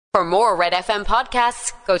For more Red FM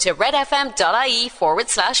podcasts, go to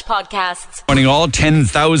redfm.ie/podcasts. Morning all,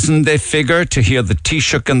 10,000 they figure to hear the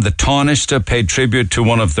Taoiseach and the Taoiseach pay tribute to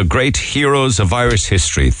one of the great heroes of Irish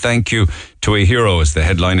history. Thank you to a hero is the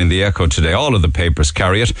headline in the Echo today. All of the papers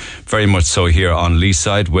carry it, very much so here on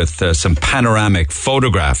Leeside, with some panoramic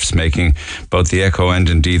photographs making both the Echo and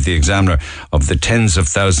indeed the Examiner of the tens of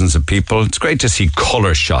thousands of people. It's great to see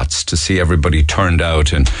colour shots, to see everybody turned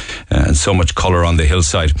out and so much colour on the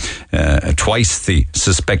hillside. Twice the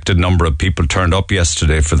suspected number of people turned up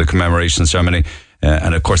yesterday for the commemoration ceremony.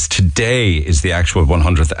 And of course today is the actual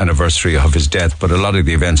 100th anniversary of his death, but a lot of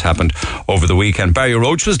the events happened over the weekend. Barry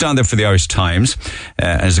Roach was down there for the Irish Times,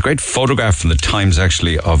 and there's a great photograph from the Times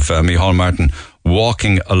actually of Micheál Martin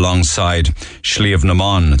walking alongside Sliabh na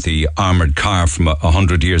Món, the armoured car from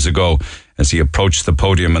 100 years ago, as he approached the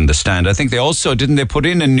podium and the stand. I think they also, didn't they put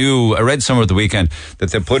in a new, I read somewhere at the weekend, that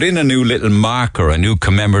they put in a new little marker, a new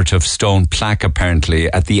commemorative stone plaque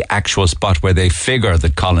apparently at the actual spot where they figure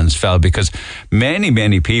that Collins fell, because many,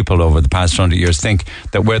 many people over the past 100 years think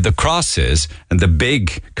that where the cross is and the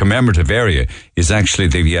big commemorative area is actually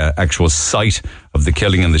the actual site of the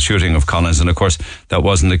killing and the shooting of Collins. And of course, that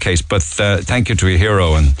wasn't the case. But thank you to a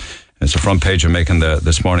hero, and it's a front page of making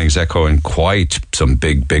this morning's Echo, and quite some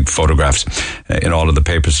big photographs in all of the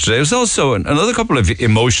papers today. There's also another couple of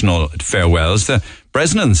emotional farewells. The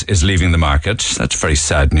Bresnan's is leaving the market. That's very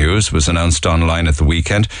sad news. It was announced online at the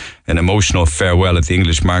weekend. An emotional farewell at the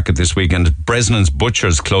English market this weekend. Bresnan's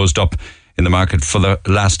Butchers closed up in the market for the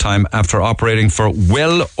last time after operating for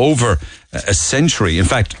well over a century. In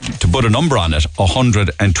fact, to put a number on it,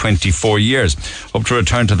 124 years. Hope to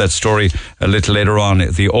return to that story a little later on.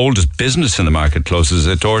 The oldest business in the market closes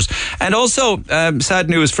its doors. And also, sad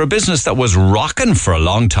news for a business that was rocking for a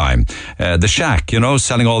long time. The Shack,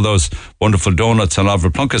 selling all those wonderful donuts on Oliver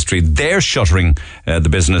Plunkett Street. They're shuttering the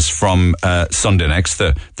business from Sunday next,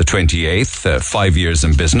 the 28th, 5 years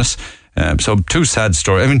in business. So two sad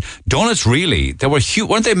stories. I mean, donuts really, they were huge,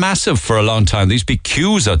 weren't they massive for a long time? There used to be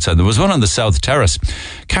queues outside. There was one on the South Terrace.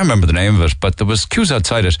 Can't remember the name of it, but there was queues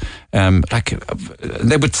outside it.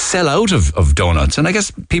 They would sell out of donuts, and I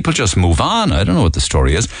guess people just move on. I don't know what the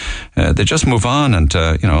story is. They just move on, and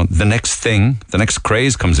the next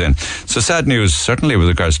craze comes in. So sad news, certainly with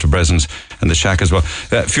regards to Bresnan's and the Shack as well.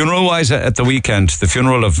 Funeral wise, at the weekend, the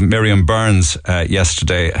funeral of Miriam Burns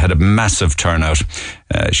yesterday had a massive turnout.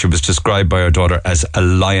 She was described by her daughter as a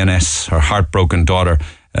lioness. Her heartbroken daughter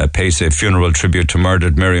pays a funeral tribute to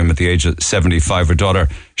murdered Miriam at the age of 75. Her daughter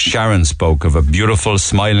Sharon spoke of a beautiful,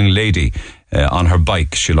 smiling lady on her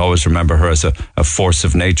bike. She'll always remember her as a force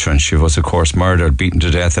of nature, and she was, of course, murdered, beaten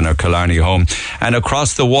to death in her Killarney home. And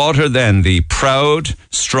across the water then, the proud,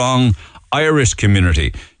 strong Irish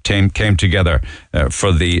community came together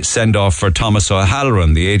for the send-off for Thomas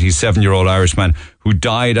O'Halloran, the 87-year-old Irishman who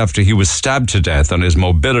died after he was stabbed to death on his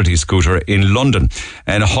mobility scooter in London.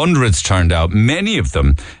 And hundreds turned out, many of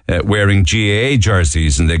them wearing GAA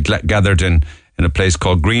jerseys, and they gathered in a place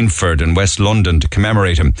called Greenford in West London to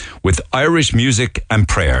commemorate him with Irish music and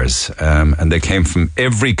prayers. And they came from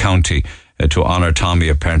every county to honour Tommy,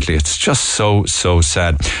 apparently. It's just so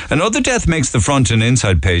sad. Another death makes the front and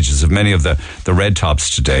inside pages of many of the red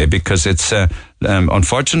tops today, because it's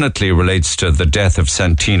unfortunately relates to the death of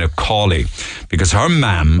Santina Cawley, because her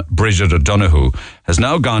mam, Bridget O'Donoghue, has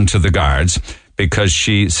now gone to the guards because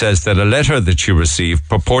she says that a letter that she received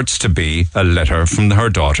purports to be a letter from her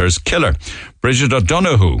daughter's killer. Bridget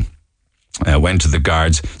O'Donoghue went to the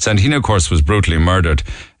guards. Santina, of course, was brutally murdered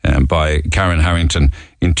by Karen Harrington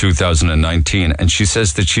in 2019, and she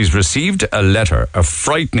says that she's received a letter, a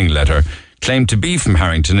frightening letter, claimed to be from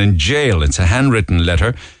Harrington in jail. It's a handwritten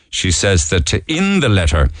letter. She says that in the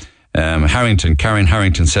letter, Karen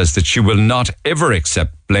Harrington says that she will not ever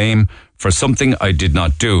accept blame for something I did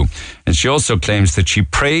not do. And she also claims that she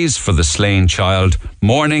prays for the slain child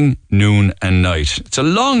morning, noon and night. It's a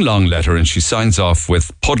long letter, and she signs off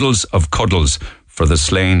with puddles of cuddles for the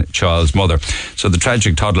slain child's mother. So the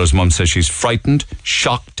tragic toddler's mum says she's frightened,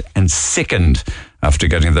 shocked and sickened after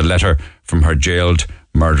getting the letter from her jailed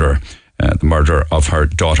murderer. The murder of her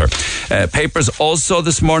daughter. Papers also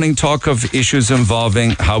this morning talk of issues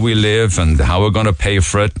involving how we live and how we're going to pay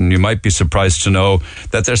for it. And you might be surprised to know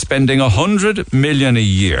that they're spending 100 million a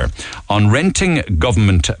year on renting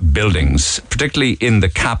government buildings, particularly in the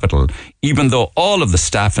capital, even though all of the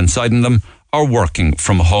staff inside them are working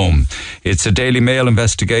from home. It's a Daily Mail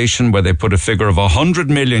investigation where they put a figure of €100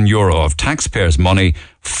 million of taxpayers' money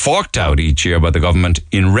forked out each year by the government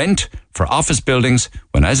in rent for office buildings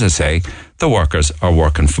when, as I say, the workers are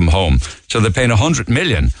working from home. So they're paying $100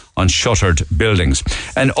 million on shuttered buildings.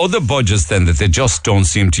 And other budgets then that they just don't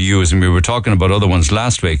seem to use, and we were talking about other ones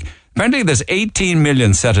last week. Apparently there's 18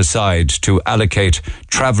 million set aside to allocate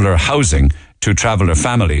traveller housing to traveller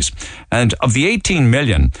families. And of the 18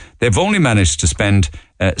 million, they've only managed to spend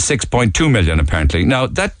 6.2 million apparently. Now,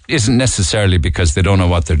 that isn't necessarily because they don't know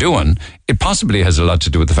what they're doing. It possibly has a lot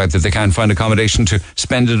to do with the fact that they can't find accommodation to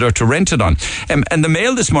spend it or to rent it on. And the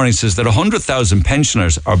Mail this morning says that 100,000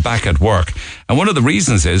 pensioners are back at work. And one of the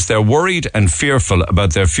reasons is they're worried and fearful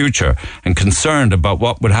about their future and concerned about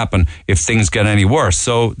what would happen if things get any worse.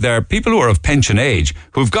 So there are people who are of pension age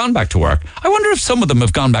who've gone back to work. I wonder if some of them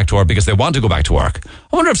have gone back to work because they want to go back to work.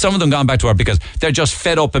 I wonder if some of them gone back to work because they're just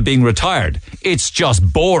fed up of being retired. It's just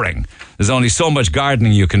boring. There's only so much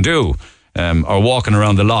gardening you can do. Or walking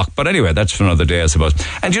around the loch. But anyway, that's for another day, I suppose.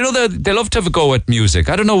 And you know, they love to have a go at music.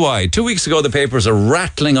 I don't know why. 2 weeks ago, the papers are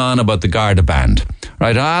rattling on about the Garda Band.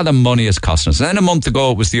 Right? The money it's costing us. And then a month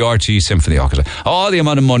ago, it was the RT Symphony Orchestra. The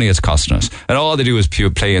amount of money it's costing us. And all they do is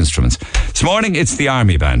play instruments. This morning, it's the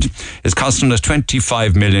Army Band. It's costing us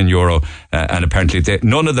 €25 million. And apparently,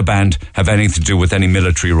 none of the band have anything to do with any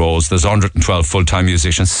military roles. There's 112 full-time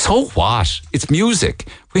musicians. So what? It's music.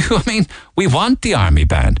 We want the Army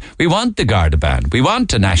Band. We want the Garda Band. We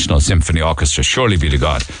want a National Symphony Orchestra. Surely be to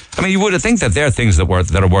God. You would have think that there are things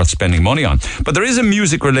that are worth spending money on. But there is a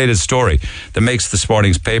music-related story that makes this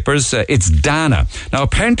morning's papers. It's Dana. Now,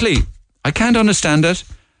 apparently, I can't understand it.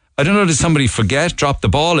 I don't know, did somebody forget, drop the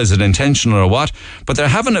ball? Is it intentional or what? But they're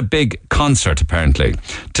having a big concert, apparently,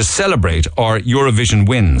 to celebrate our Eurovision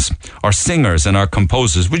wins, our singers and our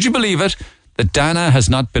composers. Would you believe it, that Dana has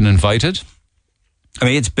not been invited?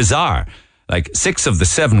 It's bizarre. 6 of the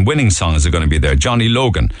 7 winning songs are going to be there. Johnny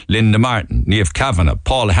Logan, Linda Martin, Niamh Kavanagh,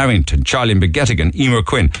 Paul Harrington, Charlie McGettigan, Emer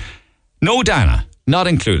Quinn. No Dana, not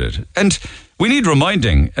included. And we need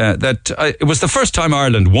reminding that it was the first time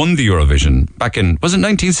Ireland won the Eurovision back in, was it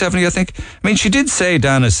 1970, I think? She did say,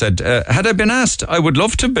 Dana said, had I been asked, I would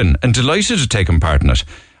love to have been and delighted to take part in it.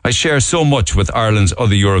 I share so much with Ireland's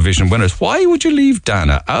other Eurovision winners. Why would you leave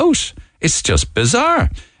Dana out? It's just bizarre.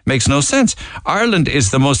 Makes no sense. Ireland is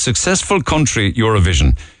the most successful country at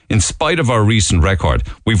Eurovision. In spite of our recent record,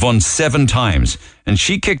 we've won 7 times. And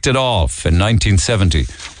she kicked it off in 1970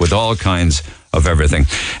 with all kinds of everything.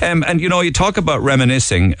 And you talk about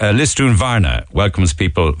reminiscing. Listún Varna welcomes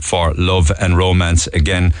people for Love and Romance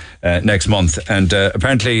again next month. And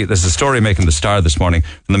apparently there's a story making the Star this morning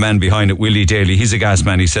from the man behind it, Willie Daly. He's a gas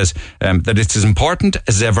man. He says that it's as important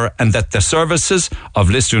as ever and that the services of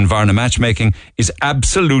Listún Varna matchmaking is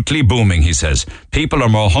absolutely booming, he says. People are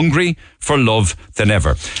more hungry for love than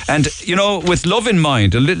ever. And, with love in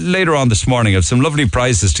mind, a little later on this morning, I have some lovely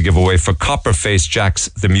prizes to give away for Copperface Jacks,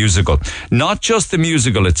 the musical. Not just the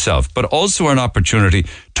musical itself, but also an opportunity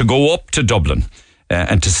to go up to Dublin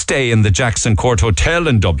and to stay in the Jackson Court Hotel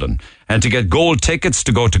in Dublin and to get gold tickets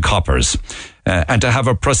to go to Coppers and to have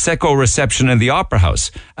a Prosecco reception in the Opera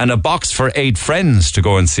House and a box for 8 friends to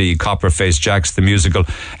go and see Copperface Jacks, the musical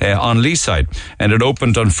on Leaside. And it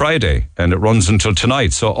opened on Friday and it runs until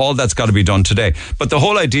tonight. So all that's got to be done today. But the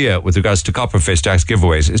whole idea with regards to Copperface Jacks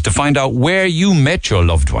giveaways is to find out where you met your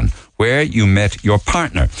loved one, where you met your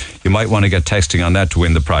partner. You might want to get texting on that to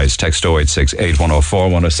win the prize. Text 086 8104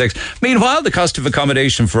 106. Meanwhile, the cost of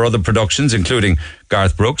accommodation for other productions, including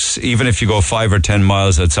Garth Brooks, even if you go 5 or 10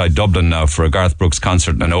 miles outside Dublin now for a Garth Brooks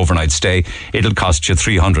concert and an overnight stay, it'll cost you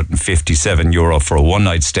 €357 for a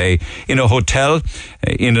one-night stay in a hotel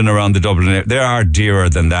in and around the Dublin area. There are dearer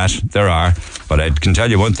than that. There are. But I can tell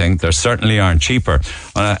you one thing, there certainly aren't cheaper.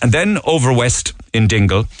 And then over west in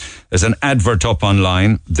Dingle, there's an advert up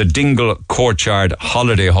online, the Dingle Courtyard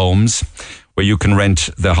Holiday Homes, where you can rent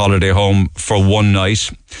the holiday home for one night.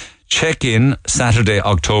 Check in Saturday,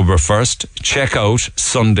 October 1st. Check out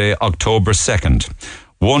Sunday, October 2nd.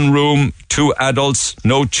 1 room, 2 adults,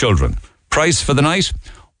 no children. Price for the night,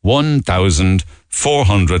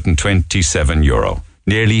 €1,427.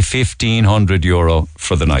 Nearly €1,500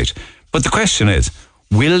 for the night. But the question is,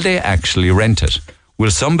 will they actually rent it?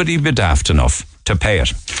 Will somebody be daft enough to pay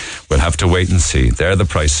it? We'll have to wait and see. They're the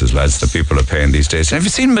prices, lads, that people are paying these days. Have you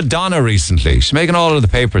seen Madonna recently? She's making all of the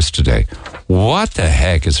papers today. What the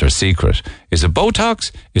heck is her secret? Is it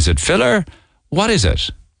Botox? Is it filler? What is it?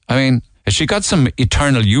 Has she got some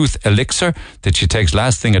eternal youth elixir that she takes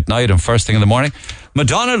last thing at night and first thing in the morning?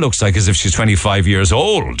 Madonna looks like as if she's 25 years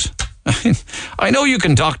old. I know you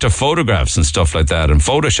can doctor photographs and stuff like that and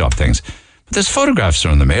Photoshop things. There's photographs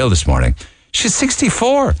are in the mail this morning. She's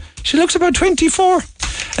 64. She looks about 24.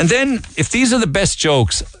 And then, if these are the best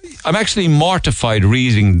jokes, I'm actually mortified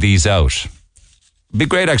reading these out. It'd be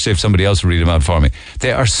great, actually, if somebody else would read them out for me.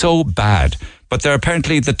 They are so bad, but they're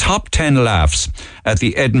apparently the top 10 laughs at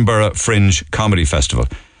the Edinburgh Fringe Comedy Festival.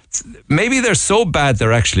 Maybe they're so bad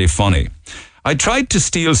they're actually funny. I tried to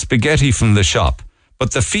steal spaghetti from the shop,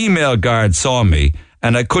 but the female guard saw me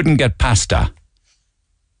and I couldn't get pasta.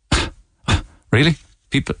 Really?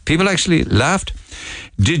 People actually laughed?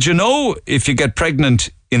 Did you know if you get pregnant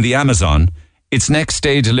in the Amazon, it's next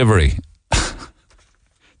day delivery?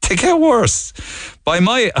 They get worse.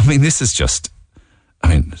 This is just,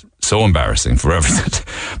 so embarrassing for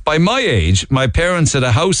everything. By my age, my parents had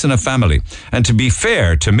a house and a family. And to be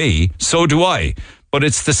fair to me, so do I. But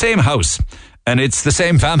it's the same house and it's the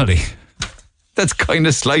same family. That's kind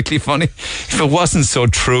of slightly funny if it wasn't so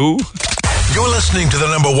true. You're listening to the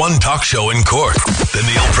number one talk show in Cork, the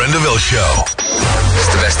Neil Prendeville Show.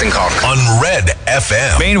 It's the best in Cork. On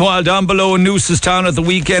RedFM. Meanwhile, down below in Noosastown at the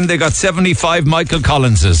weekend, they got 75 Michael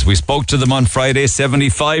Collinses. We spoke to them on Friday.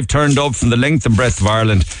 75 turned up from the length and breadth of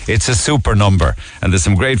Ireland. It's a super number. And there's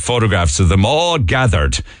some great photographs of them all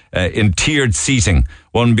gathered in tiered seating,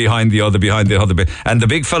 one behind the other, And the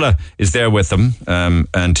big fella is there with them,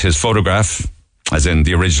 and his photograph, as in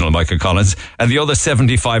the original Michael Collins, and the other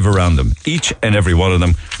 75 around them. Each and every one of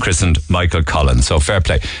them christened Michael Collins. So fair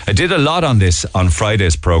play. I did a lot on this on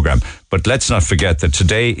Friday's programme, but let's not forget that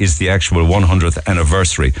today is the actual 100th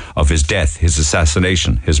anniversary of his death, his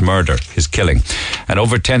assassination, his murder, his killing. And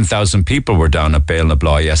over 10,000 people were down at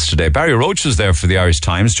Bale-na-Blaw yesterday. Barry Roach was there for the Irish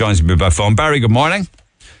Times, joins me by phone. Barry, good morning.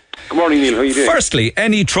 Good morning, Neil. How are you doing? Firstly,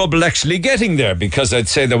 any trouble actually getting there? Because I'd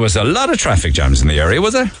say there was a lot of traffic jams in the area,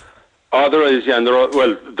 was there? Oh, there is, yeah, and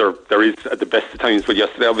there is at the best of times. But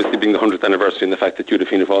yesterday, obviously, being the 100th anniversary, and the fact that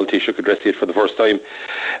Fianna Fáil Taoiseach addressed it for the first time,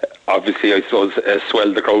 obviously, I suppose,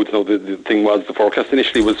 swelled the crowd. You know, the thing was, the forecast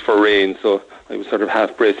initially was for rain, so I was sort of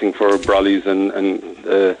half bracing for brollies and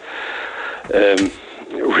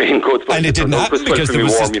raincoats. And it didn't happen because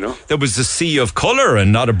there was a sea of colour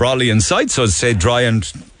and not a brolly in sight, so it stayed dry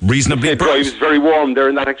and reasonably bright. It was very warm there,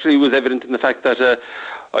 and that actually was evident in the fact that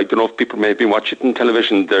I don't know if people may have been watching it on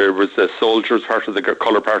television. There was a soldiers part of the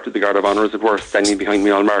colour part of the Guard of Honour, as it were, standing behind me,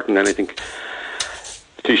 all Martin, and I think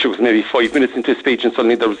the Taoiseach was maybe 5 minutes into his speech, and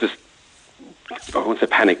suddenly there was this, I won't say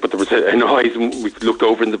panic, but there was a noise, and we looked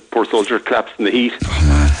over and the poor soldier collapsed in the heat.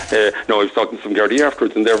 I was talking to some Gardaí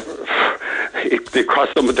afterwards, and they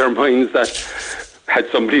crossed some of their minds that had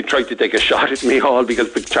somebody tried to take a shot at me all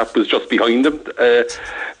because the chap was just behind him.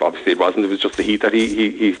 Obviously it wasn't, it was just the heat that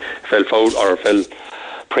he fell foul, or fell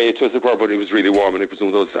prey to, as it were, but it was really warm, and I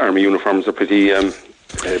presume those army uniforms are pretty...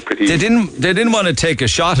 They didn't want to take a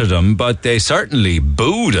shot at him, but they certainly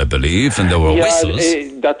booed, I believe, and there were whistles.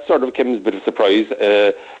 That sort of came as a bit of a surprise.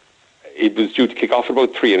 It was due to kick off at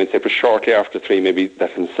about 3, and I'd say for shortly after 3, maybe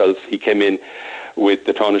that himself, he came in with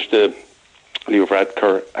the Taoiseach, Leo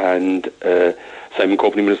Varadkar, and Simon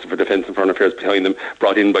Coveney, Minister for Defence and Foreign Affairs, behind them,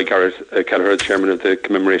 brought in by Gareth Kelleher, Chairman of the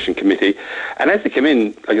Commemoration Committee. And as they came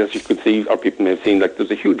in, I guess you could see, or people may have seen, like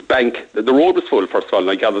there's a huge bank. The road was full, first of all, and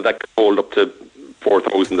I gather that could hold up to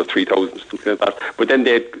 4,000 or 3,000, something like that. But then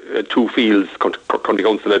they had 2 fields, County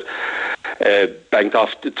Council had banked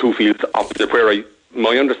off the 2 fields opposite where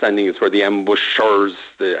my understanding is where the ambushers,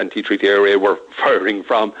 the anti-treaty area, were firing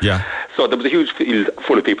from. Yeah. So there was a huge field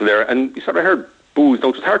full of people there, and you sort of heard boos. Now,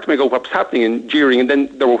 it was hard to make out what was happening and jeering, and then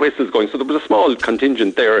there were whistles going. So there was a small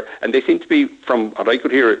contingent there, and they seemed to be, from what I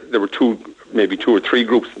could hear, there were maybe 2 or 3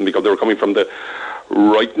 groups, because they were coming from the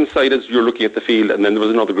right-hand side as you're looking at the field, and then there was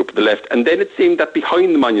another group at the left. And then it seemed that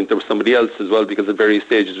behind the monument there was somebody else as well, because at various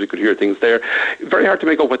stages we could hear things there. Very hard to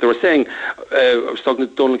make out what they were saying. I was talking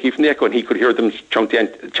to Donald Keefe in the Echo, and he could hear them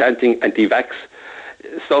chanting anti-vax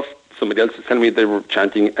stuff. Somebody else was telling me they were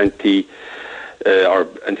chanting or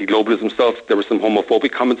anti-globalism stuff. There were some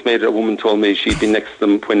homophobic comments made. A woman told me she'd been next to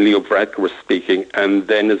them when Leo Varadkar was speaking, and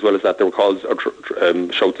then as well as that there were calls or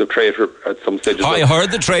shouts of traitor at some stages. I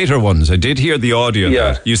heard the traitor ones. I did hear the audio.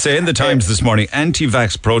 Yeah. You say in the Times this morning,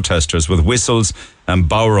 anti-vax protesters with whistles and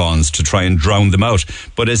bowrons to try and drown them out.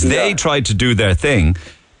 But as they tried to do their thing,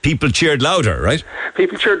 people cheered louder, right?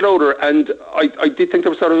 People cheered louder, and I did think there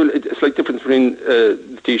was sort of a slight difference between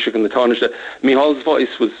the Taoiseach and the Taoiseach. Micheál's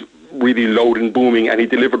voice was really loud and booming, and he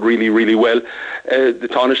delivered really, really well. The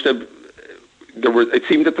Taoiseach, it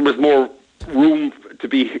seemed that there was more room to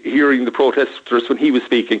be hearing the protesters when he was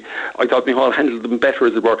speaking. I thought Micheál handled them better,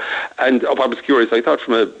 as it were. And I was curious, I thought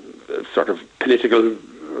from a sort of political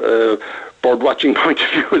bird-watching point of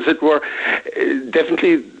view, as it were,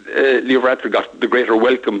 definitely Leo Varadkar got the greater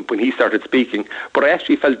welcome when he started speaking, but I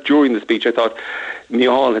actually felt during the speech, I thought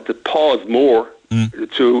Neil Hall had to pause more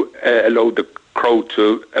to allow the crowd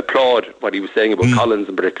to applaud what he was saying about Collins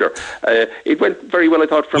in particular. It went very well, I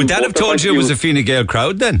thought. From would that have told you it was a Fine Gael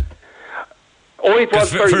crowd then? Oh, it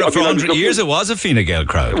was for 100 years it was a Fine Gael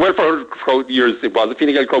crowd. Well, for years it was a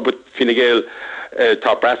Fine Gael crowd, but Fine Gael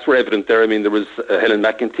top brass were evident there. I mean, there was Helen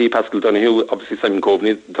McEntee, Pascal Donoghue, obviously Simon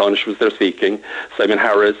Coveney, the Taoiseach was there speaking, Simon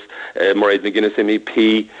Harris, Mairead McGuinness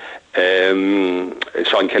MEP,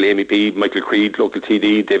 Sean Kelly MEP, Michael Creed, local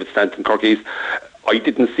TD, David Stanton, Cork East. I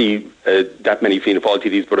didn't see that many Fianna Fáil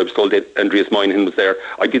TDs, but I was told that Andreas Moynihan was there.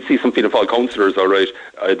 I did see some Fianna Fáil councillors, all right.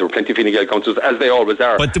 There were plenty of Fine Gael councillors, as they always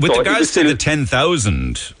are. But with regards to the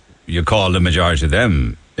 10,000, you call the majority of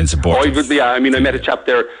them in support? I met a chap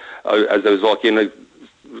there as I was walking in.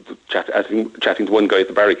 Chatting to one guy at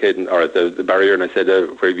the barricade or at the barrier, and I said,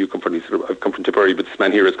 "Where have you come from?" He said, "I've come from Tipperary, but this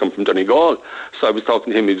man here has come from Donegal." So I was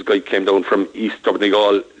talking to him. This guy came down from East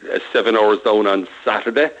Donegal, 7 hours down on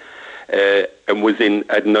Saturday. And was in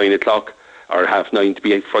at 9 o'clock or 9:30 to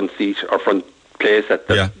be a front seat or front place at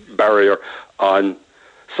the barrier on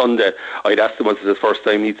Sunday. I'd asked him once it was his first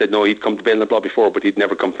time. He said no, he'd come to Ballinablaw before, but he'd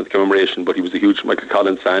never come for the commemoration. But he was a huge Michael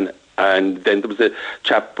Collins fan. And then there was a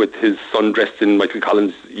chap with his son dressed in Michael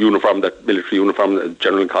Collins' uniform, that military uniform,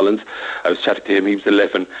 General Collins. I was chatting to him. He was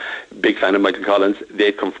 11, big fan of Michael Collins.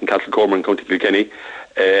 They'd come from Castlecomer, County Kilkenny.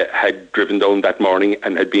 Had driven down that morning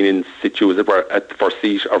and had been in situ, as it were, at the first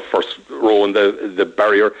seat or first row in the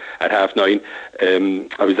barrier at 9:30.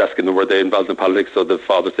 I was asking them, were they involved in politics? So the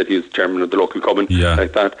father said he was chairman of the local common,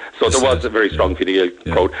 like that. So there was a very strong Fine Gael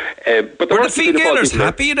crowd. But were the Fine Gaelers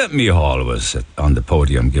happy that Micheál was on the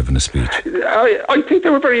podium giving a speech? I think they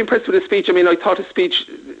were very impressed with his speech. I mean, I thought his speech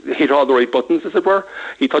hit all the right buttons, as it were.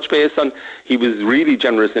 He touched base on, he was really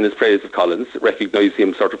generous in his praise of Collins, recognising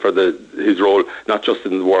him sort of for his role, not just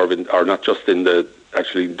in the war, or not just in the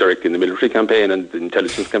actually directing the military campaign and the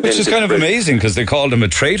intelligence campaign. Which is kind of amazing, because they called him a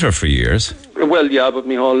traitor for years. Well, yeah, but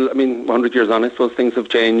Micheál, I mean, 100 years on, I suppose things have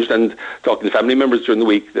changed, and talking to family members during the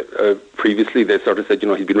week, previously they sort of said,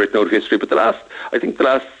 he'd been written out of history, but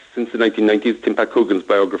since the 1990s, Tim Pat Coogan's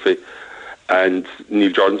biography, and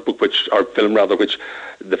Neil Jordan's book, which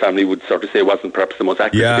the family would sort of say wasn't perhaps the most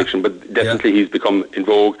accurate fiction, but definitely he's become in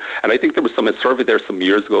vogue. And I think there was a survey there some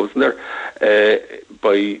years ago, wasn't there,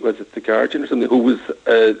 by, was it The Guardian or something, who was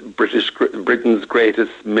Britain's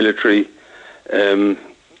greatest military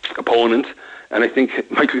opponent. And I think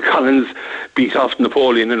Michael Collins beat off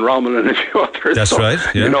Napoleon and Rommel and a few others. That's right.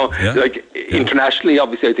 Yeah. Internationally,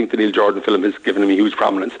 obviously, I think the Neil Jordan film has given him a huge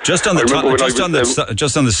prominence. Just on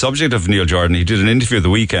the subject of Neil Jordan, he did an interview the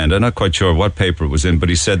weekend. I'm not quite sure what paper it was in, but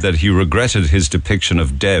he said that he regretted his depiction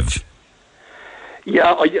of Dev.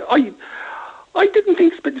 Yeah, I didn't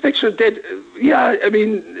think the depiction of Dev. Yeah, I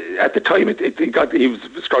mean, at the time, he was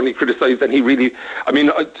strongly criticised, and he really. I mean,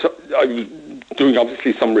 I'm doing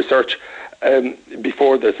obviously some research.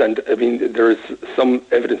 Before this, and I mean, there is some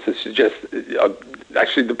evidence that suggests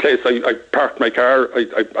actually the place I parked my car,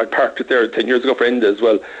 I parked it there 10 years ago for Enda as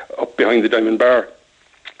well, up behind the Diamond Bar,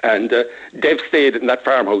 and Dev stayed in that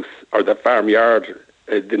farmhouse or that farmyard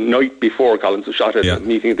the night before Collins was shot at the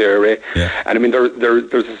meeting there, and I mean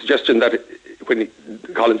there's a suggestion that when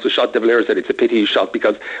Collins was shot, De Valera said it's a pity he's shot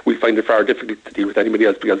because we find it far difficult to deal with anybody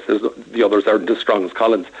else because the others aren't as strong as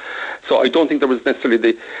Collins. So I don't think there was necessarily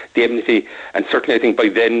the enmity, and certainly I think by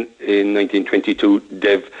then in 1922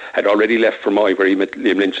 Dev had already left for Moy, where he met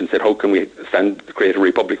Liam Lynch and said, how can we create a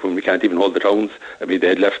republic when we can't even hold the towns? I mean, they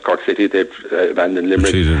had left Cork City, they'd abandoned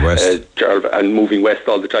Limerick and moving west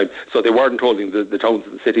all the time, so they weren't holding the towns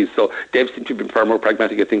and the cities. So Dev seemed to have been far more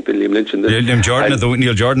pragmatic, I think, than Liam Lynch. Neil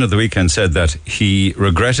Jordan of the weekend said that he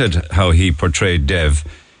regretted how he portrayed Dev.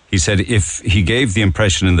 He said if he gave the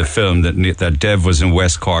impression in the film that Dev was in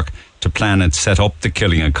West Cork to plan and set up the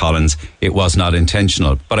killing of Collins, it was not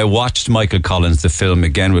intentional. But I watched Michael Collins, the film,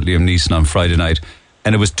 again with Liam Neeson on Friday night,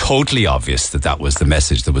 and it was totally obvious that was the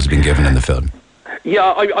message that was being given in the film.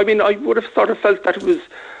 Yeah, I mean, I would have sort of felt that it was,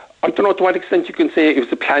 I don't know to what extent you can say it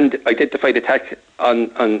was a planned, identified attack on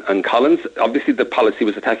Collins. Obviously the policy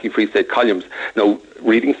was attacking Free State columns. Now,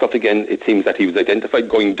 reading stuff again, it seems that he was identified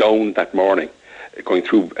going down that morning, going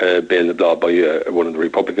through Ballinablaw by one of the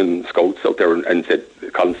Republican scouts out there, and said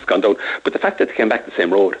Collins has gone down. But the fact that they came back the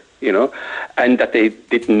same road, and that they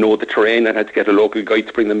didn't know the terrain and had to get a local guide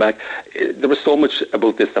to bring them back, there was so much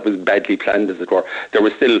about this that was badly planned, as it were. There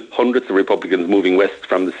were still hundreds of Republicans moving west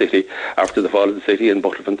from the city after the fall of the city in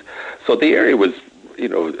Buttlephant. So the area was,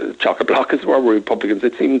 chock-a-block as were Republicans.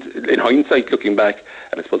 It seemed, in hindsight, looking back,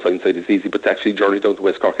 and I suppose hindsight is easy, but to actually journey down to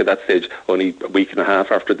West Cork at that stage, only a week and a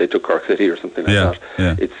half after they took Cork City or something like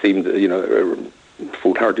that, it seemed,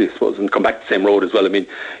 foolhardy, I suppose, and come back the same road as well. I mean,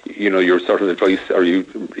 your sort of advice, are you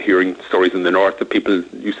hearing stories in the north that people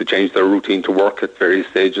used to change their routine to work at various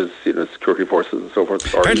stages, security forces and so forth?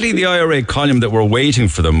 Apparently the IRA column that were waiting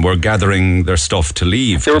for them were gathering their stuff to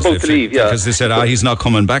leave. They were about to leave, yeah. Because they said, he's not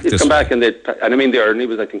coming back this come way. Back, and I mean, the irony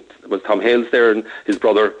was, I think, was Tom Hales there, and his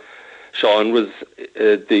brother Sean was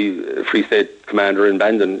the Free State commander in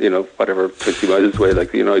Bandon, 20 miles away.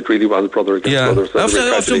 It really was brother against brother. So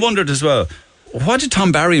I often wondered as well, what did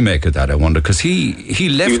Tom Barry make of that, I wonder? Because he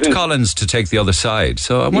left Collins to take the other side.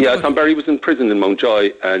 So I wonder Tom Barry was in prison in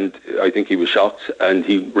Mountjoy, and I think he was shocked, and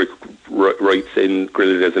he writes in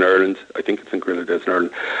Guerrilla Days in Ireland, I think it's in Guerrilla Days in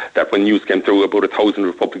Ireland, that when news came through, about 1,000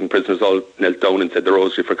 Republican prisoners all knelt down and said the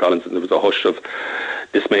rosary for Collins, and there was a hush of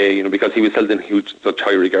dismay, because he was held in such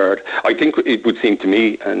high regard. I think it would seem to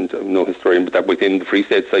me, and I'm no historian, but that within the Free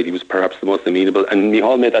State side he was perhaps the most amenable, and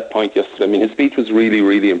Micheál made that point yesterday. I mean, his speech was really,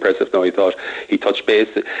 really impressive now, I thought. He touched base,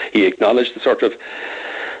 he acknowledged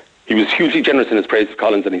he was hugely generous in his praise of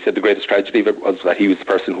Collins, and he said the greatest tragedy of it was that he was the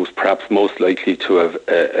person who was perhaps most likely to have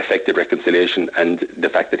affected reconciliation, and the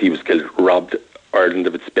fact that he was killed robbed Ireland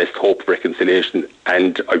of its best hope of reconciliation,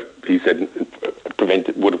 and he said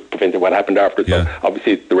would have prevented what happened after. So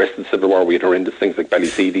obviously the rest of the Civil War, we had horrendous things like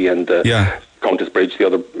Ballyseedy and Countess Bridge, the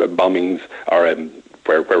other bombings, or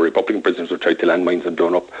where Republican prisoners were tied to landmines and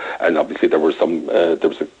blown up, and obviously there was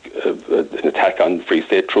an attack on Free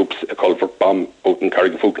State troops, a culvert bomb out in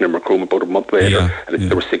Carrigafook and Macroom about a month later, and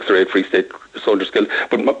there were 6 or 8 Free State soldiers killed.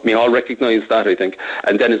 But Micheál recognised that, I think,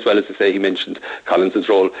 and then, as well as I say, he mentioned Collins'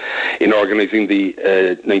 role in organising the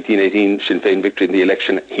 1918 Sinn Féin victory in the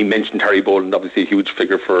election. He mentioned Harry Boland, obviously a huge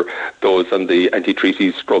figure for those on the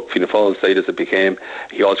anti-treaty stroke Fianna Fáil side as it became.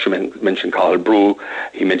 He also mentioned Cathal Brew,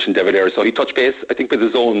 he mentioned David Eyre, so he touched base, I think, with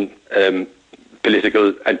his own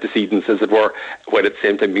political antecedents, as it were, while at the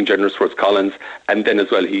same time being generous towards Collins. And then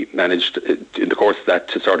as well, he managed in the course of that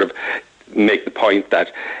to sort of make the point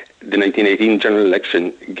that the 1918 general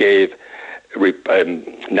election gave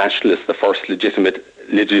nationalists the first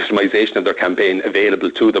legitimisation of their campaign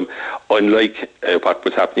available to them, unlike what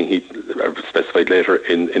was happening, he specified later,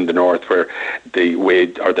 in the north, where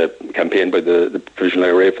the campaign by the Provisional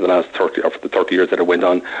IRA for the last 30 years that it went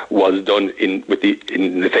on was done in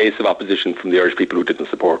the face of opposition from the Irish people who didn't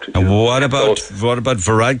support it. And what about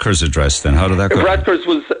Varadkar's address then? How did that go? Varadkar's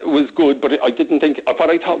was good, but I didn't think, what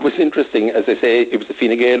I thought was interesting, as I say, it was the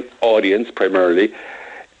Fine Gael audience primarily.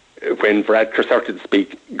 When Varadkar started to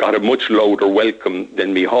speak, got a much louder welcome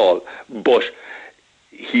than Micheál, but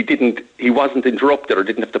he wasn't interrupted or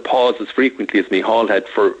didn't have to pause as frequently as Micheál had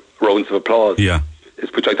for rounds of applause,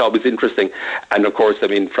 which I thought was interesting. And of course, I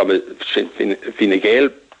mean, from a Fine Gael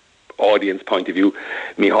audience point of view,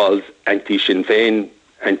 Micheál's anti-Sinn Féin,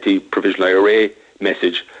 anti-Provisional IRA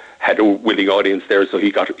message had a willing audience there, so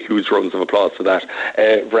he got huge rounds of applause for that.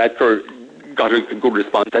 Varadkar got a good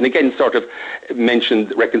response, and again sort of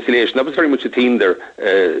mentioned reconciliation. That was very much a theme there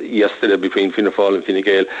yesterday between Fianna Fáil and Fine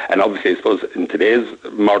Gael, and obviously I suppose in today's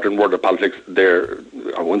modern world of politics, they're,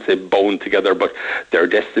 I won't say bound together, but their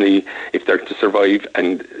destiny, if they're to survive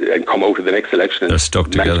and come out of the next election, they're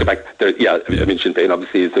stuck together. I mean, Sinn Féin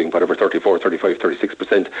obviously is doing whatever 34, 35,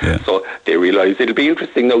 36%, so they realise it'll be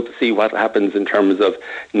interesting now to see what happens in terms of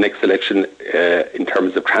next election, in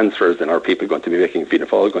terms of transfers, and are people going to be making, Fianna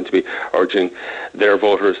Fáil going to be urging their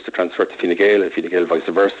voters to transfer to Fine Gael and Fine Gael vice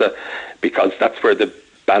versa, because that's where the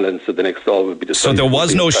balance of the next all will be decided. So there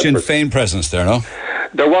was no Sinn Féin presence there, no?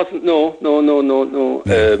 There wasn't, no.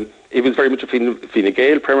 Yeah. It was very much a Fine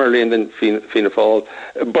Gael primarily, and then Fianna Fáil.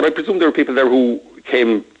 But I presume there were people there who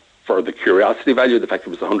came for the curiosity value, the fact it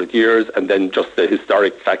was 100 years, and then just the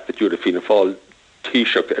historic fact that you had a Fianna Fáil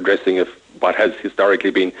Taoiseach addressing what has historically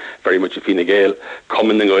been very much a Fine Gael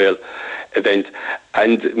Common na Gael event.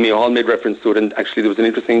 And Micheál made reference to it, and actually there was an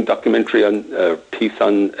interesting documentary on piece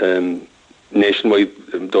on Nationwide.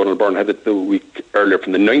 Donald Byrne had it the week earlier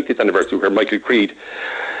from the 90th anniversary, where Michael Creed's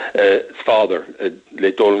father,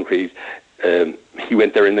 late Donald Creed, he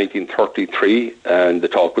went there in 1933, and the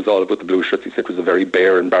talk was all about the blue shirts. He said it was a very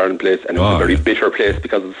bare and barren place, and it was a very bitter place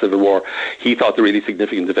because of the Civil War. He thought the really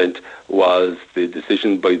significant event was the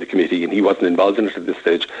decision by the committee, and he wasn't involved in it at this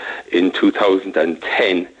stage, in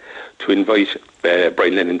 2010 to invite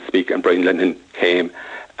Brian Lennon to speak, and Brian Lennon came,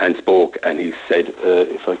 and spoke, and he said,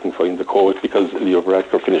 if I can find the quote, because Leo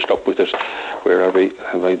Varadkar finished up with it. Where are we?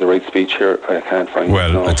 Have I the right speech here? I can't find it.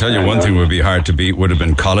 Well, I tell you, one thing would be hard to beat would have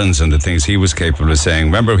been Collins and the things he was capable of saying.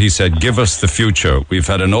 Remember, he said, give us the future. We've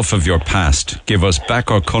had enough of your past. Give us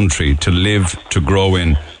back our country to live, to grow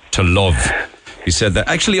in, to love. He said that.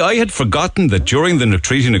 Actually, I had forgotten that during the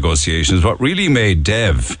treaty negotiations, what really made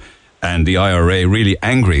Dev and the IRA really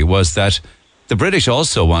angry was that the British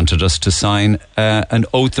also wanted us to sign an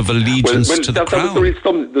oath of allegiance to the crown. That was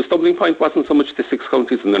the stumbling point wasn't so much the 6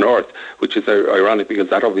 counties in the north, which is ironic because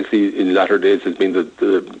that obviously in latter days has been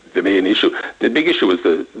the main issue. The big issue was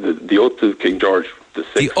the oath to King George VI.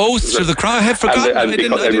 The oath to the crown. I had forgotten. I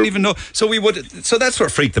didn't even know. So that's what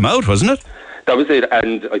freaked them out, wasn't it? That was it,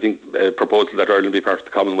 and I think proposal that Ireland be part of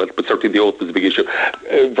the Commonwealth, but certainly the oath was a big issue.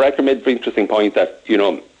 Varadkar made a very interesting point that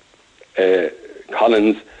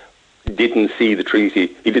Collins didn't see the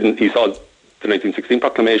treaty. He saw the 1916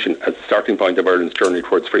 proclamation as the starting point of Ireland's journey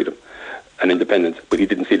towards freedom and independence, but he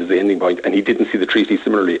didn't see it as the ending point, and he didn't see the treaty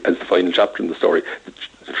similarly as the final chapter in the story.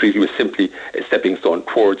 The treaty was simply a stepping stone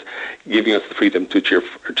towards giving us the freedom to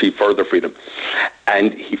achieve further freedom,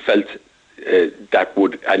 and he felt that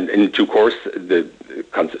would, and in due course,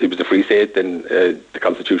 it was a free state. Then the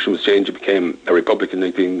constitution was changed; it became a republic in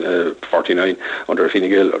 1949 under a Fine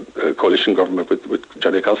Gael coalition government with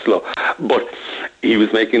Johnny Costello. But he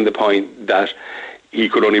was making the point that he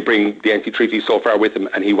could only bring the anti-treaty so far with him,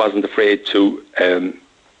 and he wasn't afraid to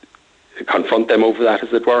confront them over that,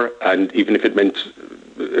 as it were, and even if it meant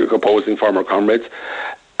opposing former comrades.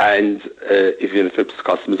 And even if it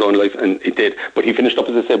cost him his own life, and it did. But he finished up,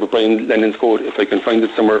 as I said, with Brian Lennon's quote, if I can find it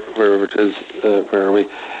somewhere, wherever it is, where are we?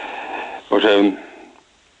 But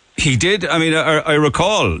he did. I mean, I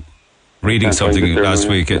recall reading something last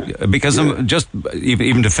week, because I'm just,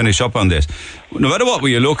 even to finish up on this, no matter what way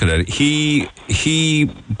you look at it, he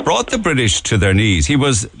brought the British to their knees. He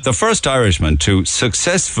was the first Irishman to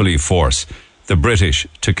successfully force the British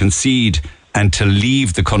to concede and to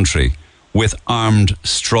leave the country with armed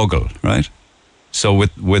struggle, right? So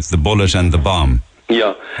with the bullet and the bomb.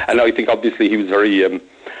 Yeah, and I think obviously he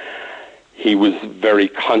was very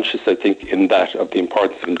conscious, I think, in that of the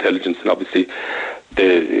importance of intelligence, and obviously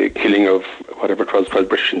the killing of whatever 12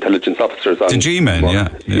 British intelligence officers. The G-men,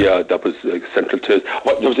 yeah, that was central to it.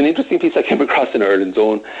 There was an interesting piece I came across in Ireland's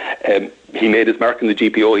Own. He made his mark in the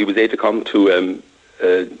GPO. He was aide to come to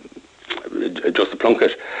Joseph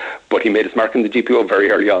Plunkett, but he made his mark in the GPO very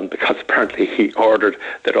early on because apparently he ordered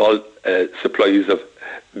that all supplies of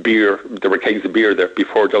beer, there were kegs of beer there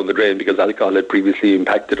before down the drain because alcohol had previously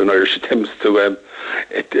impacted on Irish attempts to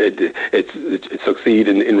succeed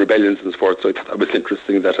in rebellions and so forth. So I thought that was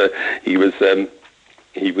interesting that he was, as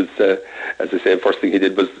I say, first thing he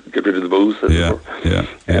did was get rid of the booze. And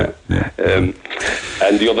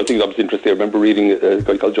the other thing that was interesting, I remember reading a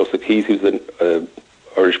guy called Joseph Keyes, he was an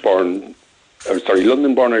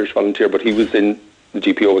London-born Irish volunteer, but he was in the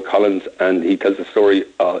GPO with Collins, and he tells a story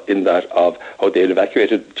in that of how they had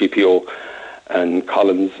evacuated GPO, and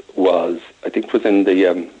Collins was in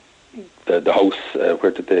the house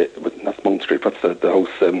where did they, not Mount Street, what's the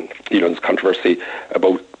house, Elon's controversy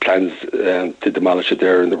about plans to demolish it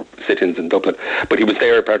there in the sit-ins in Dublin. But he was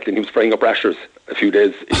there apparently, and he was frying up rashers a few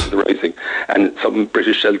days into the rising, and some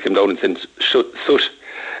British shell came down and sent soot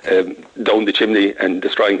down the chimney and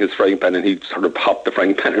destroying his frying pan, and he sort of popped the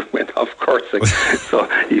frying pan and went off coursing. So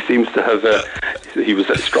he seems to have he was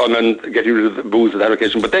strong on getting rid of the booze at that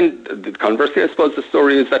occasion. But then conversely, I suppose the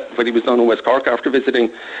story is that when he was down in West Cork after visiting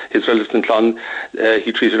his relatives in Clon,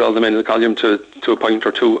 he treated all the men in the column to a pint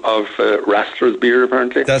or two of Rastler's beer,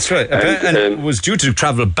 apparently. That's right, and was due to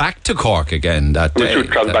travel back to Cork again that day. Was due to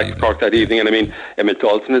travel back to Cork that evening, and I mean, Emmett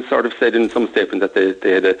Dalton had sort of said in some statement that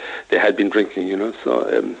they had been drinking, you know,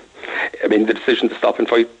 so I mean, the decision to stop and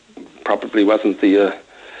fight probably wasn't in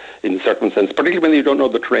the circumstance, particularly when you don't know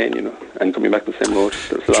the terrain, you know, and coming back the same road.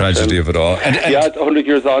 There's a tragedy of it all. And yeah, it's 100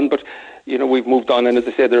 years on, but, you know, we've moved on, and as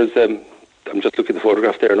I say, there's, I'm just looking at the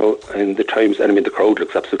photograph there now, and the Times, and I mean, the crowd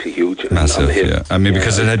looks absolutely huge. Massive, on the hill. Yeah. I mean,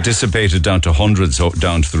 because it had dissipated down to hundreds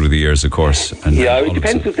down through the years, of course. And yeah, it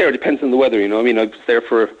depends who's there, it depends on the weather, you know. I mean, I was there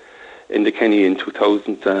for Indokenny in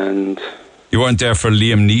 2000 and... You weren't there for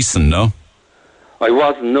Liam Neeson, no? I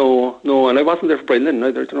wasn't, no, and I wasn't there for Brian Lennon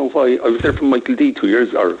either. I don't know why. I was there for Michael D 2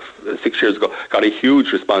 years or 6 years ago. Got a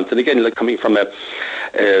huge response, and again, like coming from a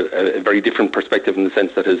very different perspective in the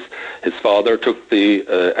sense that his father took the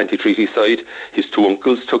anti-treaty side, his two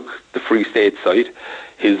uncles took the Free State side.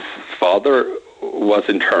 His father was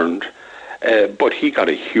interned, but he got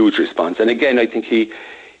a huge response. And again, I think he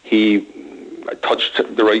touched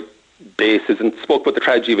the right basis and spoke about the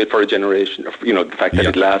tragedy of it for a generation, the fact that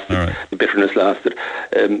it lasted, the bitterness lasted.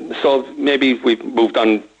 So maybe we've moved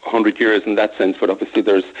on 100 years in that sense, but obviously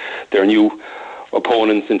there are new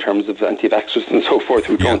opponents in terms of anti-vaxxers and so forth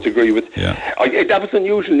who don't agree with. That was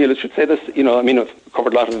unusual, Neil. I should say this. I've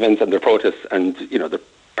covered a lot of events and their protests, and they're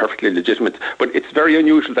perfectly legitimate. But it's very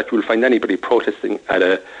unusual that you will find anybody protesting at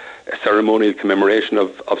a ceremonial commemoration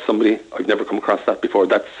of somebody. I've never come across that before.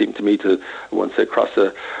 That seemed to me to, I won't say cross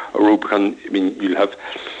a Rubicon. I mean, you'll have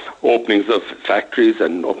openings of factories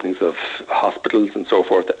and openings of hospitals and so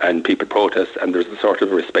forth, and people protest, and there's a sort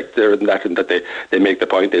of respect there and that they make the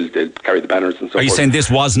point, they'll carry the banners and so forth. Are you saying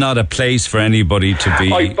this was not a place for anybody to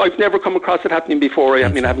be? I've never come across it happening before. I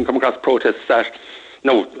haven't come across protests that...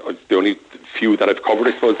 No, the only few that I've covered,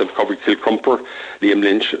 I suppose, I've covered Kilcrumper, Liam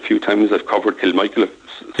Lynch a few times, I've covered Kilmichael.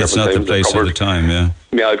 It's not the place all the time,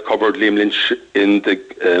 Yeah, I've covered Liam Lynch in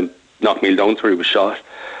the Knockmeal Downs where he was shot.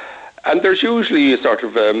 And there's usually a sort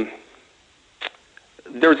of...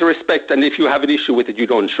 there's a respect, and if you have an issue with it, you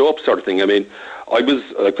don't show up, sort of thing. I mean, I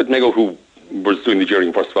put Nego, who was doing the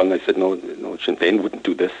jeering first of all, and I said, no, Sinn Féin wouldn't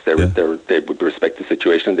do this. They would respect the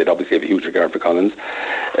situation. They'd obviously have a huge regard for Collins.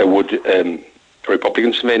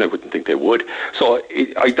 Republican Sinn Féin, I wouldn't think they would. So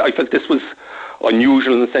I felt this was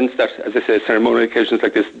unusual in the sense that, as I say, ceremonial occasions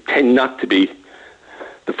like this tend not to be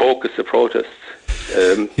the focus of protests.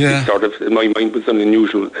 It sort of, in my mind, was an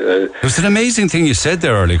unusual... It was an amazing thing you said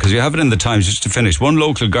there earlier, because you have it in the Times, just to finish. One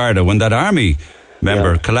local Garda, when that army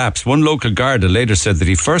member collapsed, one local Garda later said that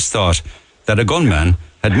he first thought that a gunman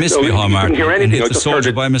had missed Micheál Martin and hit the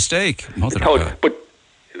soldier by mistake. But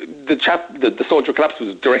the soldier collapse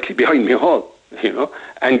was directly behind Micheál,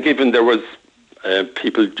 and given there was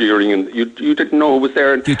people jeering, and you didn't know who was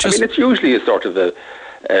there. It's usually a sort of a...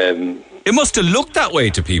 it must have looked that way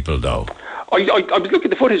to people, though. I was looking at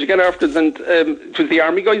the footage again afterwards, and it was the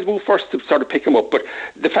army guys moved first to sort of pick him up. But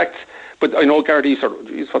I know Gardaí sort of,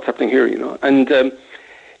 is what's happening here, and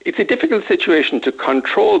it's a difficult situation to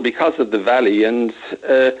control because of the valley, and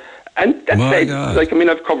that said,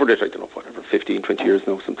 I've covered it, I don't know, whatever, 15, 20 years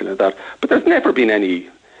now, something like that. But there's never been any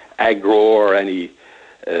aggro or any...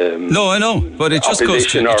 no, I know, but it just goes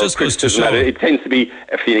to show. It tends to be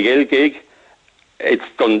a Fine Gael gig. It's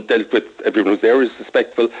dealt with, everyone who's there is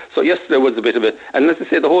respectful. So yes, there was a bit of it. And as I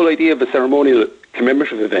say, the whole idea of a ceremonial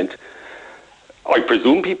commemorative event, I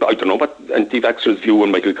presume people, I don't know what anti-vaxxers' view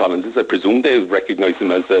on Michael Collins is. I presume they recognise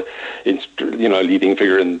him as a leading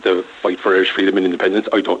figure in the fight for Irish freedom and independence.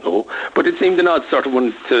 I don't know. But it seemed an odd sort of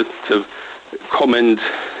one to come and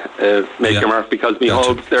make a mark, because there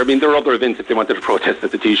are other events if they wanted to protest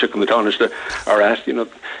at the Taoiseach and the Taoiseach are at.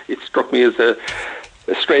 It struck me as a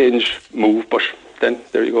strange move, but then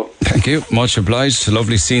there you go. Thank you, much obliged. A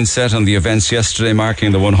lovely scene set on the events yesterday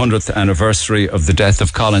marking the 100th anniversary of the death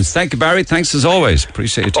of Collins. Thank you, Barry. Thanks as always.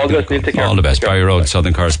 Appreciate it. All the best. All the best. Barry Rhodes,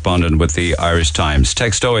 Southern correspondent with the Irish Times.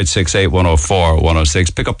 Text 0868 104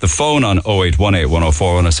 106. Pick up the phone on 0818 104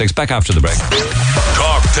 106. Back after the break.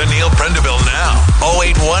 Talk to Neil Prendeville now.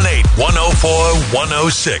 0818 104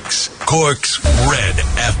 106. Cork's Red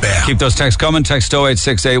FM. Keep those texts coming. Text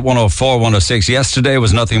 0868 104 106. Yesterday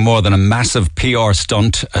was nothing more than a massive PR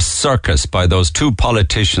stunt, a circus by those two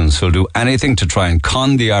politicians who'll do anything to try and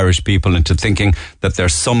con the Irish people into thinking that they're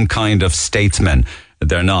some kind of statesmen.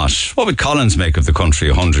 They're not. What would Collins make of the country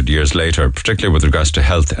 100 years later, particularly with regards to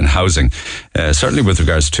health and housing? Certainly with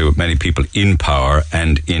regards to many people in power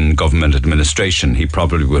and in government administration. He'd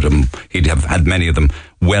have had many of them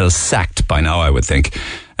well sacked by now, I would think.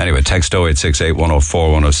 Anyway, text 0868 104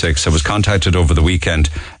 106. I was contacted over the weekend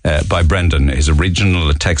by Brendan. His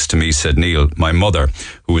original text to me said, Neil, my mother,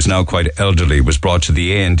 who is now quite elderly, was brought to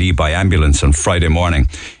the A&E by ambulance on Friday morning.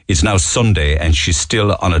 It's now Sunday and she's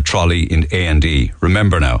still on a trolley in A&E.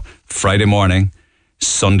 Remember now, Friday morning,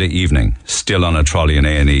 Sunday evening, still on a trolley in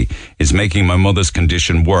A&E, is making my mother's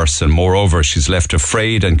condition worse, and moreover, she's left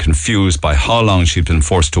afraid and confused by how long she's been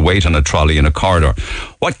forced to wait on a trolley in a corridor.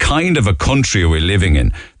 What kind of a country are we living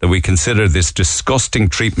in that we consider this disgusting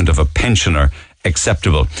treatment of a pensioner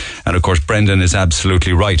acceptable? And of course, Brendan is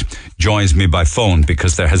absolutely right. Joins me by phone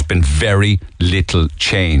because there has been very little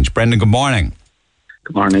change. Brendan, good morning.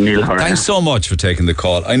 Good morning, Neil. Thanks so much for taking the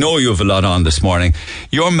call. I know you have a lot on this morning.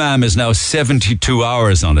 Your mum is now 72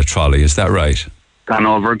 hours on a trolley, is that right? Gone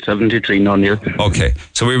over at 73 now, Neil. Okay,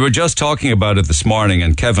 so we were just talking about it this morning,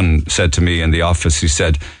 and Kevin said to me in the office, he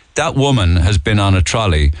said, that woman has been on a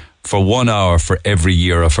trolley for 1 hour for every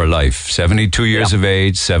year of her life. 72 years of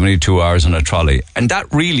age, 72 hours on a trolley. And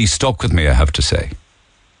that really stuck with me, I have to say.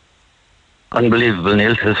 Unbelievable,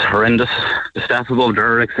 Neil. It's horrendous. The staff above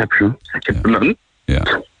there are exceptional.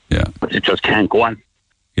 Yeah. But it just can't go on.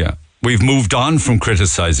 Yeah. We've moved on from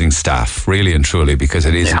criticising staff, really and truly, because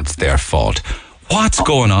it isn't their fault. What's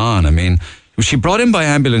going on? I mean, was she brought in by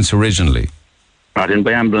ambulance originally? Brought in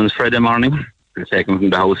by ambulance Friday morning. She was taken from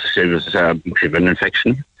the house. She had an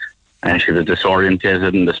infection. And she was disorientated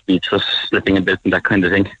and the speech was slipping a bit and that kind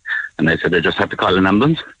of thing. And I said, I just have to call an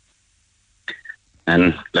ambulance.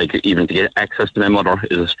 And even to get access to my mother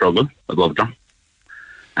is a struggle above her.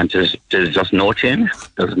 And there's just no change.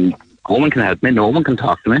 No one can help me. No one can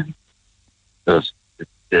talk to me.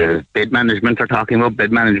 The bed management are talking about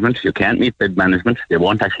bed management. You can't meet bed management. They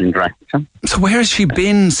won't actually interact with them. So where has she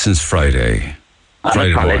been since Friday?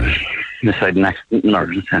 Friday morning. Beside an accident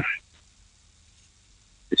emergency.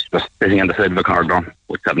 It's just sitting on the side of a corridor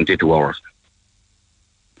with 72 hours.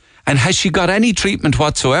 And has she got any treatment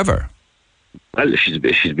whatsoever? Well, she's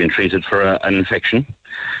been treated for an infection.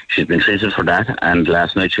 She's been treated for that, and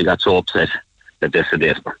last night she got so upset that they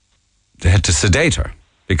sedated her. They had to sedate her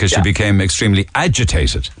because she became extremely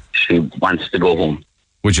agitated. She wants to go home.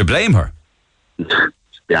 Would you blame her? To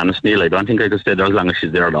be honest, Neil, I don't think I could stay there as long as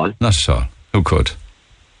she's there at all. Not at all. Who could?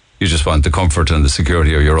 You just want the comfort and the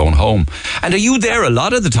security of your own home. And are you there a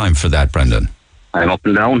lot of the time for that, Brendan? I'm up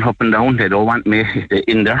and down. They don't want me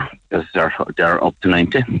in there because they're up to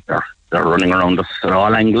 90. They're running around us at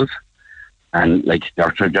all angles. And I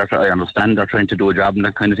understand they're trying to do a job and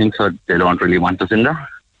that kind of thing, so they don't really want us in there.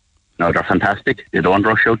 No, they're fantastic. They don't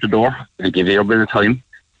rush out the door. They give you a bit of time.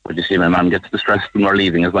 But you see, my mum gets distressed when we're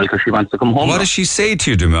leaving as well because she wants to come home. What does she say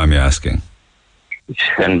to you, do you mind me asking?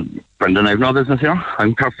 And Brendan, I've no business here.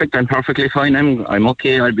 I'm perfect. I'm perfectly fine. I'm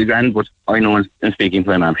okay. I'll be grand. But I know in speaking to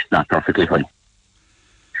my mum, she's not perfectly fine.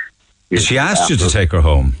 She asked you to take her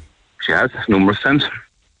home? She has, numerous times.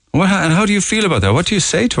 And how do you feel about that? What do you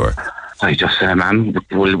say to her? I just say, ma'am,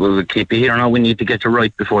 we'll keep you here now. We need to get you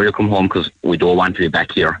right before you come home because we don't want to be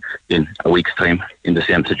back here in a week's time in the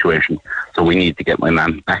same situation. So we need to get my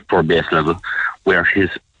ma'am back to her base level where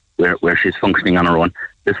she's functioning on her own.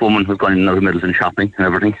 This woman was going in the middle and shopping and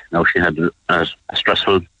everything. Now she had a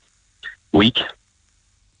stressful week,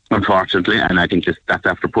 unfortunately, and I think that's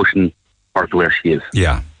after pushing her to where she is.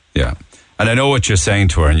 Yeah. And I know what you're saying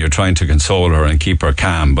to her and you're trying to console her and keep her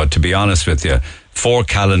calm, but to be honest with you, 4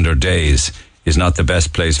 calendar days is not the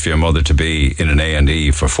best place for your mother to be in an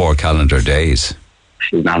A&E for 4 calendar days.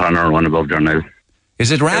 She's not on her own above there now.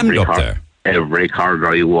 Is it rammed up there? Every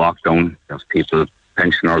corridor you walk down, there's people,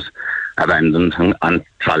 pensioners, abandoned on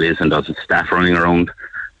trolleys, and there's staff running around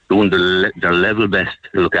doing their level best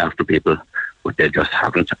to look after people, but they just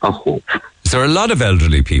haven't a hope. Is there a lot of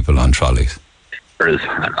elderly people on trolleys? There is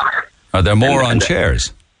a lot. Are there more on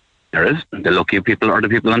chairs? There is. The lucky people are the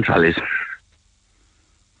people on trolleys.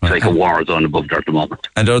 It's like a war zone above there at the moment.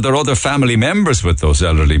 And are there other family members with those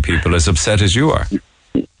elderly people as upset as you are?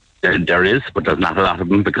 There is, but there's not a lot of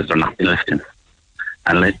them because they're not being lifted.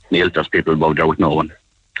 And Neil, there's people above there with no one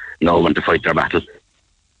to fight their battle.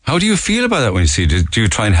 How do you feel about that when you see? Do you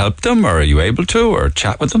try and help them, or are you able to, or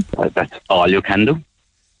chat with them? That's all you can do.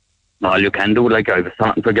 All you can do. Like, I was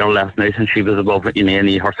talking to a girl last night, and she was above in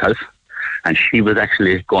A&E herself, and she was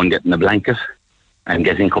actually going getting a blanket and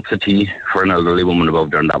getting cups of tea for an elderly woman above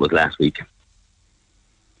there, and that was last week.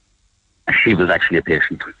 And she was actually a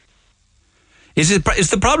patient. Is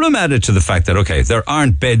the problem added to the fact that, okay, there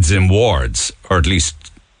aren't beds in wards, or at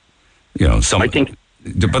least, some...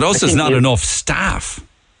 But also there's not enough staff.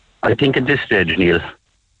 I think at this stage, Neil,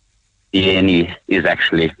 the A&E is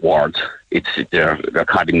actually wards. They're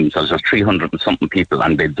cutting themselves. There's 300 and something people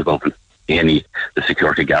on beds above them. A&E, the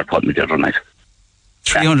security guard put me the other night.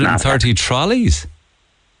 330 trolleys?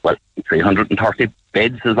 Well, 330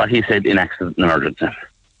 beds is what he said in accident and emergency.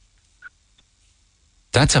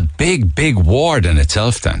 That's a big, big ward in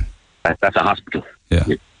itself then. That's a hospital. Yeah.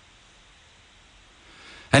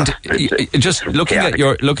 And just looking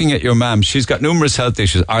at your mum, she's got numerous health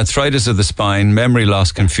issues: arthritis of the spine, memory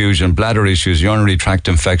loss, confusion, bladder issues, urinary tract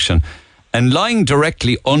infection, and lying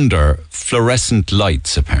directly under fluorescent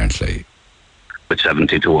lights, apparently. With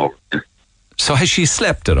 72 hours. So has she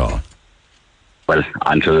slept at all? Well,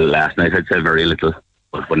 until last night, I'd say very little.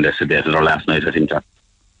 But when they sedated her last night, I think that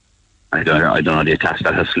I don't know the class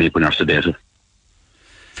that has sleep when you're sedated.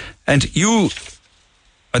 And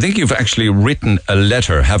I think you've actually written a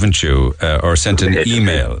letter, haven't you, or sent an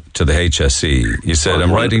email to the HSE. You said,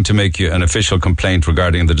 I'm writing to make you an official complaint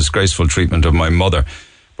regarding the disgraceful treatment of my mother,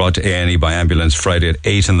 brought to A&E by ambulance Friday at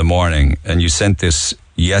 8 in the morning. And you sent this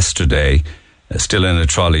yesterday, still in a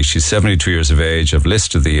trolley. She's 72 years of age. I've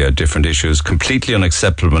listed the different issues. Completely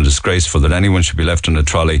unacceptable and disgraceful that anyone should be left in a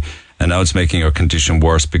trolley. And now it's making her condition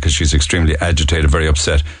worse because she's extremely agitated, very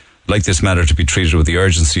upset. I'd like this matter to be treated with the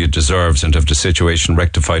urgency it deserves and have the situation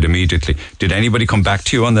rectified immediately. Did anybody come back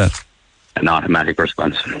to you on that? An automatic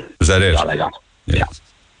response. Was that it? That's all I got. Yeah.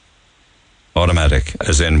 Automatic,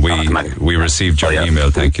 as in we received your email.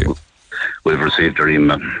 Thank you. We've received your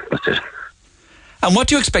email. That's it. And what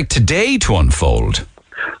do you expect today to unfold?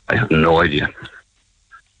 I have no idea.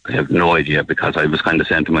 Because I was kind of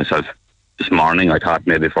saying to myself this morning, I thought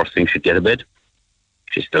maybe first thing she'd get a bed.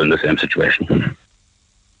 She's still in the same situation.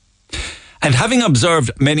 And having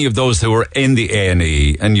observed many of those who were in the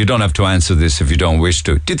A&E, and you don't have to answer this if you don't wish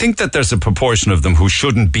to, do you think that there's a proportion of them who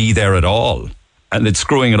shouldn't be there at all? And it's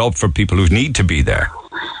screwing it up for people who need to be there?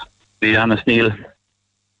 To be honest, Neil,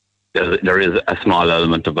 there is a small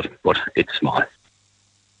element of it, but it's small.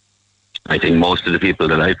 I think most of the people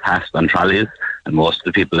that I've passed on trolleys and most of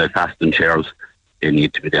the people I've passed in chairs, they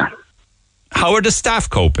need to be there. How are the staff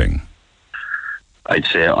coping? I'd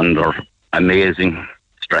say under amazing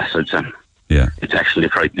stress, I'd say. Yeah. It's actually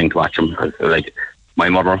frightening to watch them. Like, my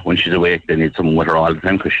mother, when she's awake, they need someone with her all the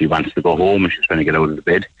time because she wants to go home and she's trying to get out of the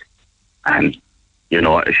bed. And, you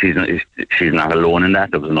know, she's not alone in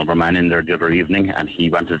that. There was another man in there the other evening and he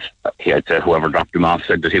had said whoever dropped him off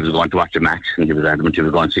said that he was going to watch a match and he was adamant he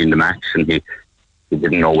was going to see the match and he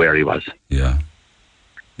didn't know where he was. Yeah.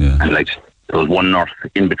 And like, there was one nurse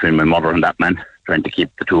in between my mother and that man trying to keep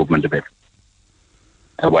the two of them in the bed.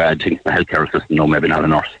 Well, I think the healthcare system, no, maybe not a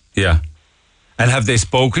nurse. Yeah. And have they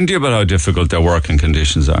spoken to you about how difficult their working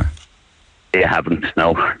conditions are? They haven't.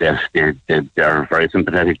 No, they're very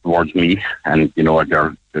sympathetic towards me, and you know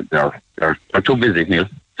they're too busy, Neil,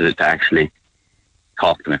 to actually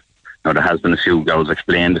talk to me. Now there has been a few girls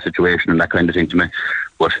explain the situation and that kind of thing to me,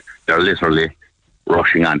 but they're literally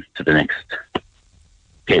rushing on to the next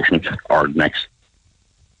patient or the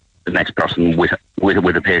next person with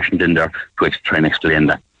a patient in there to try and explain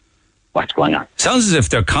that what's going on. Sounds as if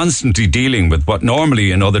they're constantly dealing with what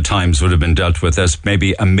normally in other times would have been dealt with as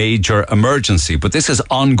maybe a major emergency, but this is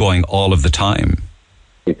ongoing all of the time.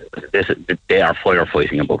 They are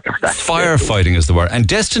firefighting about that. Firefighting is the word, and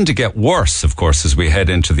destined to get worse, of course, as we head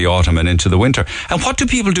into the autumn and into the winter. And what do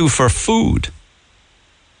people do for food?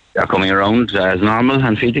 They're coming around as normal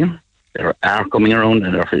and feeding them. They are coming around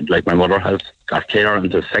and they're feeding, like my mother has got care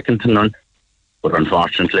and is second to none. But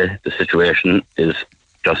unfortunately, the situation is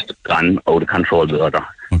just gone out of control with her.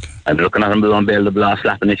 Okay. I'm looking at them below the blah,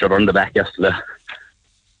 slapping each other in the back yesterday.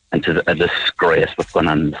 And it's a disgrace what's going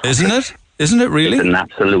on. Isn't it? Isn't it really? It's an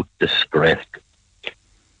absolute disgrace.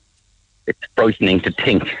 It's frightening to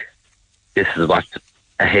think this is what's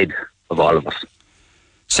ahead of all of us.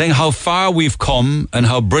 Saying how far we've come and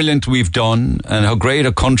how brilliant we've done and how great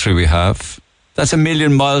a country we have. That's a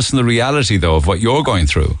million miles from the reality, though, of what you're going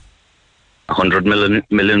through. 100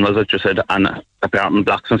 million was it, you said, on apartment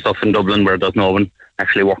blocks and stuff in Dublin where there's no one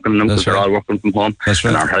actually working in them because they're all working from home. That's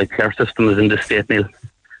right. And our healthcare system is in this state, Neil.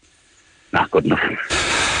 Not good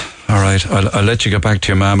enough. All right, I'll let you get back to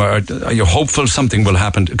your mum. Are you hopeful something will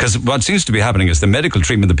happen? Because what seems to be happening is the medical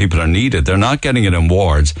treatment that people are needed, they're not getting it in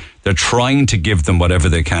wards. They're trying to give them whatever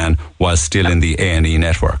they can while still in the A&E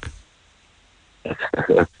network.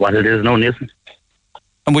 That's what it is now, Nathan.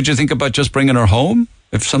 And would you think about just bringing her home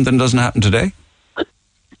if something doesn't happen today?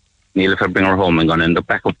 Neil, if I bring her home, I'm going to end up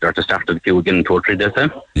back up there to start the queue again in 2 or 3 days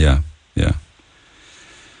time. Yeah.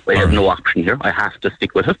 I have no option here. I have to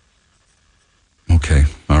stick with it. Okay,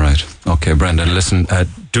 all right. Okay, Brendan, listen,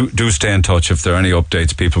 do stay in touch. If there are any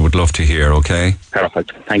updates, people would love to hear, okay?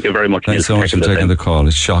 Perfect. Thank you very much. Thanks so much for taking the call.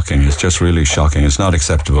 It's shocking. It's just really shocking. It's not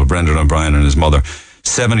acceptable. Brendan O'Brien and his mother,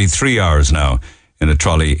 73 hours now in a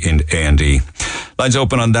trolley in A&E. Lines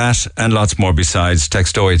open on that and lots more besides.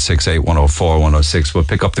 Text 0868 104 106. We'll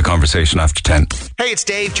pick up the conversation after 10. Hey, it's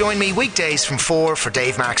Dave. Join me weekdays from 4 for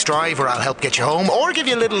Dave Max Drive, where I'll help get you home or give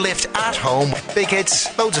you a little lift at home. Big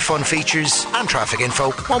hits, loads of fun features and traffic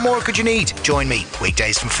info. What more could you need? Join me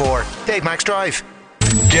weekdays from 4. Dave Max Drive.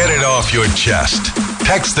 Get it off your chest.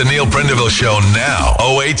 Text the Neil Prendeville Show now.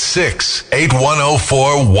 086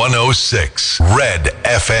 8104 106. Red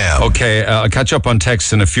FM. Okay, I'll catch up on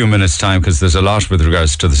texts in a few minutes' time because there's a lot with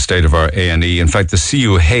regards to the state of our A&E. In fact, the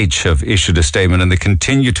CUH have issued a statement and they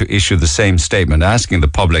continue to issue the same statement asking the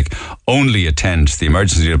public only attend the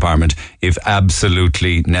emergency department if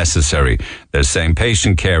absolutely necessary. They're saying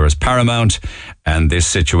patient care is paramount and this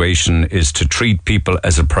situation is to treat people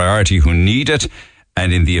as a priority who need it.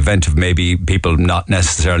 And in the event of maybe people not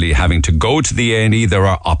necessarily having to go to the A&E, there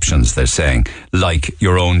are options, they're saying, like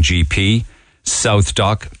your own GP, South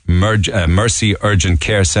Dock, Mercy Urgent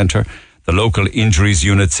Care Centre, the local injuries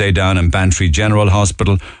unit, say down in Bantry General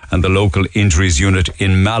Hospital, and the local injuries unit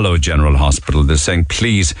in Mallow General Hospital. They're saying,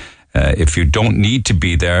 please If you don't need to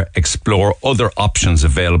be there, explore other options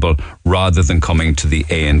available rather than coming to the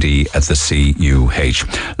A&E at the CUH.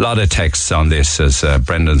 A lot of texts on this as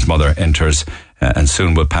Brendan's mother enters, and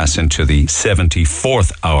soon we'll pass into the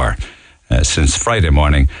 74th hour since Friday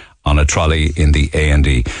morning on a trolley in the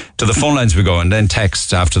A&E. To the phone lines we go, and then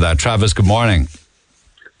texts after that. Travis, good morning.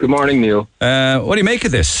 Good morning, Neil. What do you make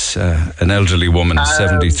of this? An elderly woman,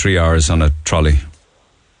 73 hours on a trolley.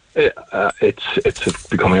 It's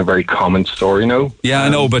becoming a very common story now. Yeah, I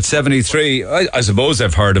know, but 73. I suppose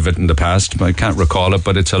I've heard of it in the past, but I can't recall it.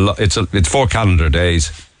 But it's 4 calendar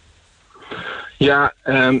days. Yeah,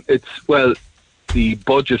 the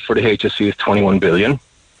budget for the HSE is 21 billion,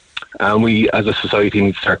 and we, as a society,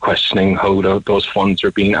 need to start questioning how those funds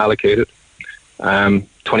are being allocated.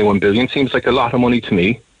 21 billion seems like a lot of money to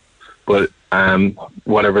me, but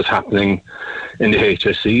whatever's happening in the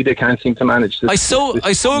HSE, they can't seem to manage this. I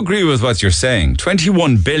so agree with what you're saying.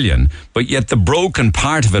 21 billion, but yet the broken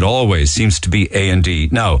part of it always seems to be A&E.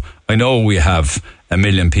 Now, I know we have 1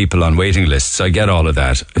 million people on waiting lists. I get all of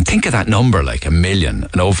that. And think of that number, like 1 million,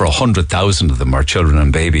 and over 100,000 of them are children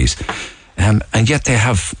and babies. And yet they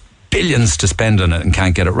have billions to spend on it and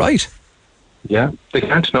can't get it right. Yeah, they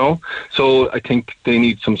can't know. So I think they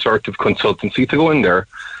need some sort of consultancy to go in there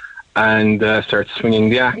and start swinging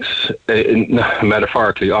the axe,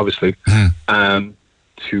 metaphorically, obviously, to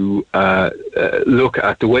look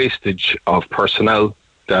at the wastage of personnel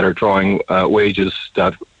that are drawing wages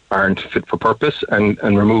that aren't fit for purpose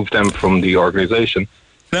and remove them from the organisation.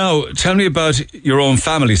 Now, tell me about your own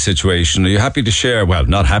family situation. Are you happy to share? Well,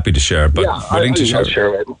 not happy to share, but willing to share. I'll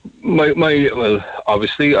share. Well,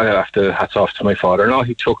 obviously, I have to hats off to my father-in-law.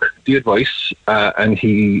 He took the advice, and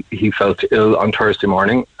he felt ill on Thursday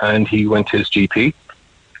morning, and he went to his GP,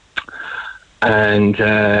 and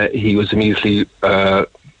he was immediately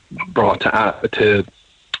brought to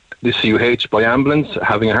the CUH by ambulance,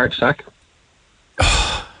 having a heart attack.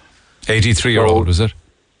 83-year-old, was it?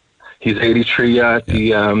 He's 83.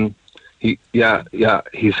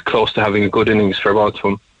 He's close to having a good innings for both of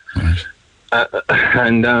them. Right.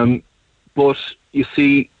 But you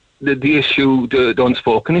see, the issue, the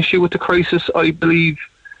unspoken issue with the crisis, I believe,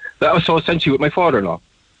 that was so essentially with my father-in-law,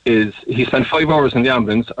 is he spent 5 hours in the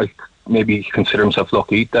ambulance. I maybe consider himself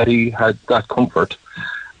lucky that he had that comfort,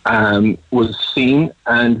 was seen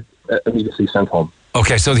and immediately sent home.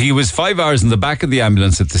 Okay, so he was 5 hours in the back of the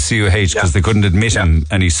ambulance at the CUH because they couldn't admit him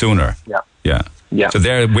any sooner. Yeah. So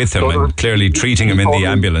they're with him and clearly treating him in the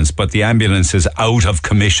ambulance, but the ambulance is out of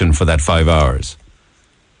commission for that 5 hours.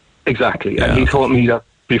 Exactly. Yeah. And he told me that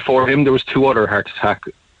before him there was 2 other heart attack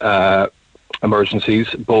emergencies,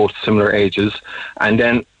 both similar ages, and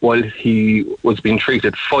then while he was being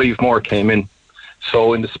treated, 5 more came in.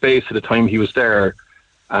 So in the space of the time he was there,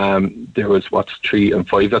 there was 3 and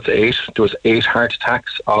 5, that's 8. There was 8 heart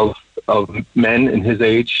attacks of men in his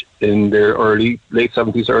age in their late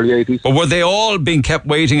 70s, early 80s. But were they all being kept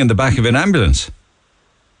waiting in the back of an ambulance?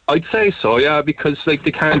 I'd say so, yeah, because they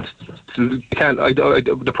can't.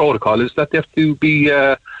 The protocol is that they have to be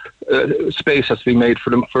space has to be made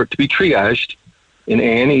for them to be triaged in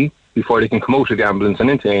A&E before they can come out of the ambulance and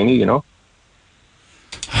into A&E. You know.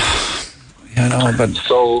 Yeah, no, but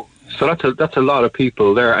so that's a lot of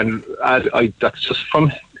people there, and that's just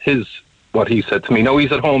from what he said to me. Now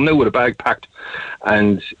he's at home now with a bag packed,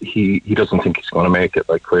 and he doesn't think he's going to make it.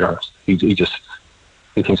 Like, quite honest, he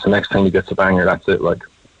thinks the next time he gets a banger, that's it. Like,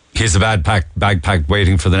 he's a bag packed,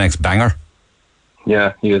 waiting for the next banger.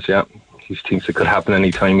 Yeah, he is. Yeah, he thinks it could happen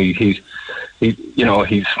anytime. He's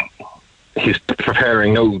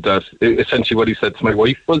preparing now. That essentially what he said to my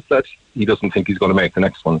wife was that he doesn't think he's going to make the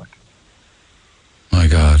next one. My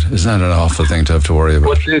God, isn't that an awful thing to have to worry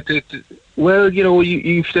about? Well,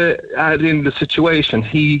 you have to add in the situation.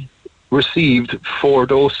 He received 4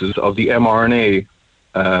 doses of the mRNA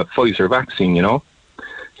Pfizer vaccine.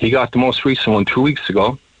 He got the most recent one 2 weeks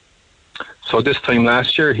ago. So this time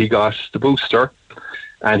last year, he got the booster,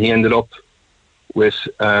 and he ended up with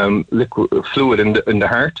liquid fluid in the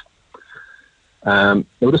heart. Now,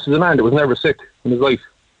 this is a man that was never sick in his life.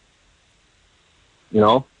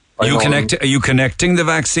 Are you connecting the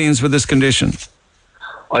vaccines with this condition?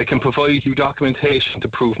 I can provide you documentation to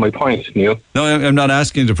prove my point, Neil. No, I'm not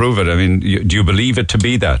asking you to prove it. I mean, do you believe it to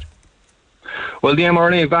be that? Well, the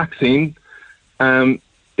mRNA vaccine,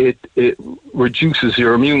 it reduces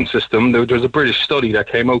your immune system. There's a British study that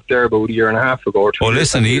came out there about a year and a half ago. Or 2 years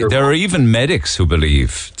listen, there are even medics who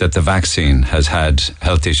believe that the vaccine has had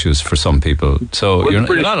health issues for some people. So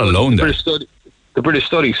you're not alone there. The British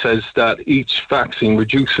study says that each vaccine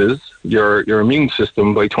reduces your immune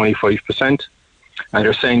system by 25%. And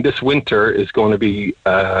they're saying this winter is going to be,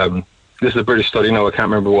 this is a British study now, I can't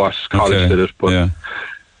remember what college did it, but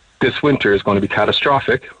this winter is going to be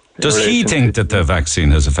catastrophic. Does he think that the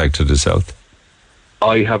vaccine has affected his health?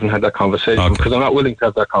 I haven't had that conversation because I'm not willing to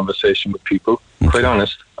have that conversation with people, quite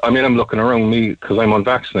honest. I mean, I'm looking around me because I'm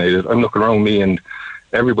unvaccinated. I'm looking around me and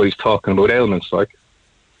everybody's talking about ailments, like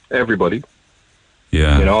everybody.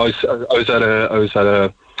 Yeah. You know, I was at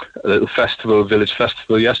a little festival, village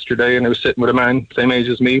festival yesterday, and I was sitting with a man same age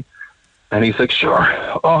as me, and he's like, sure.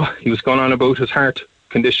 Oh, he was going on about his heart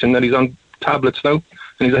condition that he's on tablets now, and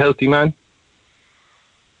he's a healthy man.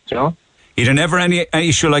 You know? He'd never any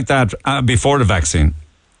issue like that before the vaccine.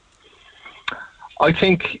 I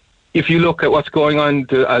think if you look at what's going on,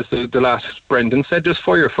 as the last Brendan said, there's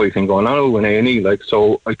firefighting going on in A&E. Like,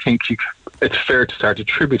 so I think it's fair to start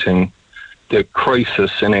attributing the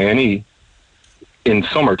crisis in A&E in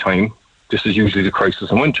summertime. This is usually the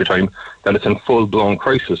crisis in wintertime, that it's in full-blown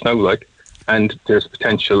crisis now, like, and there's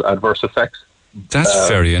potential adverse effects. That's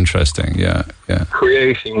very interesting, yeah.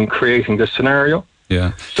 Creating this scenario.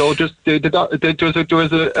 Yeah. So just there was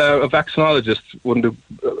a vaccinologist, one of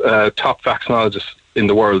the top vaccinologists in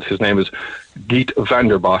the world. His name is Geert van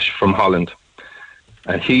der Bosch from Holland,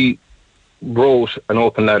 and he wrote an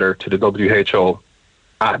open letter to the WHO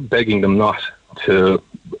begging them not to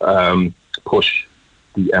push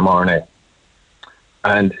the mRNA.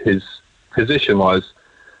 And his position was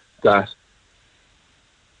that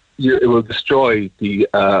it will destroy the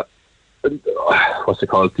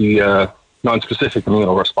non-specific immune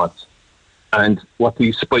response. And what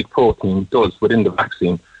the spike protein does within the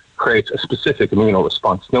vaccine creates a specific immune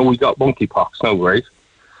response. Now, we got monkeypox now, right?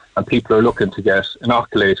 And people are looking to get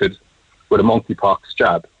inoculated with a monkeypox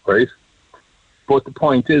jab, right? But the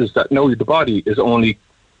point is that now the body is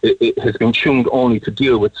it has been tuned only to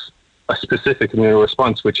deal with a specific immune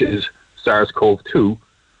response, which is SARS-CoV-2.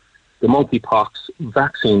 The monkeypox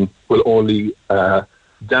vaccine will only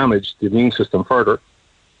damage the immune system further.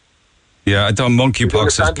 Yeah, I thought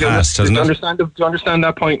monkeypox has passed, hasn't it? Do you understand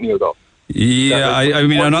that point, Neil? Though. Yeah, I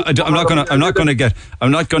mean, I'm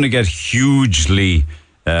not going to get hugely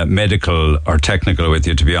medical or technical with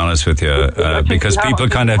you, to be honest with you, because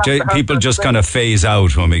people just kind of phase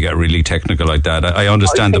out when we get really technical like that. I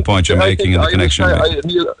understand the point you're making and the connection.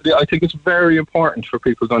 I think it's very important for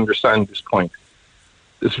people to understand this point.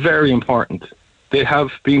 It's very important. They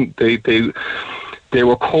have been they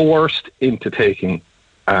were coerced into taking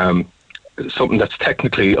something that's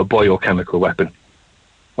technically a biochemical weapon.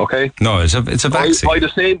 Okay? No, it's a vaccine. By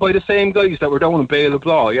the same guys that were down in Bail of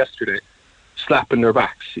Law yesterday, slapping their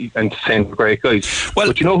backs and saying they're great guys. Well,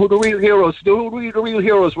 but you know who the real heroes? The real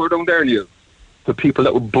heroes were down there, Neil. The people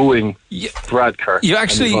that were booing Brad Kirk. You're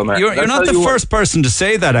not the first person to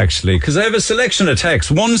say that, actually, because I have a selection of texts.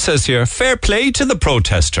 One says here, fair play to the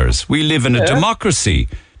protesters. We live in a democracy.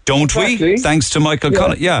 Don't we? Thanks to Michael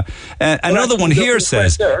Collins. Yeah. Another one here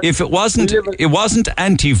says, if it wasn't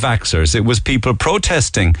anti-vaxxers, it was people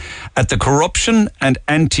protesting at the corruption and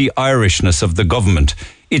anti-Irishness of the government.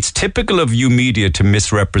 It's typical of you media to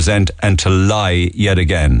misrepresent and to lie yet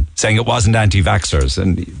again, saying it wasn't anti-vaxxers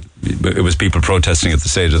and it was people protesting at the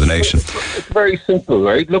State of the Nation. It's very simple,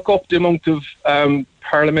 right? Look up the amount of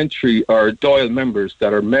parliamentary or Dáil members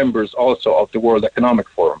that are members also of the World Economic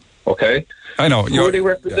Forum, okay? I know. Who are they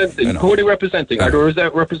representing? Yeah, Who are they representing? Are they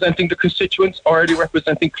representing the constituents, or are they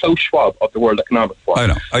representing Klaus Schwab of the World Economic Forum?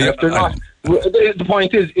 I know. If they're not, the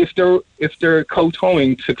point is, if they're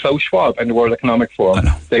kowtowing to Klaus Schwab and the World Economic Forum,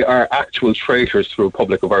 they are actual traitors to the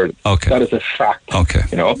Republic of Ireland. Okay. That is a fact. Okay.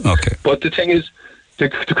 You know. Okay. But the thing is,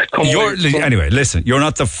 anyway, listen, you're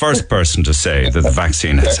not the first person to say that the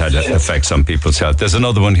vaccine has had effects on people's health. There's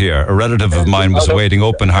another one here. A relative of mine was awaiting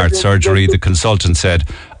open heart surgery. The consultant said,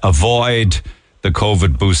 avoid the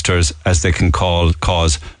COVID boosters as they can cause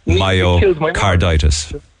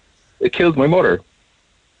myocarditis. It killed my mother.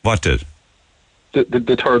 What did?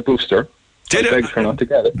 The third booster. Did it? I begged her not to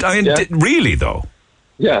get it. I mean, really though?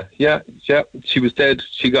 Yeah. She was dead.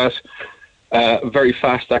 She got very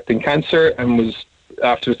fast-acting cancer and was,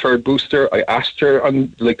 after the third booster, I asked her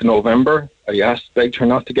on November, begged her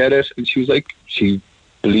not to get it, and she was like, she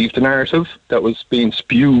believed the narrative that was being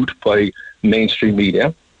spewed by mainstream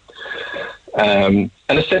media. And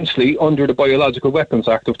essentially, under the Biological Weapons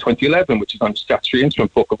Act of 2011, which is on the Statutory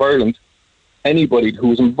Instrument Book of Ireland, anybody who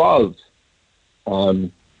was involved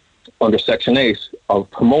under Section 8 of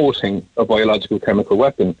promoting a biological chemical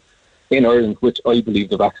weapon in Ireland, which I believe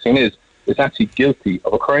the vaccine is actually guilty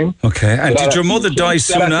of a crime. Okay, and did your mother die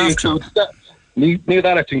soon after?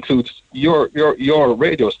 That includes your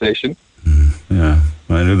radio station. Yeah,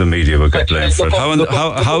 I knew the media would get blamed for it.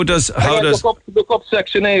 How does look up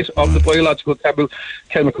Section 8 of the Biological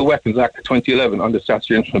Chemical Weapons Act of 2011 on the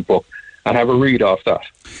statutory instrument book and have a read off that.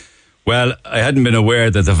 Well, I hadn't been aware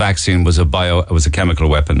that the vaccine was a chemical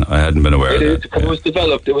weapon. I hadn't been aware of that.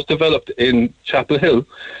 It was developed in Chapel Hill,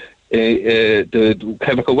 the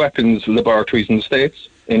chemical weapons laboratories in the States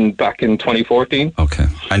back in 2014. Okay.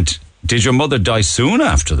 And did your mother die soon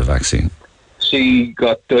after the vaccine? She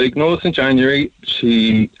got diagnosed in January.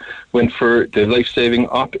 She went for the life-saving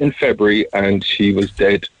op in February, and she was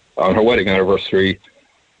dead on her wedding anniversary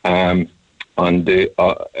on the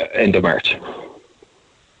end of March.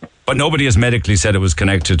 But nobody has medically said it was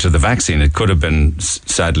connected to the vaccine. It could have been,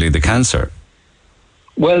 sadly, the cancer.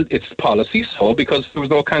 Well, it's policy, so because there was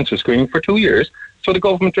no cancer screening for 2 years, so the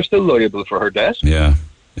government are still liable for her death. Yeah.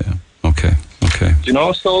 Okay. You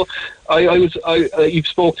know, so you've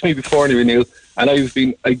spoke to me before, anyway, Neil, and I've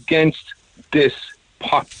been against this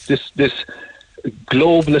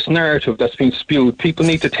globalist narrative that's been spewed. People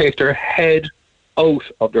need to take their head out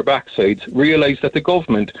of their backsides, realise that the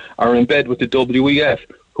government are in bed with the WEF,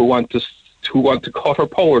 who want to cut our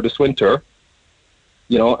power this winter,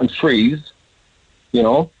 you know, and freeze, you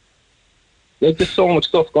know. There's just so much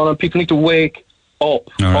stuff going on. People need to wake up.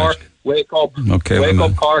 All Cork, right. wake up. Okay, wake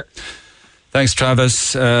up, Cork. Thanks,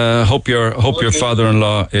 Travis. Hope your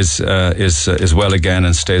father-in-law is well again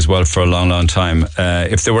and stays well for a long, long time.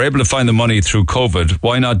 If they were able to find the money through COVID,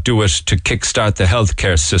 why not do it to kickstart the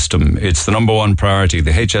healthcare system? It's the number one priority.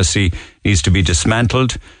 The HSE needs to be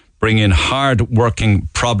dismantled. Bring in hard-working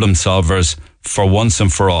problem solvers for once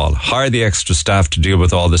and for all. Hire the extra staff to deal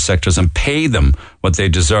with all the sectors and pay them what they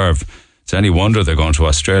deserve. It's any wonder they're going to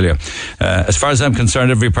Australia. As far as I'm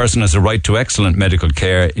concerned, every person has a right to excellent medical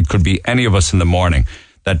care. It could be any of us in the morning.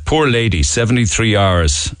 That poor lady, 73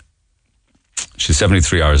 hours. She's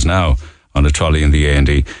 73 hours now on a trolley in the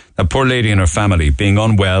A&E. That poor lady and her family being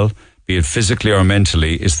unwell, be it physically or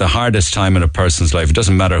mentally, is the hardest time in a person's life. It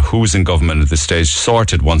doesn't matter who's in government at this stage.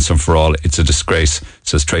 Sort it once and for all. It's a disgrace,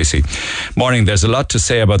 says Tracy. Morning, there's a lot to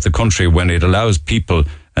say about the country when it allows people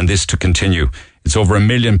and this to continue. It's over 1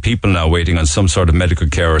 million people now waiting on some sort of medical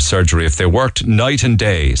care or surgery. If they worked night and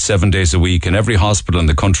day, 7 days a week in every hospital in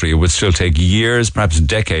the country, it would still take years, perhaps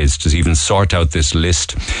decades, to even sort out this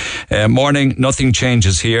list. Morning, nothing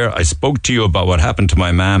changes here. I spoke to you about what happened to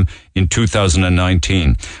my ma'am in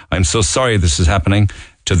 2019. I'm so sorry this is happening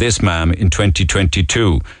to this ma'am in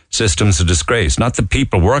 2022. System's a disgrace. Not the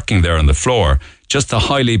people working there on the floor, just the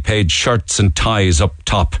highly paid shirts and ties up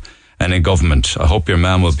top and in government. I hope your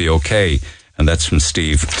ma'am will be okay. And that's from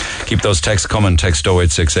Steve. Keep those texts coming. Text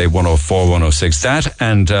 0868 104 106. That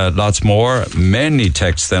and lots more. Many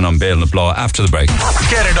texts then on Bail and Blah after the break.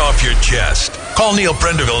 Get it off your chest. Call Neil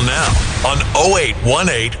Prendeville now on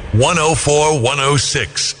 0818 104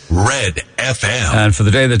 106. Red FM. And for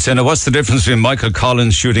the day that's in it, what's the difference between Michael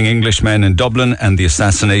Collins shooting Englishmen in Dublin and the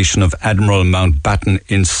assassination of Admiral Mountbatten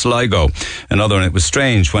in Sligo? Another one, it was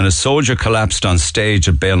strange when a soldier collapsed on stage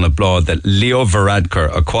at Bail and Blah that Leo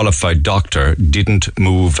Varadkar, a qualified doctor, didn't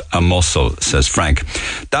move a muscle, says Frank.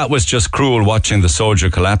 That was just cruel watching the soldier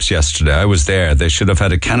collapse yesterday. I was there. They should have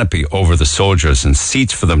had a canopy over the soldiers and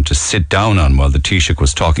seats for them to sit down on while the Taoiseach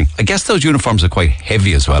was talking. I guess those uniforms are quite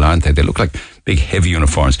heavy as well, aren't they? They look like big heavy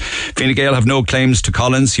uniforms. Fine Gael have no claims to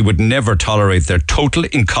Collins. He would never tolerate their total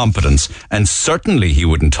incompetence, and certainly he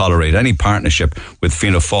wouldn't tolerate any partnership with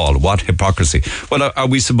Fianna Fáil. What hypocrisy. Well, are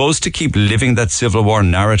we supposed to keep living that Civil War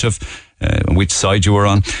narrative? Which side you were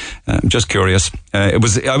on? I'm just curious. I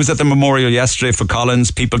was at the memorial yesterday for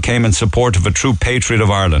Collins. People came in support of a true patriot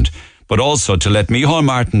of Ireland, but also to let Micheál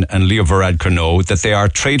Martin and Leo Varadkar know that they are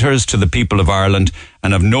traitors to the people of Ireland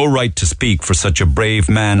and have no right to speak for such a brave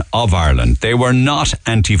man of Ireland. They were not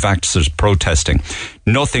anti-vaxxers protesting.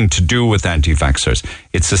 Nothing to do with anti-vaxxers.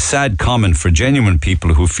 It's a sad comment for genuine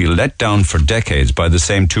people who feel let down for decades by the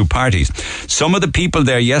same two parties. Some of the people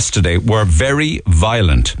there yesterday were very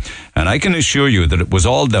violent, and I can assure you that it was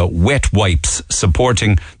all the wet wipes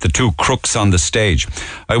supporting the two crooks on the stage.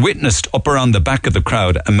 I witnessed up around the back of the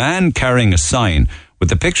crowd a man carrying a sign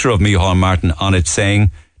with a picture of Micheál Martin on it saying,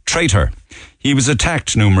 "Traitor." He was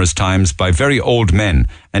attacked numerous times by very old men,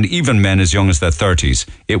 and even men as young as their 30s.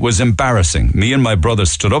 It was embarrassing. Me and my brother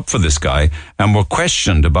stood up for this guy and were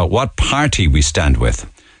questioned about what party we stand with.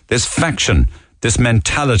 This faction, this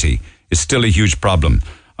mentality is still a huge problem.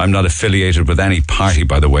 I'm not affiliated with any party,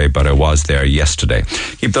 by the way, but I was there yesterday.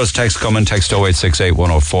 Keep those texts coming. Text 0868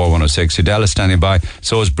 104 106. Udella standing by.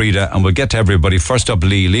 So is Breda, and we'll get to everybody. First up,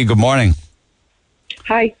 Lee. Lee, good morning.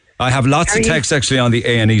 Hi. I have lots of texts actually on the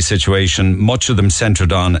A&E situation, much of them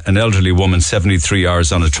centred on an elderly woman, 73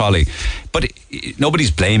 hours on a trolley. But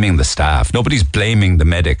nobody's blaming the staff. Nobody's blaming the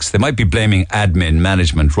medics. They might be blaming admin,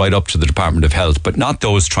 management, right up to the Department of Health, but not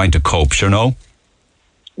those trying to cope, no?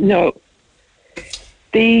 No.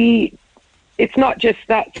 It's not just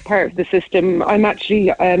that's part of the system. I'm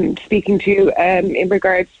actually speaking to you in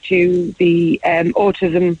regards to the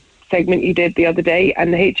autism segment you did the other day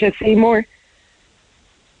and the HSE more.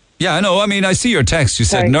 Yeah, I know. I mean, I see your text. You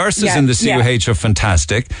said nurses in the CUH are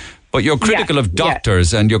fantastic, but you're critical of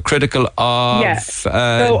doctors and you're critical of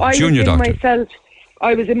junior doctors.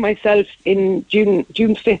 I was in myself in June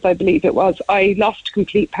 5th, I believe it was. I lost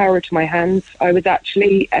complete power to my hands. I was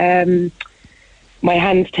actually... my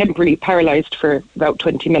hands temporarily paralysed for about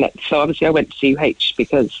 20 minutes. So obviously I went to CUH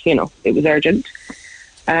because, it was urgent.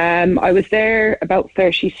 I was there about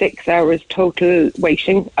 36 hours total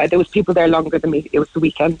waiting. There was people there longer than me. It was the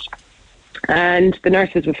weekend. And the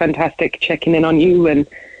nurses were fantastic, checking in on you and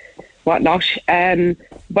whatnot.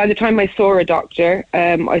 By the time I saw a doctor,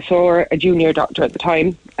 I saw a junior doctor at the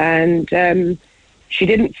time, and she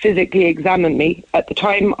didn't physically examine me. At the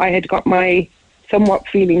time, I had got my somewhat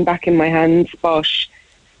feeling back in my hands, but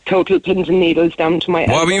total pins and needles down to my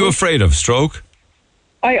elbows. What were you afraid of? Stroke?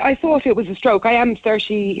 I thought it was a stroke. I am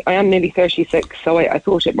nearly 36, so I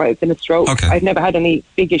thought it might have been a stroke. Okay. I've never had any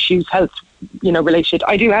big issues, health, related.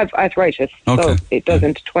 I do have arthritis, so it does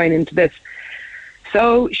intertwine into this.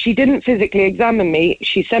 So she didn't physically examine me.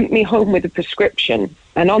 She sent me home with a prescription,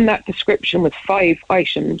 and on that prescription was 5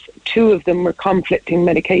 items. 2 of them were conflicting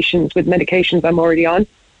medications with medications I'm already on.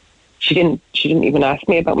 She didn't even ask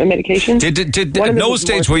me about my medication. Did at no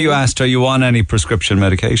stage were you asked, are you on any prescription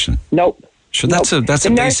medication? Nope. Sure, that's a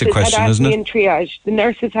basic question, isn't it? In triage. The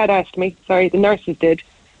nurses had asked me. Sorry, the nurses did.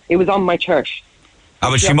 It was on my chart.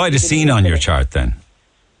 But she might have seen on your chart then.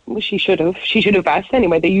 Well, she should have. She should have asked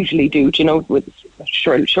anyway. They usually do.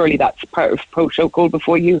 Surely that's part of protocol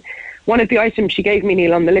before you. One of the items she gave me,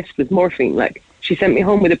 Neil, on the list was morphine. Like, she sent me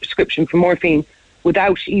home with a prescription for morphine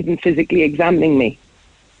without even physically examining me.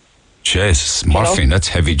 Jesus, morphine, that's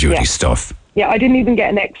heavy-duty stuff. Yeah, I didn't even get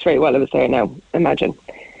an X-ray while I was there now, imagine.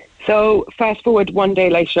 So fast forward one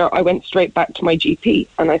day later, I went straight back to my GP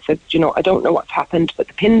and I said, I don't know what's happened, but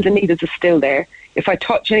the pins and needles are still there. If I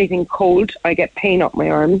touch anything cold, I get pain up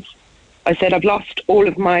my arms. I said, I've lost all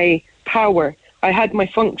of my power. I had my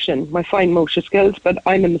function, my fine motor skills, but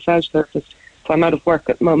I'm a massage therapist, so I'm out of work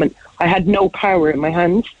at the moment. I had no power in my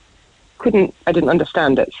hands. I didn't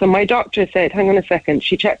understand it. So my doctor said, hang on a second.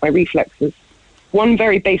 She checked my reflexes. One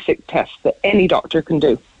very basic test that any doctor can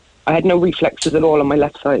do. I had no reflexes at all on my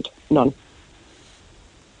left side. None.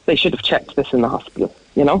 They should have checked this in the hospital,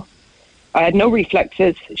 I had no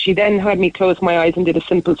reflexes. She then had me close my eyes and did a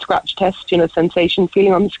simple scratch test, sensation,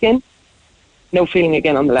 feeling on the skin. No feeling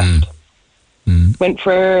again on the left. Went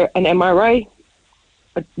for an MRI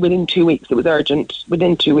within 2 weeks. It was urgent.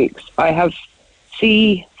 Within 2 weeks. I have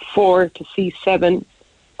C4 to C7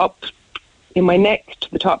 up in my neck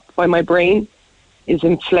to the top by my brain is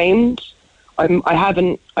inflamed. I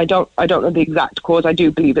don't know the exact cause. I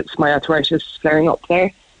do believe it's my arthritis flaring up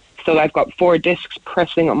there. So I've got 4 discs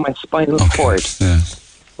pressing on my spinal cord,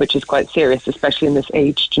 which is quite serious, especially in this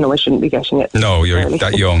age. I shouldn't be getting it. No, you're early.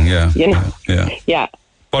 That young, yeah. Yeah.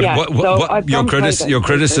 But what your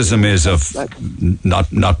criticism is of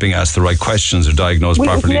not being asked the right questions or diagnosed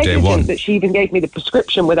properly day one. That she even gave me the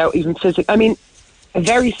prescription without even physically. I mean, a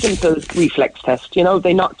very simple reflex test.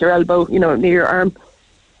 They knock your elbow, near your arm,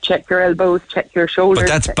 check your elbows, check your shoulders. But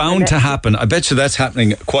that's bound to happen. I bet you that's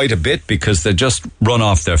happening quite a bit because they just run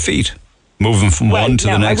off their feet, moving from one to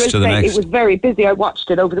the next to the next. It was very busy. I watched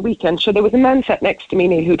it over the weekend. So there was a man sat next to me,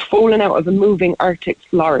 Neil, who'd fallen out of a moving Arctic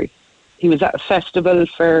lorry. He was at a festival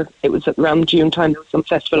it was around June time, there was some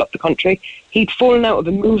festival up the country. He'd fallen out of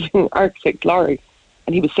a moving Arctic lorry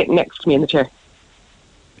and he was sitting next to me in the chair.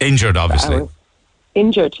 Injured, obviously.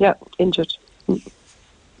 Injured. He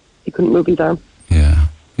couldn't move his arm. Yeah.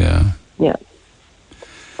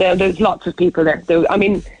 There's lots of people there.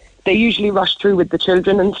 They usually rush through with the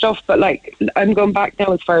children and stuff, but I'm going back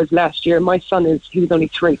now as far as last year. My son he was only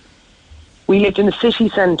 3. We lived in the city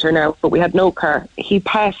centre now, but we had no car. He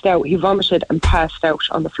passed out. He vomited and passed out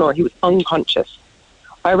on the floor. He was unconscious.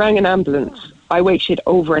 I rang an ambulance. I waited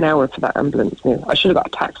over an hour for that ambulance. I should have got a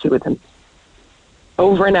taxi with him.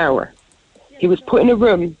 Over an hour. He was put in a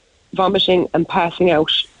room, vomiting and passing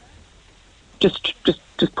out. Just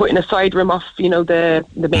put in a side room off, the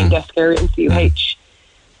main desk area in CUH.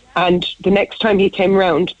 And the next time he came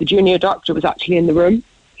round, the junior doctor was actually in the room.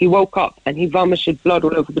 He woke up and he vomited blood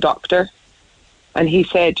all over the doctor. And he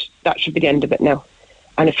said, that should be the end of it now.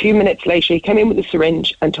 And a few minutes later, he came in with a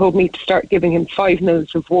syringe and told me to start giving him 5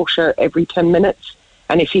 mils of water every 10 minutes.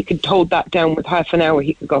 And if he could hold that down with half an hour,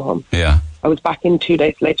 he could go home. Yeah. I was back in 2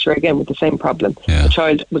 days later again with the same problem. Yeah. The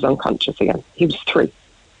child was unconscious again. He was 3.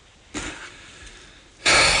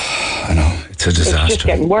 I know. It's a disaster. It's just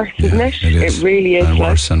getting worse, isn't it? It is. It really is. And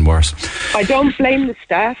worse and worse. I don't blame the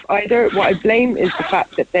staff either. What I blame is the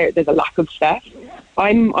fact that there's a lack of staff.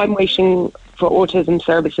 I'm waiting for autism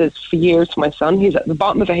services for years for my son. He's at the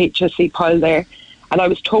bottom of a HSE pile there. And I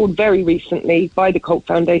was told very recently by the Coke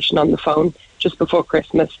Foundation on the phone just before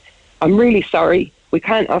Christmas, I'm really sorry, we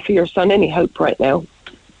can't offer your son any help right now.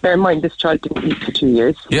 Bear in mind, this child didn't eat for 2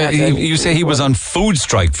 years. Yeah, you say he was on food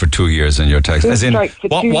strike for 2 years in your text. As in,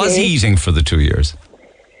 what was he eating for the 2 years?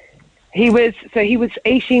 He was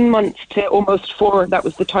 18 months to almost 4. That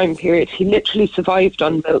was the time period. He literally survived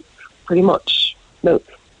on milk, pretty much milk.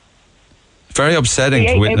 Very upsetting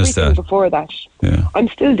to witness that. Before that, yeah. I'm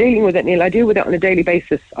still dealing with it, Neil. I deal with it on a daily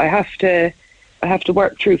basis. I have to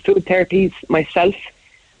work through food therapies myself.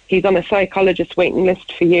 He's on a psychologist waiting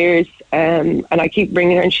list for years, and I keep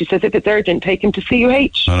bringing her, and she says, if it's urgent, take him to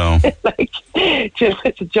CUH. I know.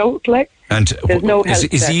 It's a joke, like. And there's no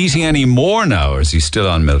help is he eating any more now, or is he still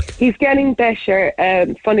on milk? He's getting better.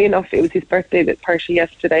 Funny enough, it was his birthday party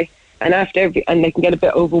yesterday, and and they can get a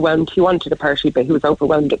bit overwhelmed. He wanted a party, but he was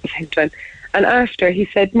overwhelmed at the same time. And after, he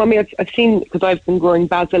said, Mummy, I've seen, because I've been growing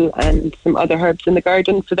basil and some other herbs in the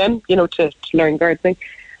garden for them, to learn gardening.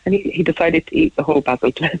 And he decided to eat the whole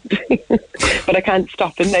basil plant. But I can't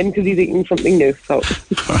stop him then because he's eating something new. So,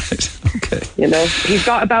 right, okay. He's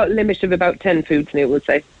got about a limit of about 10 foods, Neil would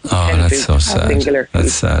say. Oh, that's so sad. Singular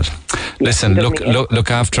that's sad. Listen, look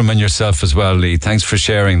after him and yourself as well, Lee. Thanks for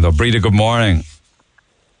sharing, though. Breda, good morning.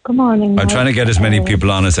 Good morning. I'm trying to get as many people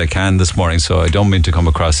on as I can this morning, so I don't mean to come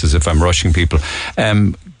across as if I'm rushing people.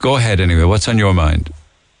 Go ahead anyway. What's on your mind?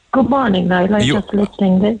 Good morning, Niall. I'm just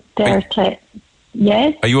listening there to...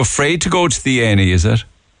 Yes? Are you afraid to go to the A&E, is it?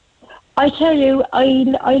 I tell you,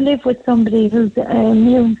 I live with somebody who's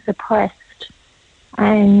immune suppressed,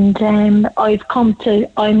 and I'm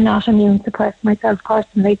not immune suppressed myself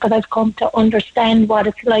personally, but I've come to understand what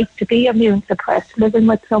it's like to be immune suppressed, living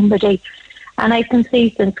with somebody. And I can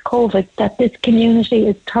see since COVID that this community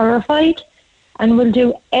is terrified and will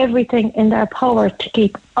do everything in their power to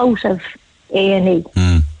keep out of A&E.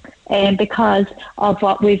 Because of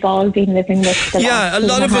what we've all been living with. A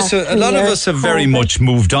lot of us have very much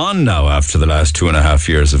moved on now after the last 2.5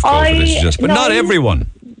 years of COVID. But not everyone.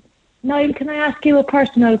 Niall, can I ask you a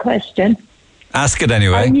personal question? Ask it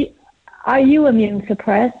anyway. Are you immune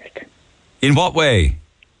suppressed? In what way?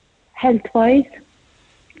 Health-wise.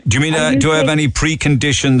 Do you mean, do I have any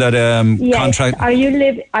precondition that yes. contract? Are you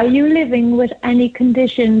living with any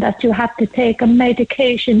condition that you have to take a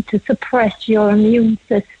medication to suppress your immune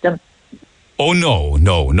system? Oh,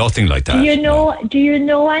 no, nothing like that. Do you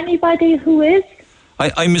know anybody who is?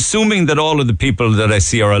 I'm assuming that all of the people that I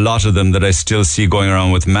see, or a lot of them that I still see going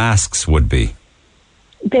around with masks, would be.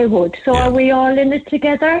 They would. So are we all in it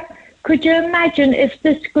together? Could you imagine if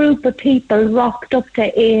this group of people rocked up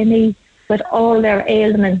to A&E with all their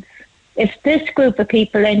ailments? If this group of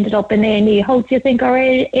people ended up in A&E, how do you think our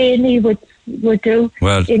A&E would do?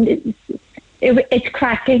 Well, it's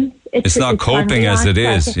cracking. It's not coping as it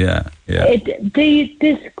is. Yeah.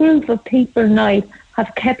 This group of people now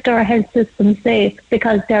have kept our health system safe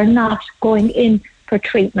because they're not going in for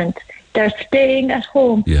treatment. They're staying at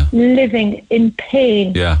home, living in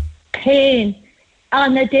pain. Yeah. Pain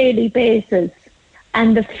on a daily basis.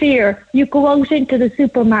 And the fear, you go out into the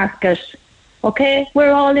supermarket, okay?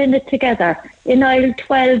 We're all in it together. In aisle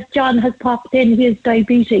 12, John has popped in his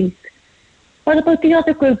diabetes. What about the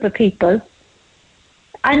other group of people?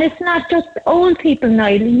 And it's not just old people now.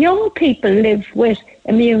 Young people live with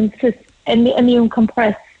immune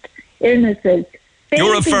compressed illnesses.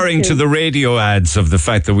 You're referring to the radio ads of the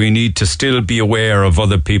fact that we need to still be aware of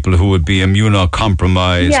other people who would be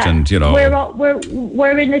immunocompromised, and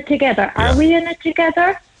we're in it together. Yeah. Are we in it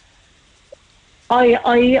together? I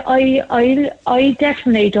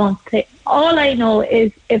definitely don't think. All I know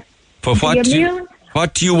is if what do you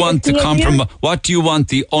want What do you want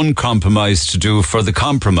the uncompromised to do for the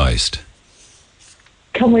compromised?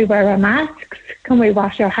 Can we wear our masks? Can we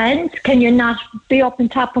wash our hands? Can you not be up on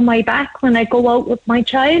top of my back when I go out with my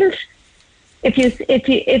child? If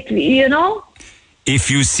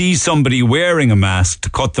you see somebody wearing a mask, to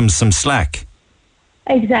cut them some slack.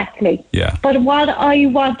 Exactly. Yeah. But what I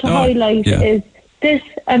want to highlight is this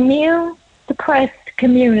immune suppressed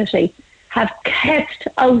community have kept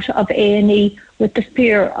out of A&E with the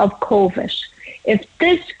fear of COVID. If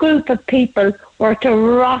this group of people were to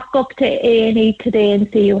rock up to A&E today in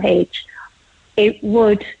CUH, it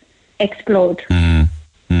would explode.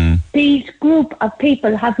 These group of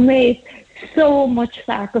people have made so much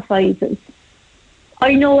sacrifices.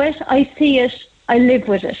 I know it, I see it, I live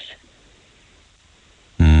with it.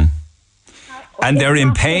 And they're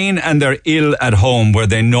in pain and they're ill at home where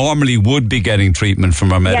they normally would be getting treatment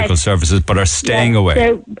from our medical services, but are staying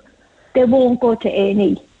away. They won't go to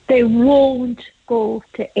A&E. They won't go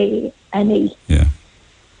to A&E. Yeah.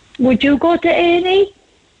 Would you go to A&E?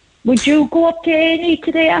 Would you go up to A&E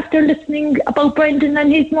today after listening about Brendan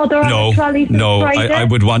and his mother on the trolley since Friday? I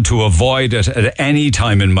would want to avoid it at any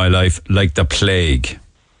time in my life, like the plague.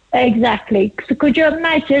 Exactly. So could you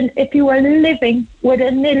imagine if you were living with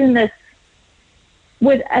an illness,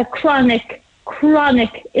 with a chronic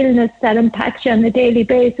illness that impacts you on a daily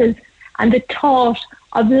basis, and the thought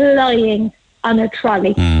of lying on a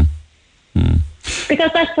trolley?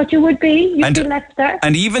 Because that's what you would be. You'd be left there.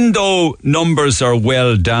 And even though numbers are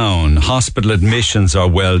well down, hospital admissions are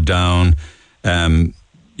well down,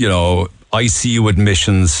 ICU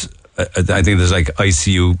admissions, I think there's like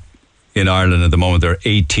ICU in Ireland at the moment, there are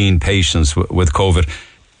 18 patients with COVID.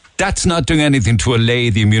 That's not doing anything to allay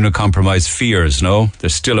the immunocompromised fears, no? They're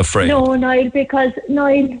still afraid. No, Niall, because,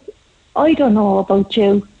 Niall, I don't know about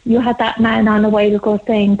you. You had that man on a while ago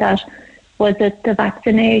saying that, was it the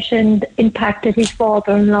vaccination impacted his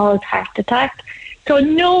father-in-law's heart attack? So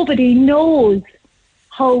nobody knows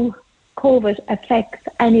how COVID affects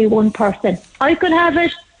any one person. I could have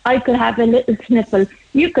it. I could have a little sniffle.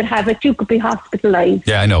 You could have it. You could be hospitalised.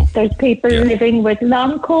 Yeah, I know. There's people living with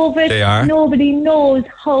long COVID. They are. Nobody knows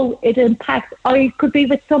how it impacts. I could be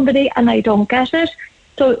with somebody and I don't get it.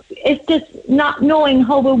 So it's just not knowing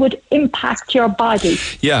how it would impact your body.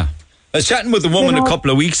 Yeah. I was chatting with a woman a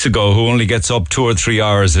couple of weeks ago who only gets up 2 or 3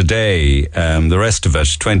 hours a day. The rest of it,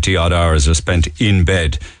 20-odd hours, are spent in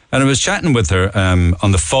bed. And I was chatting with her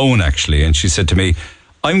on the phone, actually, and she said to me,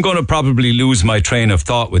 I'm going to probably lose my train of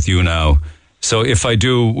thought with you now. So if I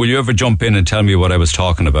do, will you ever jump in and tell me what I was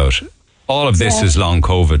talking about? All of this is long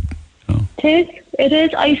COVID. You know? It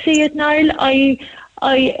is. I see it, Niall.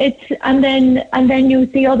 And then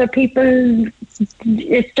you see other people.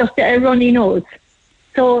 It's just a runny nose.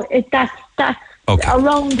 So that's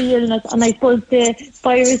around the illness, and I suppose the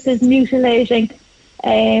virus is mutilating.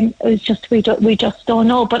 It's just we just don't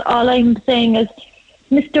know. But all I'm saying is,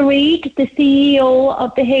 Mr. Reid, the CEO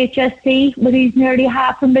of the HSC, with his nearly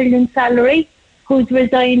 $500,000 salary, who's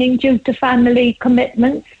resigning due to family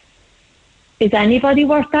commitments. Is anybody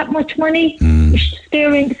worth that much money?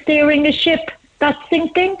 Steering a ship that's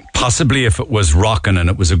sinking? Possibly if it was rocking and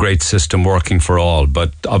it was a great system working for all,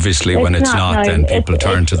 but obviously when it's not, then people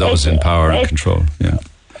turn to those in power and control. Yeah.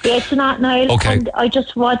 It's not, Niall. Okay. And I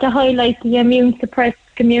just want to highlight the immune suppressed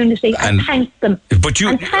community and thank them. But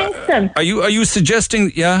you, thank them. Are you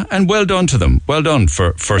suggesting? Yeah, and well done to them. Well done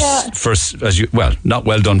for not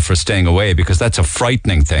well done for staying away, because that's a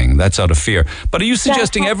frightening thing. That's out of fear. But are you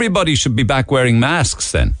suggesting everybody should be back wearing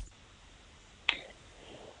masks then?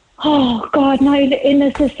 Oh God, Niall, in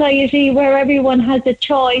a society where everyone has a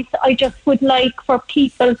choice, I just would like for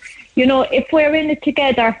people, if we're in it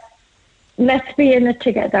together, let's be in it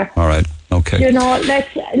together. All right. Okay.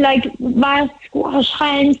 Let's mask, wash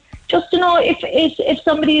hands. Just if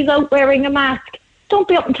somebody is out wearing a mask, don't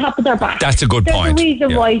be up on top of their back. That's a good point. There's a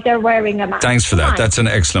reason why they're wearing a mask. Thanks for that. That's an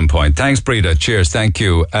excellent point. Thanks, Breda. Cheers. Thank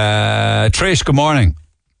you. Trish, good morning.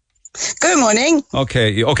 Good morning.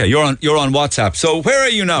 Okay. You're on WhatsApp. So where are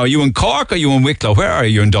you now? Are you in Cork? Or are you in Wicklow? Where are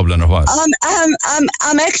you, in Dublin or what?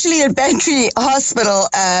 I'm actually at Bantry Hospital.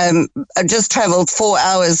 I just travelled 4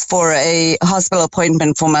 hours for a hospital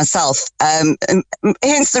appointment for myself.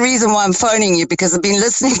 Hence the reason why I'm phoning you, because I've been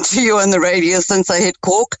listening to you on the radio since I hit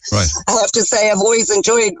Cork. Right. I have to say I've always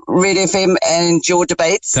enjoyed Red FM and your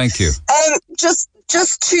debates. Thank you. Just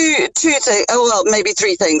two things. Well, maybe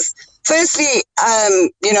three things. Firstly,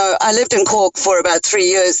 I lived in Cork for about 3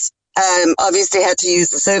 years. Obviously had to use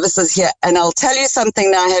the services here. And I'll tell you something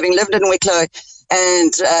now, having lived in Wicklow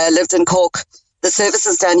and lived in Cork, the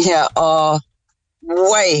services down here are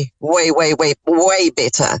way, way, way, way, way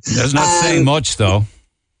better. That's not saying much, though.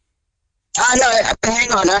 I know,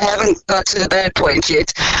 hang on, I haven't got to that point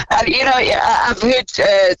yet. I've heard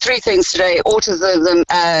three things today: autism,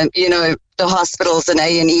 the hospitals and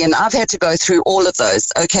A&E, and I've had to go through all of those,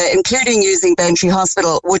 okay, including using Bantry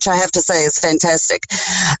Hospital, which I have to say is fantastic.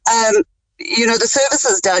 the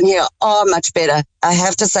services down here are much better. I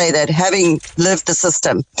have to say that, having lived the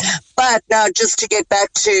system. But now, just to get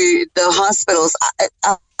back to the hospitals,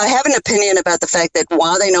 I have an opinion about the fact that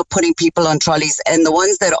why they're not putting people on trolleys, and the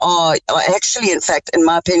ones that are actually, in fact, in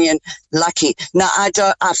my opinion, lucky. Now,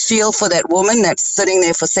 I feel for that woman that's sitting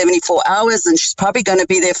there for 74 hours, and she's probably going to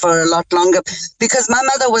be there for a lot longer, because my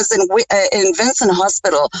mother was in Vincent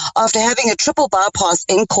Hospital after having a triple bypass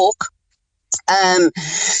in Cork.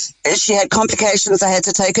 She had complications. I had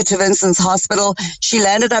to take her to Vincent's Hospital. She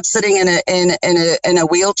landed up sitting in a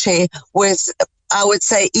wheelchair with, I would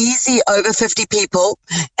say, easy over 50 people.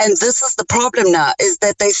 And this is the problem now, is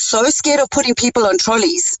that they're so scared of putting people on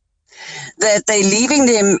trolleys that they're leaving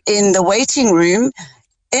them in the waiting room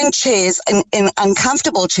in chairs, in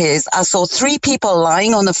uncomfortable chairs. I saw 3 people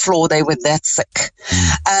lying on the floor. They were that sick.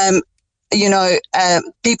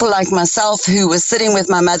 People like myself who were sitting with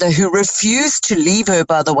my mother, who refused to leave her,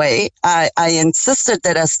 by the way. I insisted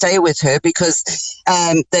that I stay with her because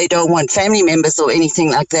they don't want family members or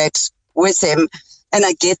anything like that with them. And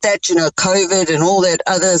I get that, COVID and all that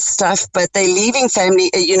other stuff, but they're leaving family,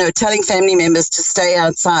 telling family members to stay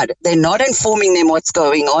outside. They're not informing them what's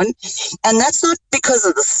going on. And that's not because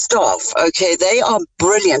of the staff, okay? They are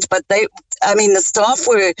brilliant, but the staff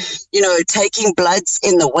were, taking bloods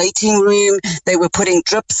in the waiting room. They were putting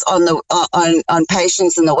drips on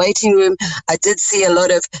patients in the waiting room. I did see a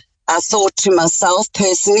lot of, I thought to myself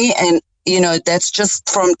personally, and, that's just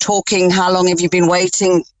from talking, how long have you been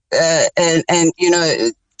waiting? And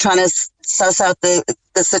trying to suss out the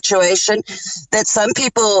situation, that some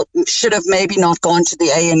people should have maybe not gone to the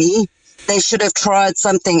A&E. They should have tried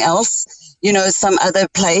something else, some other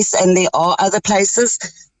place, and there are other places.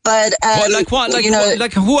 But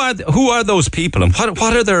who are those people, and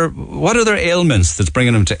what are their ailments that's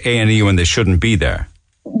bringing them to A&E when they shouldn't be there?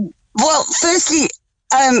 Well, firstly,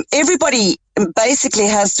 everybody basically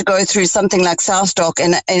has to go through something like South Dock,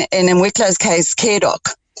 and in Wicklow's case, Care Dock.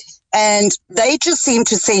 And they just seem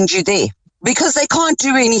to send you there because they can't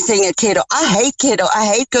do anything at Care Dock. I hate Care Dock. I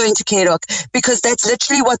hate going to Care Dock because that's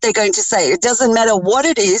literally what they're going to say. It doesn't matter what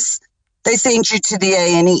it is, they send you to the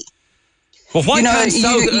A&E. Well, why can't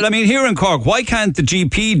here in Cork, why can't the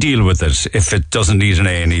GP deal with it if it doesn't need an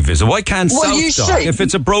A&E visit? Why can't South Dock, if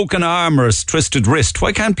it's a broken arm or a twisted wrist,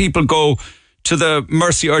 why can't people go to the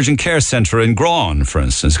Mercy Urgent Care Centre in Grawn, for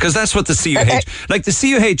instance? Because that's what the CUH, the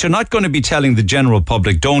CUH are not going to be telling the general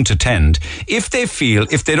public don't attend if they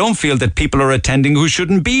don't feel that people are attending who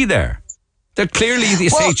shouldn't be there. They're clearly, the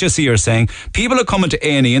HSE are saying people are coming to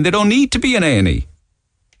A&E and they don't need to be in A&E.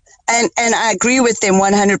 And I agree with them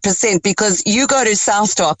 100%, because you go to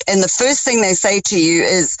South Dock and the first thing they say to you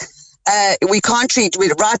is, we can't treat,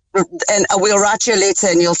 we'll write you a letter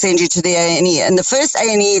and you'll send you to the A&E. And the first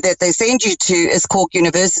A&E that they send you to is Cork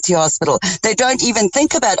University Hospital. They don't even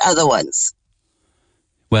think about other ones.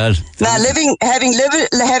 Well, now having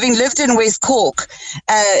lived in West Cork,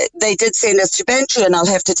 they did send us to Bantry, and I'll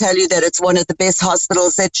have to tell you that it's one of the best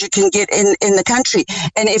hospitals that you can get in the country.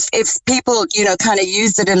 And if people, kind of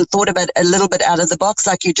used it and thought about a little bit out of the box,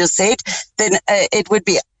 like you just said, then it would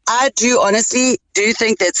be. I honestly do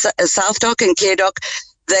think that South Dock and Care Dock,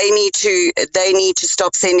 they need to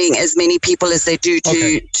stop sending as many people as they do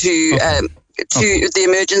to the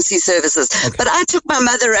emergency services. Okay. But I took my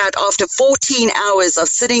mother out after 14 hours of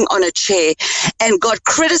sitting on a chair and got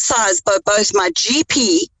criticized by both my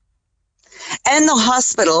GP and the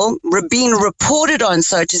hospital, being reported on,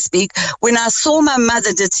 so to speak, when I saw my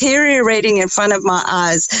mother deteriorating in front of my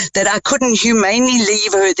eyes, that I couldn't humanely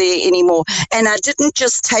leave her there anymore. And I didn't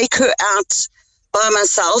just take her out by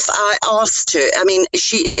myself. I asked her. I mean,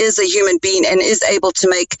 she is a human being and is able to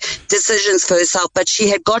make decisions for herself, but she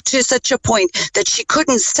had got to such a point that she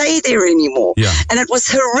couldn't stay there anymore. Yeah. And it was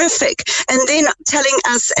horrific. And then telling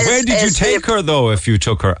us... Where did you take her, though, if you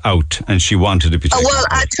took her out and she wanted to be taken out?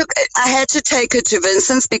 I had to take her to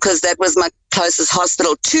Vincent's because that was my closest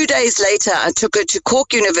hospital. 2 days later, I took her to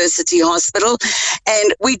Cork University Hospital,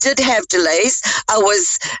 and we did have delays. I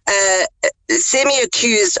was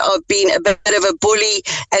semi-accused of being a bit of a bully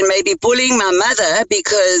and maybe bullying my mother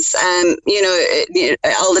because,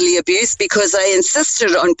 elderly abuse, because I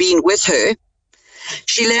insisted on being with her.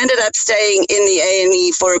 She landed up staying in the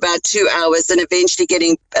A&E for about 2 hours and eventually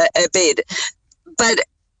getting a bed. But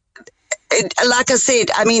like I said,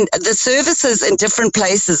 I mean, the services in different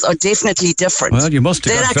places are definitely different. Well, you must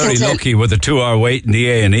have got very lucky with a 2-hour wait in the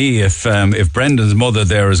A&E if Brendan's mother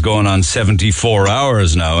there is going on 74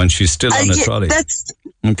 hours now and she's still on a trolley. That's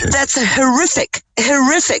horrific.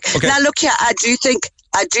 Okay. Now, look here, I do think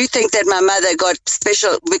I do think that my mother got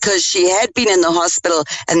special because she had been in the hospital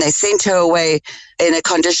and they sent her away in a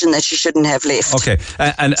condition that she shouldn't have left. Okay,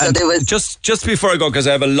 and there was just before I go, because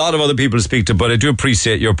I have a lot of other people to speak to, but I do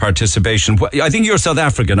appreciate your participation. I think you're South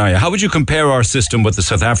African, are you? How would you compare our system with the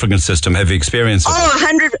South African system? Have you experienced it?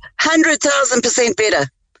 100,000% better.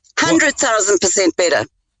 100,000% better.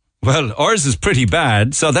 Well, ours is pretty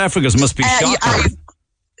bad. South Africa's must be shocking.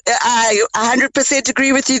 I 100%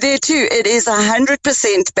 agree with you there too. It is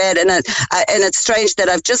 100% bad, and it's strange that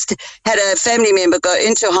I've just had a family member go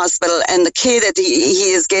into hospital, and the care that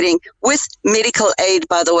he is getting with medical aid,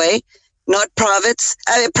 by the way, not private,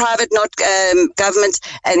 not government,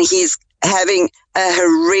 and he's having a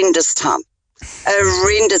horrendous time.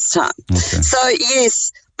 Okay. So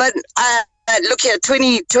yes, but look here,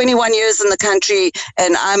 21 years in the country,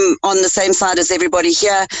 and I'm on the same side as everybody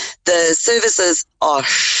here. The services are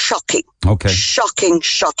shocking. Okay. Shocking.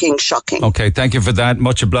 Okay, thank you for that.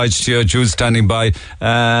 Much obliged to you. Jude's standing by.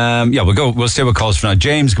 We'll stay with calls for now.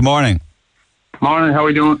 James, good morning. Morning, how are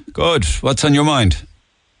we doing? Good. What's on your mind?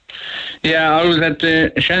 Yeah, I was at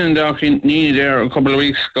Shenandoah in Nina there a couple of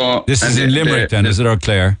weeks ago. This is in Limerick then, is it, or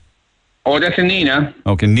Clare? Oh, that's in Nina.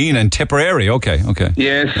 Okay, Nina and Tipperary. Okay.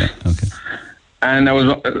 Yes. Yeah, okay. And I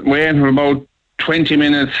was waiting for about 20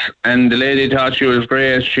 minutes, and the lady thought she was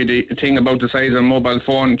great. She did a thing about the size of a mobile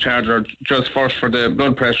phone charger just first for the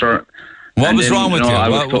blood pressure. What was wrong with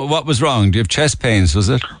you? What was wrong? Do you have chest pains, was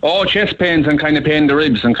it? Oh, chest pains and kind of pain in the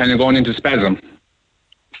ribs and kind of going into spasm.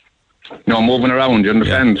 Moving around, you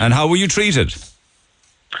understand? Yeah. And how were you treated?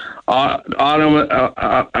 The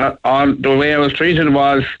way I was treated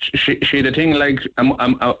was she had a thing like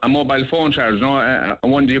a mobile phone charge,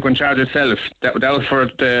 one that you can charge itself. That was for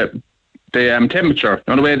the temperature.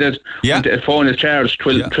 The way that when the phone is charged,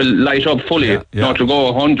 to light up fully, not to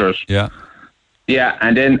go 100. Yeah. Yeah,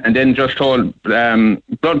 and then just told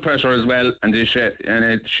blood pressure as well, and then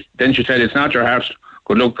she said it's not your heart.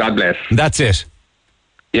 Good luck, God bless. That's it.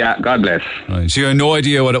 Yeah, God bless. Right. So you had no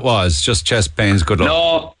idea what it was, just chest pains, good luck.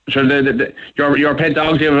 No, sure, your pet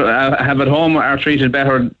dogs you have at home are treated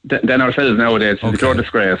better than ourselves nowadays. Okay. It's a pure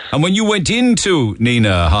disgrace. And when you went into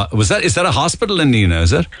Nina, is that a hospital in Nina,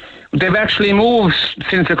 is it? They've actually moved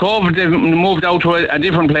since the COVID. They've moved out to a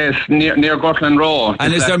different place near Gotland Row.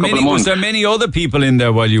 And was there many other people in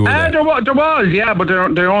there while you were there? There was, yeah, but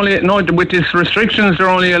they're only with these restrictions. They're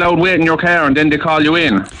only allowed wait in your car, and then they call you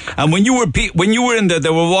in. And when you were in there, they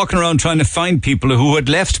were walking around trying to find people who had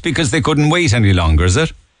left because they couldn't wait any longer. Is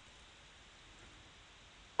it?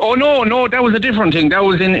 Oh, no, that was a different thing. That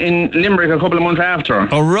was in Limerick a couple of months after.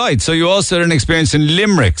 Oh, right. So you also had an experience in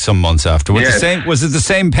Limerick some months after. Was it the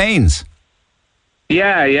same pains?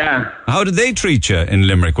 Yeah. How did they treat you in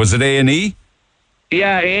Limerick? Was it A&E?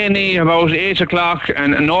 Yeah, A&E about 8 o'clock,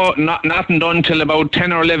 and nothing done till about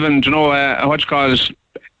 10 or 11, what's called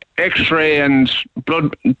X-ray and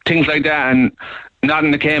blood, things like that, and nothing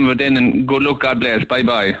that came of it then, and good luck, God bless,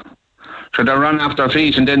 bye-bye. So they run off their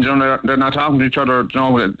feet, and then they're not talking to each other.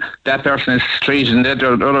 That person is treated, and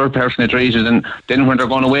the other person is treated, and then when they're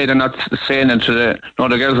going away, they're not saying it to the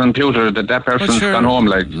girls on the computer that person's gone home.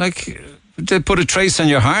 Like, they put a trace on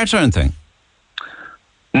your heart or anything?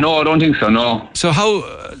 No, I don't think so. No. So how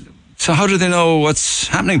do they know what's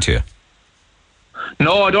happening to you?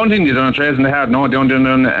 No, I don't think they done a trace in the heart. No, they only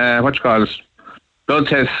done blood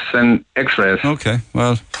tests and X-rays. Okay,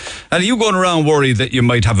 well, and are you going around worried that you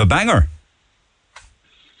might have a banger?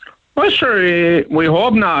 Well, sure, we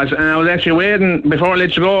hope not. And I was actually waiting, before I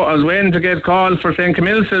let you go, I was waiting to get called for St.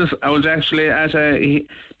 Camille's. I was actually at a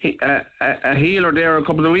healer there a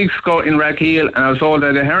couple of weeks ago in Rackhill, and I was told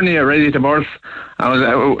that a hernia ready to burst. I was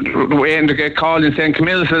waiting to get called in St.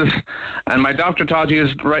 Camille's, and my doctor thought he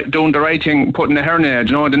was doing the right thing, putting the hernia,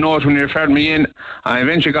 the note when he referred me in. I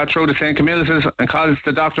eventually got through to St. Camille's, and because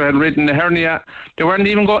the doctor had written the hernia, they weren't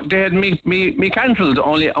even they had me cancelled,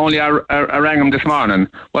 only I rang him this morning,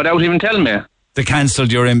 without even telling me. They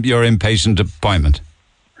cancelled your inpatient appointment?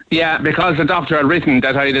 Yeah, because the doctor had written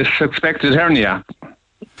that I had a suspected hernia.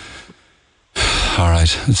 All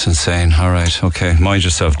right, it's insane. All right, okay, mind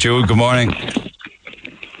yourself. Jude, good morning.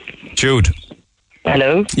 Jude.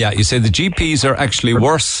 Hello? Yeah, you say the GPs are actually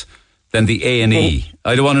worse than the A&E.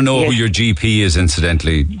 I don't want to know who your GP is,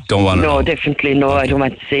 incidentally. Don't want to know. No, definitely no. Okay. I don't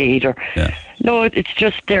want to say either. Yeah. No, it's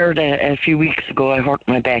just there that a few weeks ago I hurt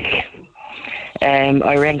my back.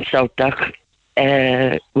 I rang South Doc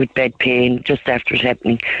with bed pain just after it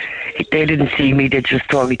happening. They didn't see me. They just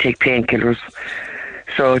told me to take painkillers.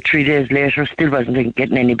 So 3 days later, still wasn't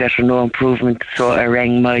getting any better, no improvement. So I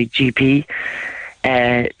rang my GP.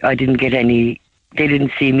 I didn't get any. They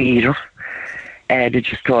didn't see me either. they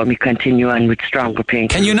just told me continue on with stronger pain.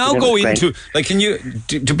 Can you now go into, like,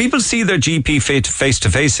 do people see their GP face to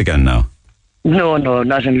face again now? No,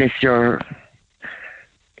 not unless you're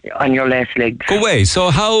on your last legs. Go away. So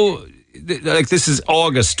how, like, this is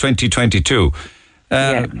August 2022.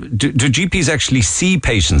 Do GPs actually see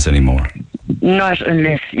patients anymore? Not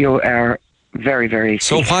unless you are very, very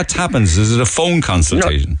sick. So what happens? Is it a phone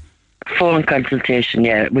consultation? No, phone consultation,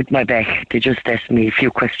 yeah, with my back. They just ask me a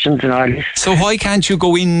few questions and all this. So why can't you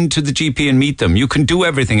go into the GP and meet them? You can do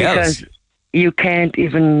everything else. Because you can't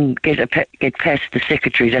even get past the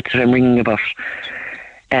secretary. That's what I'm ringing about.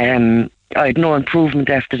 I had no improvement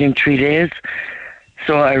after them 3 days.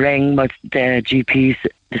 So I rang the GPs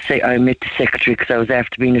to say I met the secretary because I was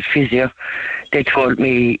after being a physio. They told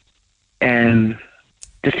me,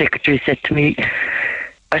 the secretary said to me,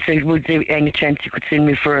 I said, would there be any chance you could send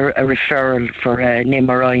me for a referral for an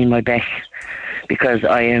MRI in my back? Because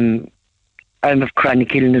I'm of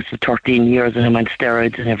chronic illness for 13 years and I'm on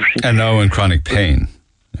steroids and everything. And now in chronic pain.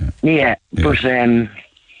 Yeah. But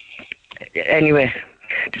anyway,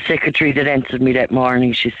 the secretary that answered me that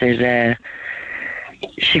morning, she said,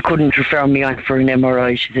 she couldn't refer me on for an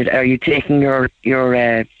MRI. She said, are you taking your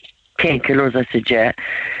painkillers? I said, yeah.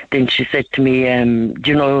 Then she said to me,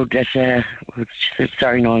 do you know that, she said,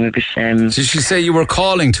 sorry, no, I'm a bit... Did she say you were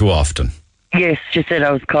calling too often? Yes, she said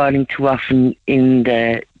I was calling too often in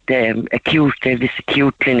the acute, this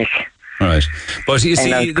acute clinic. Right. But you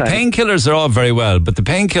see, the painkillers are all very well, but the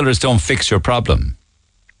painkillers don't fix your problem.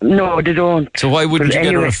 No, they don't. So why wouldn't you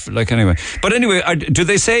get anyway? But anyway, do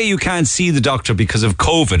they say you can't see the doctor because of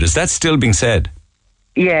COVID? Is that still being said?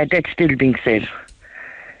 Yeah, that's still being said.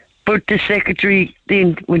 But the secretary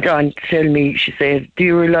then went on to tell me, she said, do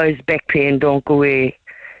you realise back pain don't go away?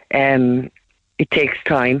 It takes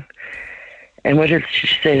time. And what else she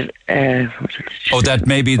said? That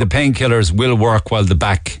maybe the painkillers will work while the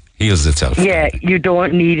back heals itself. Yeah, you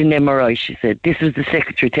don't need an MRI, she said. This was the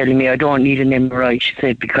secretary telling me I don't need an MRI, she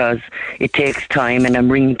said, because it takes time and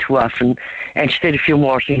I'm ringing too often. And she said a few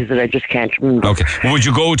more things that I just can't remember. Okay. Would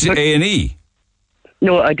you go to A&E?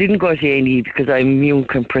 No, I didn't go to A&E because I'm immune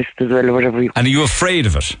compressed as well or whatever. And are you afraid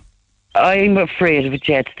of it? I'm afraid of it,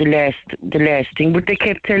 yeah. It's the last thing. But they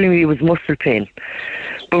kept telling me it was muscle pain.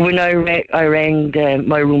 But when I rang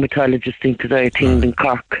my rheumatologist thing because I had things in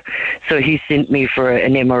Cork, so he sent me for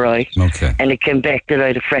an MRI. Okay. And it came back that I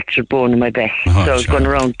had a fractured bone in my back. So I was going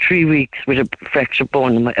around 3 weeks with a fractured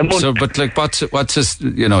bone in my back. So, but like, what's this,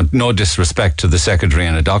 no disrespect to the secretary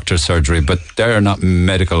and a doctor's surgery, but they're not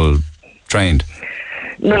medical trained.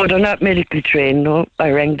 No, they're not medically trained, no.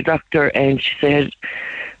 I rang the doctor and she said,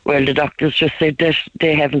 well, the doctors just said that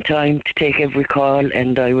they haven't time to take every call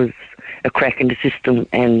and I was a crack in the system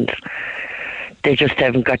and they just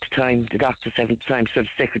haven't got the time. The doctors haven't time, so the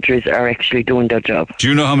secretaries are actually doing their job. Do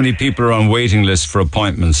you know how many people are on waiting lists for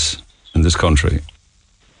appointments in this country?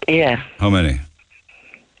 Yeah. How many?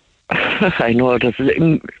 I know there's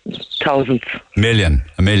thousands. A million.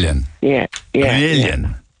 Yeah. A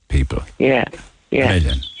million people. Yeah. A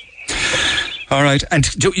million. All right. And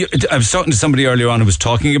I was talking to somebody earlier on who was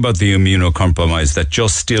talking about the immunocompromised that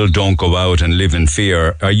just still don't go out and live in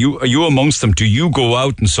fear. Are you amongst them? Do you go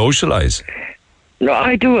out and socialise? No,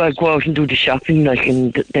 I do. I go out and do the shopping,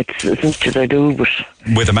 that's as much as I do. But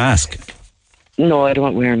with a mask? No, I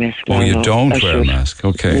don't wear a mask. Oh, you don't wear a mask?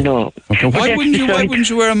 Okay. No. Okay. Why wouldn't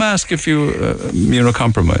you wear a mask if you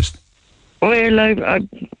immunocompromised? Well, I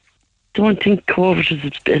don't think COVID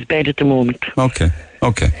is as bad at the moment. Okay.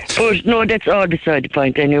 But no, that's all beside the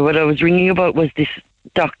point anyway. What I was ringing about was this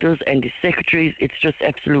doctors and the secretaries. It's just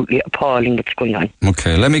absolutely appalling what's going on.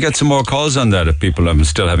 Okay, let me get some more calls on that if people are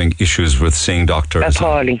still having issues with seeing doctors.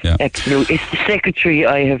 Appalling, absolutely. It's the secretary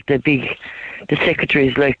I have the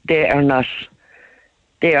secretaries, like, they are not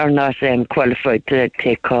qualified to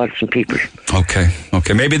take calls from people. Okay.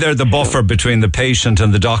 Maybe they're the buffer between the patient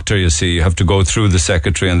and the doctor, you see. You have to go through the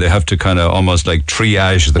secretary and they have to kind of almost like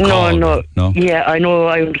triage the call. No? Yeah, I know,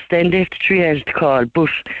 I understand they have to triage the call, but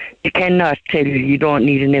they cannot tell you don't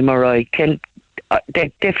need an MRI.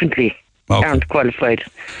 They definitely aren't qualified.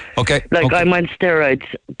 Okay. I'm on steroids.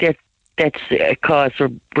 That's a cause for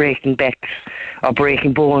breaking backs or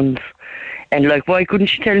breaking bones. And why couldn't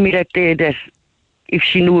she tell me that day that if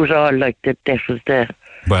she knew it all, that was the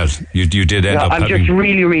Well, you did end up I'm having... just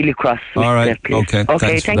really, really cross. All right, okay.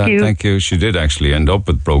 Okay, Thank you. Thank you. She did actually end up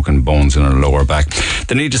with broken bones in her lower back.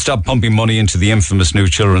 They need to stop pumping money into the infamous new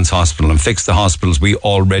children's hospital and fix the hospitals we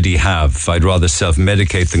already have. I'd rather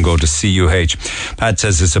self-medicate than go to CUH. Pat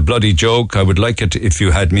says it's a bloody joke. I would like it if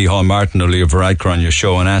you had Micheál Martin or Leo Varadkar on your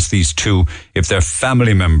show and asked these two if their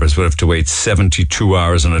family members would have to wait 72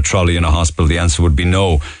 hours on a trolley in a hospital. The answer would be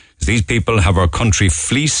no. These people have our country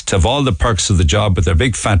fleeced of all the perks of the job with their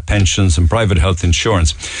big fat pensions and private health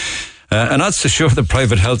insurance. And not so sure that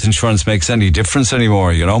private health insurance makes any difference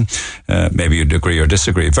anymore, you know. Maybe you'd agree or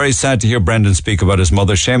disagree. Very sad to hear Brendan speak about his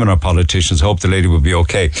mother. Shame on our politicians. Hope the lady will be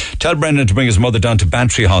okay. Tell Brendan to bring his mother down to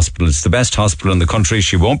Bantry Hospital. It's the best hospital in the country.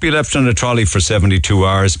 She won't be left on a trolley for 72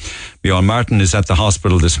 hours. Micheál Martin is at the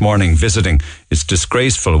hospital this morning visiting. It's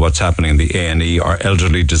disgraceful what's happening in the A&E. Our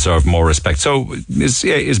elderly deserve more respect. So is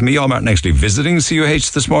Micheál Martin actually visiting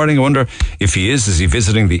CUH this morning? I wonder if he is he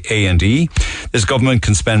visiting the A&E? This government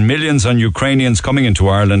can spend millions on Ukrainians coming into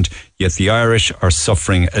Ireland, yet the Irish are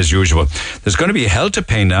suffering as usual. There's going to be hell to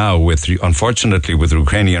pay now, unfortunately, with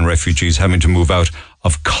Ukrainian refugees having to move out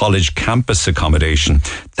of college campus accommodation.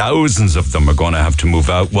 Thousands of them are going to have to move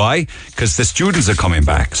out. Why? Because the students are coming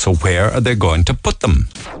back. So where are they going to put them?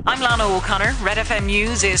 I'm Lana O'Connor. Red FM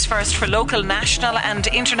News is first for local, national and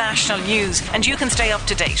international news. And you can stay up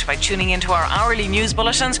to date by tuning into our hourly news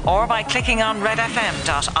bulletins or by clicking on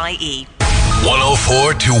redfm.ie.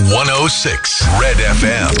 104 to 106 Red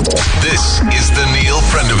FM. This is the Neil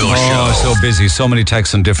Prendeville Show. Oh, so busy. So many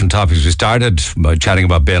texts on different topics. We started by chatting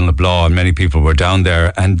about Béal-na-Blá, and many people were down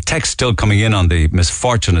there, and texts still coming in on the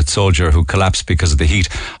misfortunate soldier who collapsed because of the heat.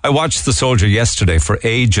 I watched the soldier yesterday for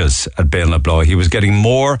ages at Béal-na-Blá. He was getting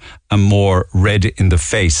more and more red in the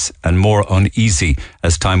face and more uneasy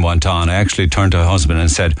as time went on. I actually turned to her husband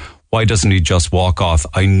and said, why doesn't he just walk off?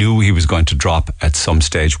 I knew he was going to drop at some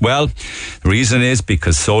stage. Well, the reason is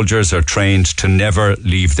because soldiers are trained to never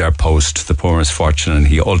leave their post. The poor misfortune, and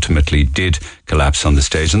he ultimately did collapse on the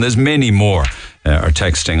stage. And there's many more are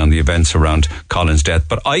texting on the events around Colin's death.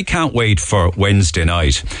 But I can't wait for Wednesday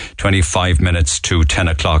night, 25 minutes to 10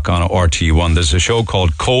 o'clock on RTE1. There's a show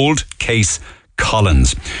called Cold Case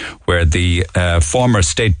Collins, where the former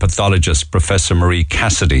state pathologist, Professor Marie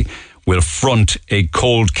Cassidy, will front a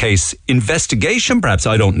cold case investigation, perhaps.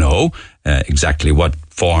 I don't know exactly what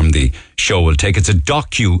form the show will take. It's a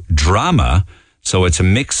docudrama, so it's a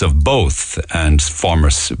mix of both. And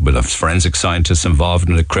we'll have forensic scientists involved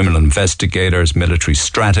in it, criminal investigators, military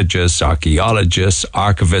strategists, archaeologists,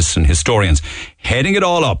 archivists and historians. Heading it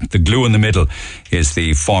all up, the glue in the middle, is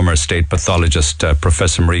the former state pathologist,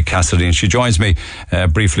 Professor Marie Cassidy. And she joins me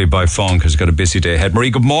briefly by phone because she's got a busy day ahead. Marie,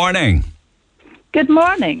 good morning. Good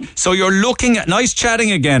morning. So you're looking at nice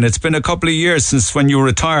chatting again. It's been a couple of years since when you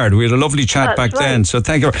retired. We had a lovely chat back then. So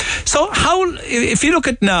thank you. So if you look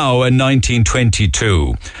at now in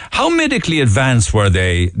 1922, how medically advanced were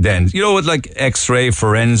they then? You know, with like X-ray,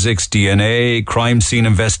 forensics, DNA, crime scene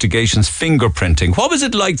investigations, fingerprinting. What was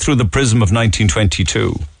it like through the prism of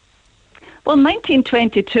 1922? Well,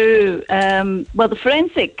 1922, the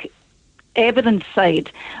forensic evidence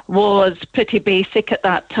side was pretty basic at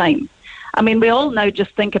that time. I mean, we all now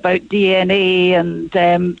just think about DNA and,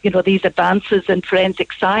 these advances in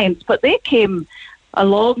forensic science, but they came a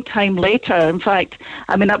long time later. In fact,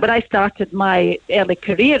 I mean, when I started my early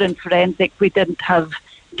career in forensic, we didn't have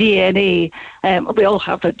DNA. We all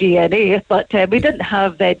have our DNA, but we didn't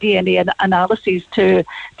have DNA analyses to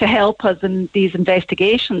help us in these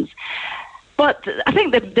investigations. But I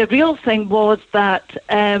think the real thing was that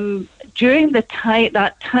during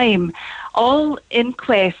that time, all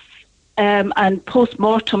inquests and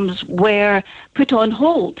post-mortems were put on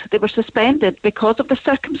hold. They were suspended because of the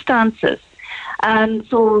circumstances. And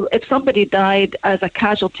so if somebody died as a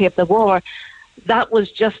casualty of the war, that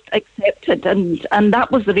was just accepted. And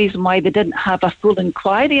that was the reason why they didn't have a full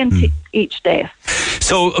inquiry into each death.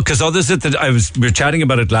 So, because others we were chatting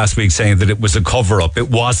about it last week, saying that it was a cover-up.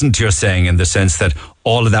 It wasn't, you're saying, in the sense that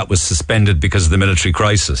all of that was suspended because of the military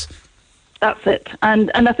crisis. That's it. And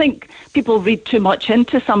I think people read too much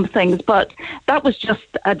into some things, but that was just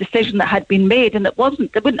a decision that had been made, and it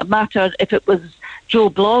wouldn't have mattered if it was Joe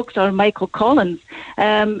Bloggs or Michael Collins.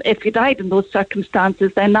 If he died in those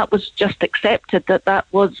circumstances, then that was just accepted that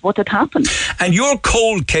was what had happened. And your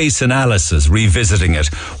cold case analysis, revisiting it,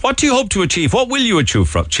 what do you hope to achieve? What will you achieve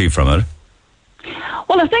from it?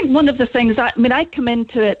 Well, I think one of the things, I come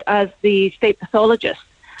into it as the state pathologist.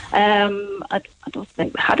 I don't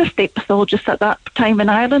think we had a state pathologist at that time in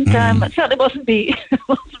Ireland. It certainly wasn't me.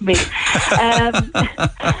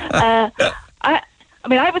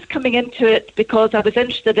 I was coming into it because I was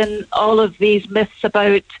interested in all of these myths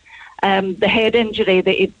about the head injury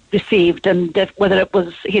that he'd received, and whether it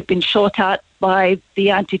was he'd been shot at by the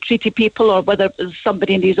anti-treaty people or whether it was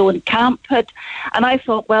somebody in his own camp had. And I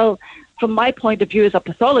thought, well, from my point of view as a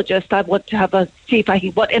pathologist, I want to see if I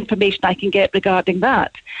can, what information I can get regarding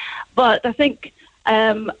that. But I think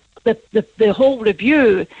the whole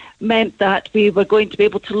review meant that we were going to be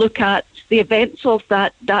able to look at the events of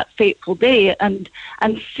that fateful day and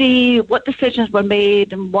see what decisions were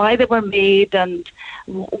made and why they were made and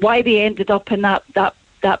why they ended up in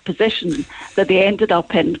that position that they ended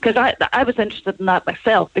up in. Because I was interested in that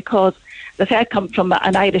myself, because I come from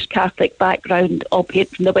an Irish Catholic background, albeit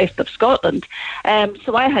from the west of Scotland.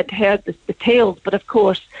 So I had heard the tales, but of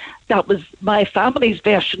course that was my family's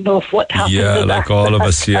version of what happened. Yeah, like all of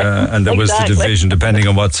us, yeah. And there was the division depending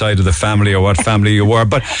on what side of the family or what family you were.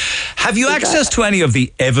 But have you access to any of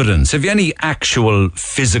the evidence? Have you any actual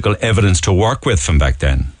physical evidence to work with from back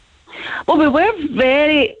then? Well, we were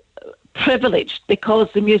very privileged because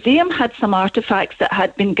the museum had some artefacts that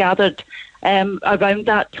had been gathered around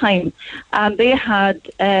that time, and they had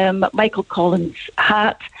Michael Collins'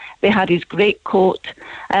 hat, they had his great coat,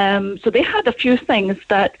 so they had a few things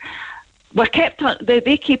that were kept on,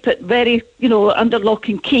 they keep it very, under lock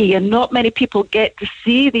and key, and not many people get to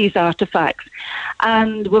see these artefacts.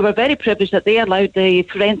 And we were very privileged that they allowed the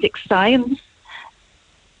forensic scientist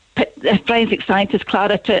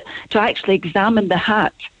Clara to actually examine the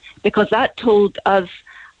hat, because that told us,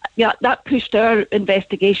 that pushed our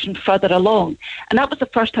investigation further along. And that was the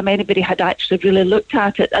first time anybody had actually really looked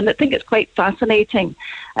at it. And I think it's quite fascinating.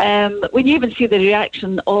 When you even see the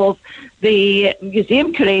reaction of the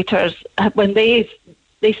museum curators when they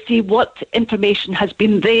see what information has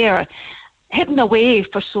been there, hidden away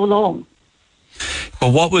for so long.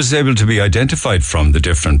 But what was able to be identified from the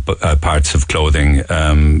different parts of clothing?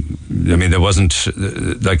 There wasn't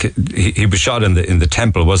he was shot in the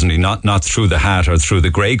temple, wasn't he? Not through the hat or through the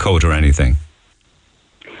grey coat or anything.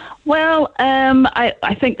 Well,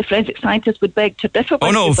 I think the forensic scientists would beg to differ.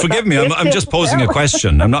 Oh no, forgive me. I'm just posing a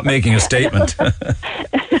question. I'm not making a statement.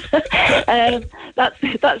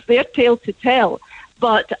 That's their tale to tell.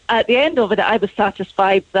 But at the end of it, I was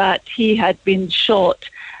satisfied that he had been shot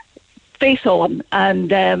face on,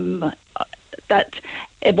 and that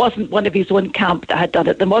it wasn't one of his own camp that had done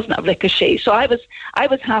it. There wasn't a ricochet. So I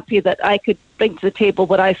was happy that I could bring to the table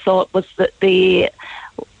what I thought was that the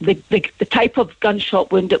type of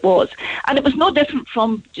gunshot wound it was. And it was no different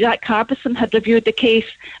from Jack Harbison had reviewed the case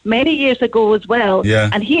many years ago as well.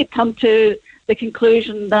 Yeah. And he had come to the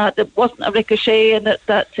conclusion that it wasn't a ricochet and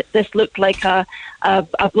that this looked like a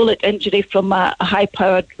bullet injury from a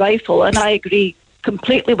high-powered rifle. And I agree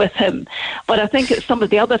completely with him. But I think it's some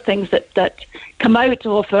of the other things that come out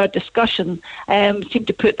of our discussion seem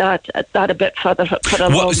to put that a bit further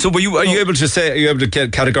along. So are you able to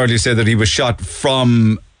categorically say that he was shot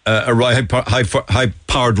from a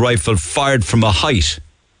high-powered rifle fired from a height?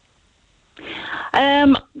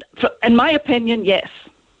 In my opinion, yes.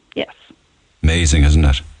 Amazing, isn't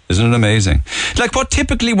it? Isn't it amazing? Like, what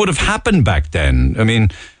typically would have happened back then? I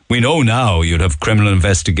mean, we know now you'd have criminal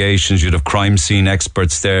investigations, you'd have crime scene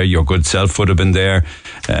experts there, your good self would have been there,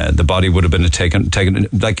 the body would have been taken.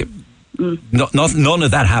 Like, none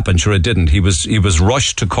of that happened. Sure, it didn't. He was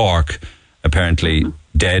rushed to Cork, apparently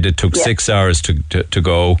dead. It took 6 hours to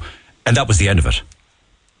go, and that was the end of it.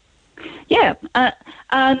 Yeah,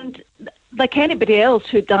 and like anybody else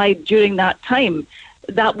who died during that time,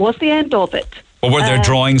 that was the end of it. Or were there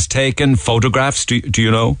drawings taken, photographs? Do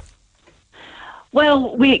you know?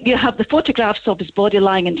 Well, you have the photographs of his body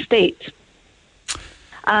lying in state,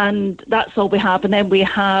 and that's all we have. And then we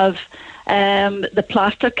have the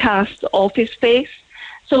plaster cast of his face.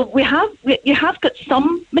 So you have got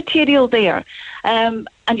some material there, and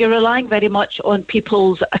you're relying very much on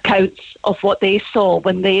people's accounts of what they saw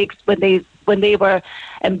when they were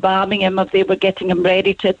embalming him, if they were getting him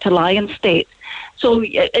ready to lie in state. So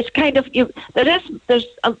it's kind of there's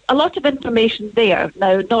a lot of information there.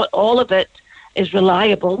 Now, not all of it is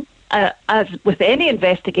reliable, as with any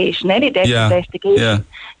investigation, any death investigation.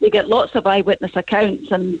 You get lots of eyewitness accounts,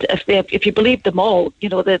 and if you believe them all,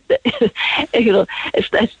 it's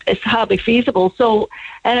hardly feasible. So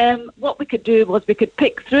what we could do was we could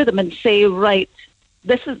pick through them and say, right,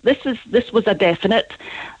 this was a definite.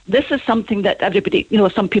 This is something that everybody,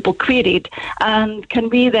 some people queried, and can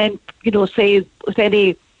we then, say with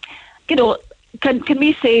any, can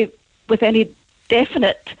we say with any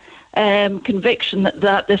definite conviction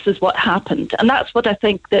that this is what happened. And that's what I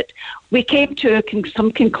think that we came to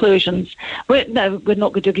some conclusions. We're not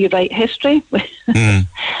going to rewrite history,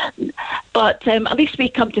 but at least we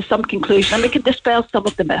come to some conclusion and we can dispel some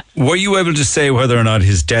of the myths. Were you able to say whether or not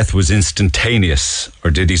his death was instantaneous,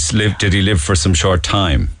 or did he live for some short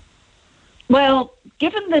time? Well,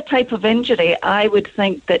 given the type of injury, I would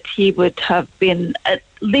think that he would have been at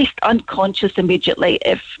least unconscious immediately,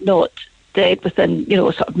 if not dead within,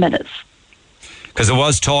 sort of minutes. Because there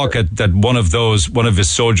was talk that one of his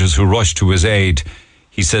soldiers who rushed to his aid,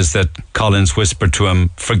 he says that Collins whispered to him,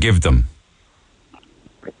 "Forgive them."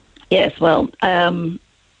 Yes, well,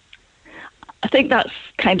 I think that's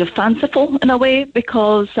kind of fanciful in a way,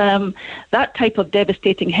 because that type of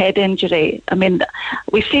devastating head injury, I mean,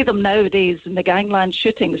 we see them nowadays in the gangland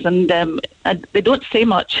shootings, and they don't say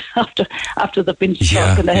much after they've been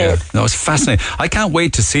struck in the head. No, it's fascinating. I can't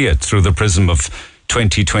wait to see it through the prism of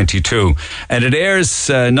 2022. And it airs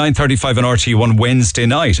 9:35 on RT1 Wednesday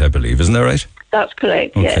night, I believe. Isn't that right? That's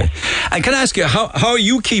correct, okay. And can I ask you, how are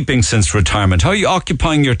you keeping since retirement? How are you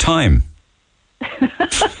occupying your time?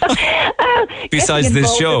 Besides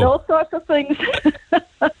this show, all sorts of things.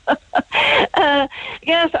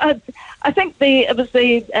 Yes, I think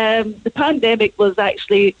the pandemic was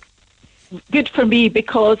actually good for me,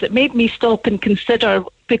 because it made me stop and consider.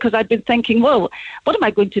 Because I'd been thinking, well, what am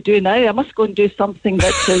I going to do now? I must go and do something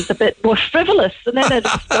that is a bit more frivolous. And then I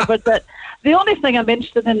discovered that the only thing I'm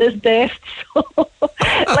interested in is death. So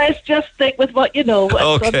let's just stick with what you know.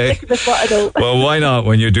 Okay. So with what I know. Well, why not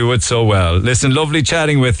when you do it so well? Listen, lovely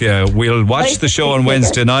chatting with you. We'll watch the show on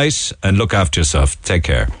Wednesday night, and look after yourself. Take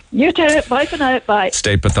care. You too. Bye for now. Bye.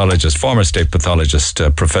 Former state pathologist,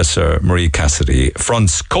 Professor Marie Cassidy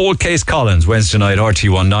fronts Cold Case Collins, Wednesday night,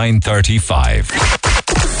 RT1 9:35.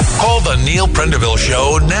 Call the Neil Prendeville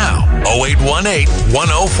Show now. 0818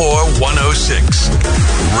 104 106.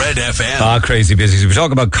 Red FM. Crazy busy. We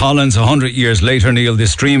talk about Collins 100 years later, Neil.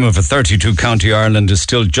 This dream of a 32-county Ireland is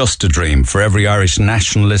still just a dream. For every Irish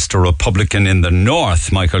nationalist or Republican in the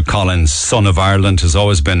North, Michael Collins, son of Ireland, has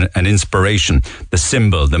always been an inspiration, the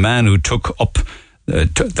symbol, the man who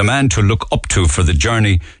the man to look up to for the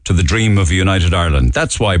journey to the dream of a united Ireland.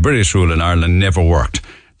 That's why British rule in Ireland never worked.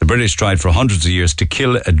 The British tried for hundreds of years to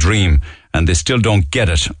kill a dream, and they still don't get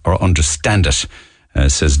it or understand it,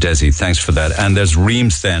 says Desi. Thanks for that. And there's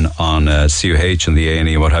Reams then on CUH and the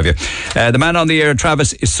A&E, what have you. The man on the air,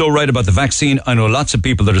 Travis, is so right about the vaccine. I know lots of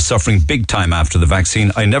people that are suffering big time after the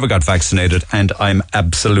vaccine. I never got vaccinated, and I'm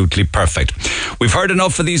absolutely perfect. We've heard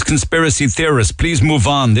enough of these conspiracy theorists. Please move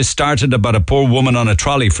on. This started about a poor woman on a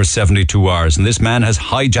trolley for 72 hours, and this man has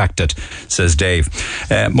hijacked it, says Dave.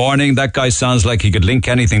 Morning, that guy sounds like he could link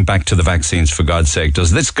anything back to the vaccines, for God's sake.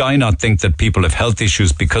 Does this guy not think that people have health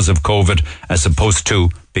issues because of COVID as opposed to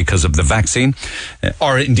because of the vaccine?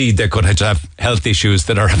 Or indeed they could have health issues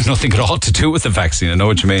that have nothing at all to do with the vaccine. I know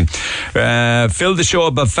what you mean. Fill the show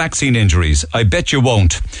about vaccine injuries. I bet you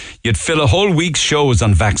won't. You'd fill a whole week's shows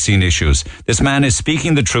on vaccine issues. This man is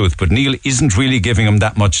speaking the truth, but Neil isn't really giving him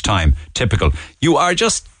that much time. Typical. You are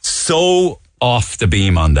just so off the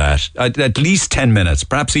beam on that. At least 10 minutes,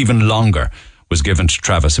 perhaps even longer, was given to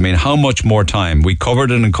Travis. I mean, how much more time? We covered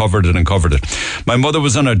it and covered it and covered it. My mother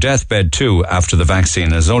was on her deathbed too after the vaccine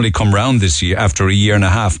and has only come round this year after a year and a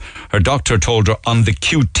half. Her doctor told her on the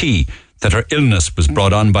QT that her illness was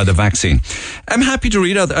brought on by the vaccine. I'm happy to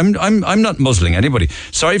read out. I'm not muzzling anybody.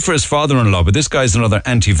 Sorry for his father-in-law, but this guy's another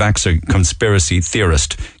anti-vaxxer conspiracy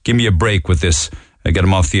theorist. Give me a break with this. Get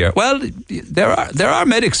him off the air. Well, there are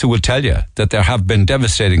medics who will tell you that there have been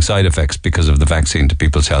devastating side effects because of the vaccine to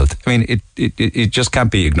people's health. I mean, it just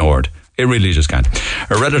can't be ignored. It really just can't.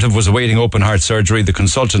 A relative was awaiting open heart surgery. The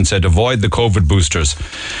consultant said, avoid the COVID boosters.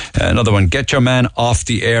 Another one, get your man off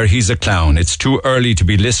the air. He's a clown. It's too early to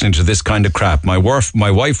be listening to this kind of crap. My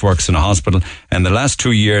wife works in a hospital and the last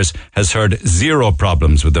 2 years has heard zero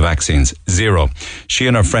problems with the vaccines. Zero. She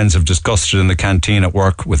and her friends have discussed it in the canteen at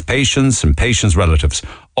work with patients and patients' relatives,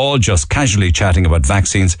 all just casually chatting about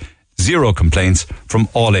vaccines. Zero complaints from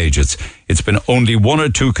all ages. It's been only 1 or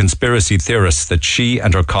 2 conspiracy theorists that she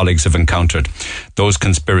and her colleagues have encountered. Those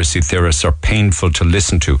conspiracy theorists are painful to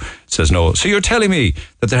listen to, says Noel. So you're telling me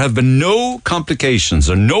that there have been no complications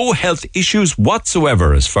or no health issues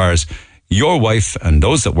whatsoever as far as your wife and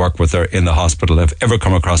those that work with her in the hospital have ever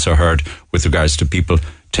come across or heard with regards to people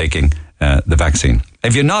taking the vaccine?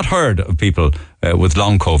 Have you not heard of people with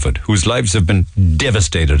long COVID whose lives have been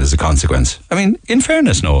devastated as a consequence? I mean, in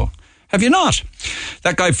fairness, Noel. Have you not?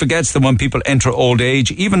 That guy forgets that when people enter old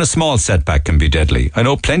age, even a small setback can be deadly. I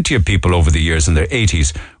know plenty of people over the years in their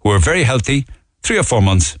 80s who are very healthy 3 or 4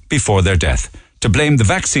 months before their death. to blame the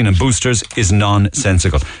vaccine and boosters is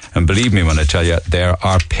nonsensical. And believe me when I tell you, there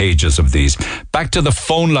are pages of these. Back to the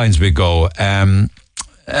phone lines we go.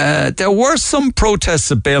 There were some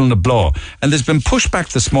protests at Bale-na-Blow, and there's been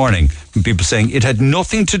pushback this morning from people saying it had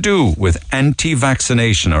nothing to do with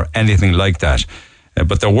anti-vaccination or anything like that.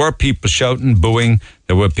 But there were people shouting, booing.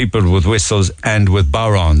 There were people with whistles and with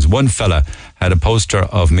barons. One fella had a poster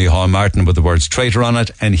of Micheál Martin with the words traitor on it,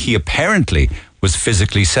 and he apparently was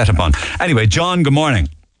physically set upon. Anyway, John, good morning.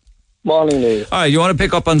 Morning, Neil. All right, you want to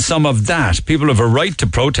pick up on some of that? People have a right to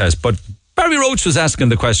protest, but Barry Roach was asking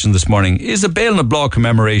the question this morning, is a Bale-na-Blow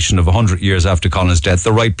commemoration of 100 years after Collins' death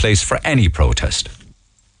the right place for any protest?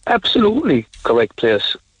 Absolutely correct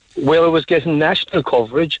place. Where it was getting national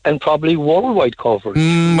coverage and probably worldwide coverage.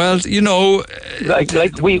 Well, you know,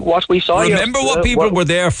 what we saw. Remember what people were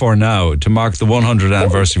there for now to mark the 100th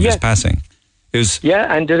anniversary of his passing. It was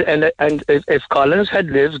and if Collins had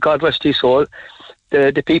lived, God rest his soul,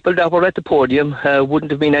 the people that were at the podium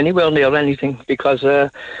wouldn't have been anywhere near anything, because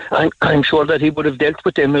I'm sure that he would have dealt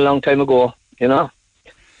with them a long time ago. You know.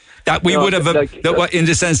 That we would have, in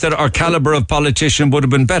the sense that our calibre of politician would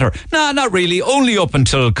have been better. No, not really. Only up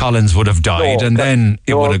until Collins would have died, and then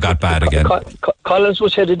it would have got bad again. Collins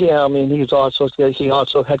was head of the army, and he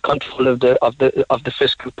also had control of the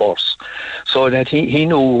fiscal purse, so that he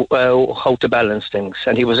knew how to balance things,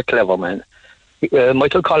 and he was a clever man.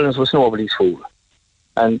 Michael Collins was nobody's fool.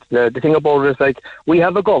 And the thing about it is, we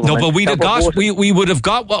have a government. No, but we would have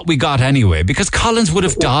got what we got anyway, because Collins would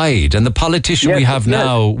have died, and the politician we have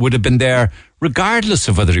now would have been there regardless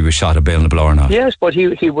of whether he was shot at Bale-na-Blow or not. Yes, but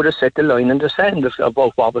he would have set the line in the sand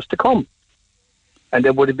about what was to come, and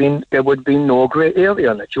there would have been no grey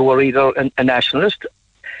area in it. You were either a nationalist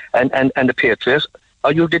and a patriot,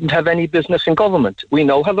 or you didn't have any business in government. We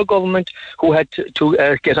now have a government who had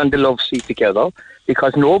to get on the love seat together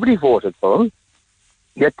because nobody voted for them.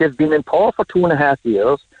 Yet they've been in power for 2.5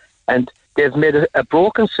 years, and they've made a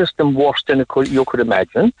broken system worse than you could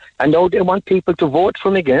imagine. And now they want people to vote for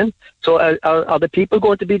them again. So are the people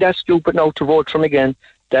going to be that stupid now to vote for them again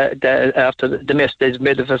after the mess they've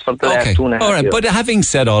made of us for the last 2.5 years? All right, but having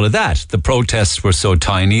said all of that, the protests were so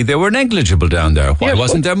tiny, they were negligible down there. Why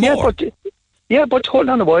wasn't there more? But hold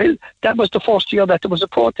on a while. That was the first year that there was a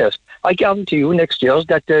protest. I guarantee you next year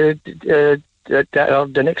that the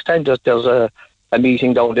next time there's a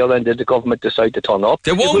meeting down there and the government decide to turn up.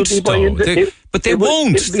 They won't, but they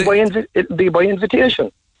won't. It'll be by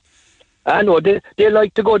invitation. I know, they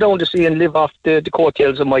like to go down to see and live off the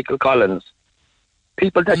coattails of Michael Collins.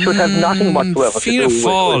 People that should have nothing whatsoever to do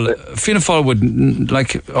with Fianna Fáil would,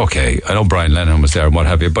 okay, I know Brian Lennon was there and what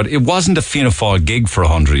have you, but it wasn't a Fianna Fáil gig for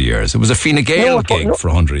 100 years. It was a Fine Gael gig for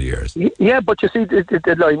 100 years. Yeah, but you see,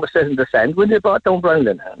 the line was set in the sand when they brought down Brian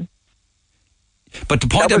Lennon. But the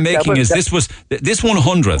point I'm making is this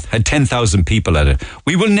 100th had 10,000 people at it.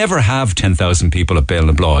 We will never have 10,000 people at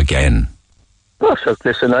Bale-na-Blow again. Oh, so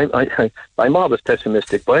listen, I'm always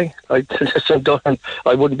pessimistic, boy. I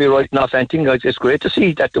wouldn't be writing off anything. It's great to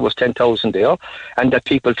see that there was 10,000 there, and that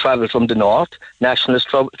people travelled from the north.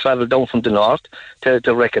 Nationalists travelled down from the north to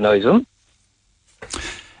recognise them.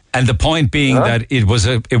 And the point being that it was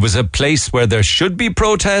a place where there should be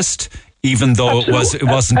protest, even though it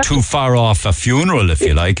wasn't too far off a funeral, if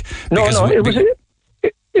you like.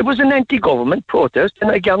 It was an anti-government protest, and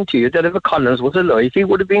I guarantee you that if Collins was alive, he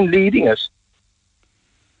would have been leading us.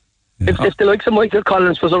 Yeah. If the likes of Michael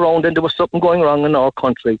Collins was around and there was something going wrong in our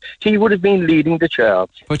country, he would have been leading the charge.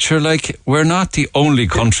 But we're not the only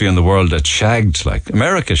country in the world that's shagged.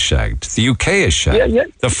 America's shagged. The UK is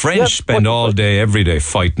shagged. The French spend all day, every day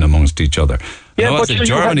fighting amongst each other.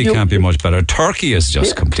 Germany can't be much better. Turkey has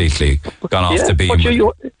just completely gone off the beam. But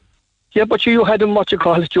you had them,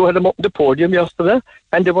 you had them up on the podium yesterday,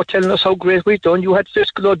 and they were telling us how great we've done. You had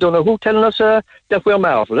Fiscal O'Donoghue telling us that we're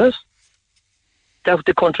marvellous, that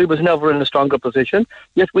the country was never in a stronger position,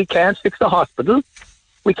 yet we can't fix the hospital.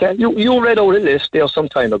 We can't. You read out a list there some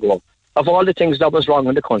time ago of all the things that was wrong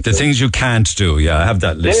in the country. The things you can't do, I have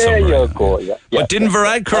that list somewhere. There you go, But didn't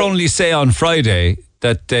Varadkar only say on Friday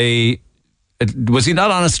that was he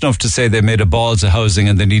not honest enough to say they made a balls of housing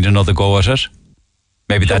and they need another go at it?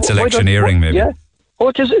 Maybe that's electioneering, maybe. Yeah.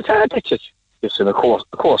 It's hard. Listen, of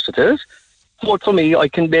course it is. Vote for me, I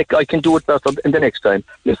can do it better in the next time.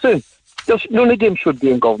 Listen, none of them should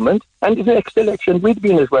be in government, and in the next election we'd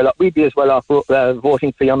be as well off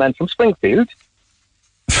voting for your man from Springfield.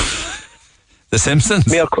 The Simpsons?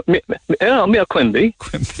 Mayor Quimby.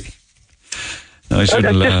 No, I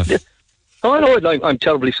shouldn't laugh. I know, I'm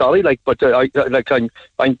terribly sorry, but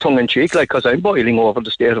I'm tongue in cheek, because I'm boiling over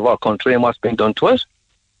the state of our country and what's been done to us.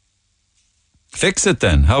 Fix it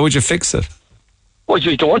then. How would you fix it? Well,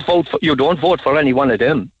 you don't vote for any one of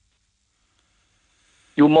them.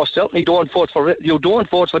 You most certainly don't vote for it. You don't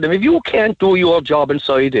vote for them. If you can't do your job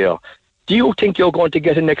inside there, do you think you're going to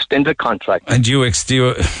get an extended contract? And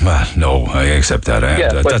well, no, I accept that.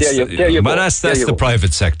 But there you go. But that's the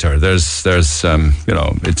private sector. There's it's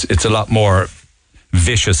a lot more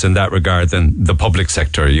vicious in that regard than the public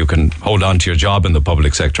sector. You can hold on to your job in the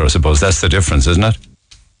public sector, I suppose. That's the difference, isn't it?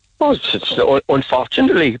 Well, it's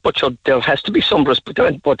unfortunately, but there has to be some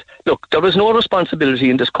responsibility. But look, there is no responsibility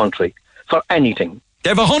in this country for anything. They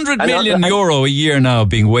have €100 million a year now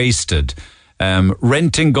being wasted,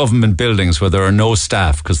 renting government buildings where there are no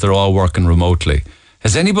staff because they're all working remotely.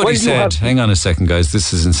 Has anybody said, hang on a second, guys,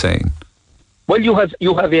 this is insane? Well, you have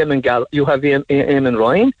Eamon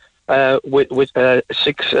Ryan with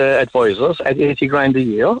 6 advisors at 80 grand a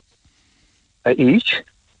year each.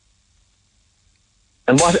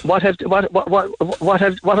 And what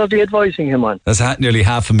are they advising him on? That's nearly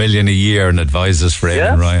 $500,000 a year in advisors for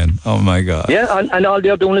Eamon Ryan. Oh my God! Yeah, and all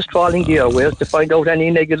they're doing is trawling the airways to find out any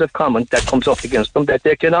negative comment that comes up against them that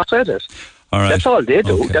they cannot edit. All right. That's all they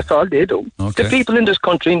do. Okay. That's all they do. Okay. The people in this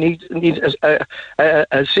country need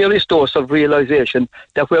a serious dose of realisation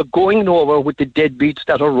that we're going over with the deadbeats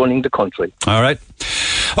that are running the country. All right.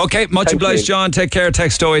 Okay, much obliged, John. Take care.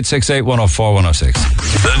 Text 0868 104 106.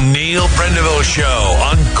 The Neil Prendeville Show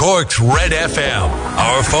on Cork's Red FM.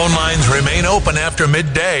 Our phone lines remain open after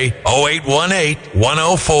midday. 0818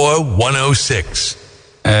 104 106.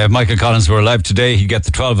 Michael Collins were alive today. He'd get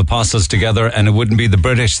the 12 apostles together and it wouldn't be the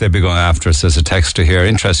British they'd be going after, says a texter here.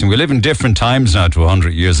 Interesting. We live in different times now to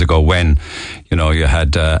 100 years ago when, you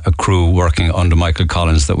had a crew working under Michael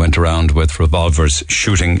Collins that went around with revolvers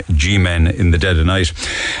shooting G-men in the dead of night.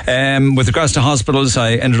 With regards to hospitals,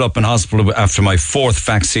 I ended up in hospital after my 4th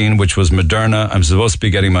vaccine, which was Moderna. I'm supposed to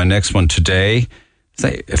be getting my next one today.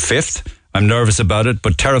 5th? I'm nervous about it,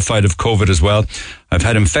 but terrified of COVID as well. I've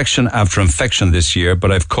had infection after infection this year, but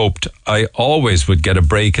I've coped. I always would get a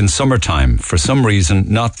break in summertime. For some reason,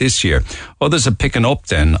 not this year. Others are picking up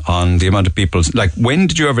then on the amount of people. Like, when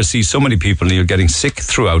did you ever see so many people and you're getting sick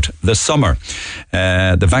throughout the summer?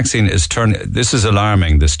 The vaccine is this is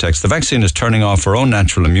alarming, this text. The vaccine is turning off our own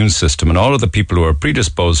natural immune system, and all of the people who are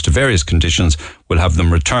predisposed to various conditions will have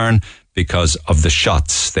them return because of the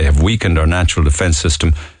shots. They have weakened our natural defense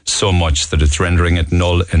system so much that it's rendering it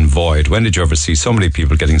null and void. When did you ever see so many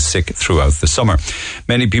people getting sick throughout the summer?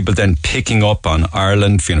 Many people then picking up on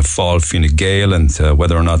Ireland, Fianna Fáil, Fine Gael, and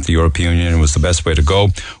whether or not the European Union was the best way to go.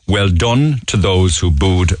 Well done to those who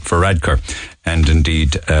booed Varadkar. And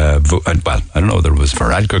indeed, I don't know whether it was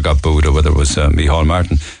Varadkar got booed or whether it was Micheál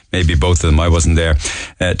Martin. Maybe both of them. I wasn't there.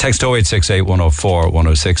 Text 0868 104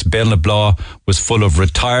 106. Bale was full of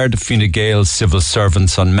retired Fine Gael civil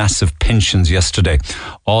servants on massive pensions yesterday.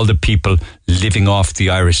 All the people living off the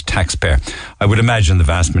Irish taxpayer. I would imagine the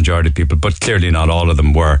vast majority of people, but clearly not all of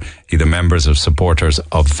them were either members or supporters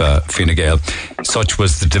of Fine Gael. Such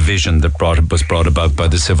was the division that was brought about by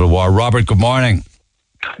the Civil War. Robert, good morning.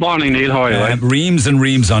 Morning, Neil. How are you? Reams and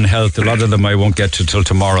reams on health. A lot of them I won't get to till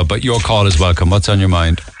tomorrow, but your call is welcome. What's on your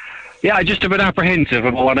mind? Yeah, I'm just a bit apprehensive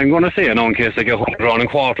about what I'm going to say, in case I get drawn and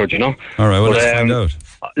quartered, All right, well, let's find out.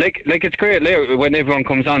 Like it's great when everyone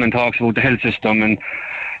comes on and talks about the health system and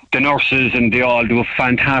the nurses, and they all do a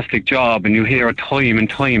fantastic job, and you hear it time and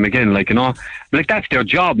time again, like that's their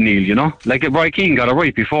job, Neil, Like Roy Keane got it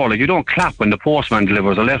right before, like, you don't clap when the postman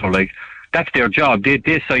delivers a letter, like, that's their job.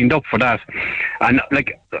 They signed up for that. And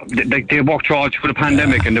like they walked through the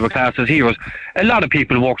pandemic and they were classed as heroes. A lot of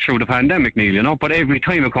people walk through the pandemic, Neil, but every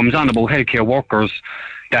time it comes on about healthcare workers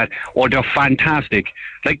they're fantastic.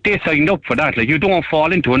 Like, they signed up for that. Like, you don't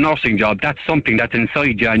fall into a nursing job. That's something that's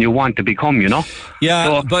inside you and you want to become, Yeah,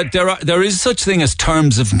 so, but there is such thing as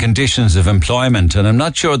terms and conditions of employment, and I'm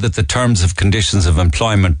not sure that the terms of conditions of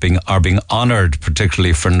employment are being honoured,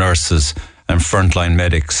 particularly for nurses and frontline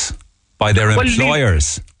medics, by their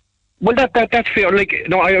employers. Well, that's fair. Like,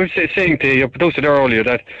 I was saying to your producer there earlier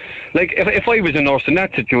that, like, if I was a nurse in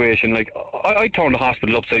that situation, like, I'd turn the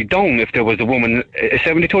hospital upside down if there was a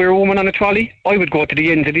 72-year-old woman on a trolley. I would go to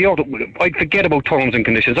the end of the earth. I'd forget about terms and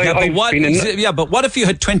conditions. But what if you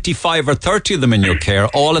had 25 or 30 of them in your care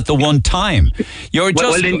all at the one time? You're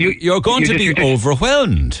going to be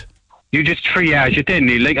overwhelmed. You just triage it in,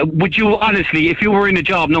 Neil. Like, would you honestly, if you were in a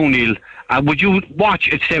job now, Neil, would you watch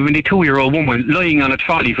a 72-year-old woman lying on a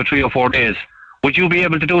trolley for 3 or 4 days? Would you be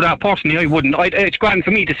able to do that personally? I wouldn't. It's grand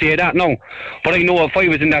for me to say that now. But I know if I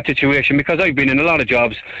was in that situation, because I've been in a lot of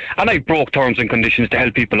jobs and I broke terms and conditions to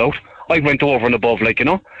help people out. I went over and above, like, you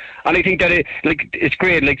know. And I think that it's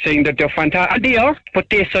great, like, saying that they're fantastic. And they are, but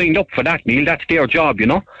they signed up for that, Neil. That's their job, you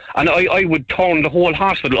know. And I would turn the whole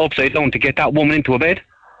hospital upside down to get that woman into a bed.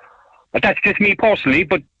 But that's just me personally,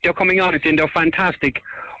 but they're coming on and saying they're fantastic,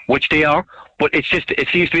 which they are. But it seems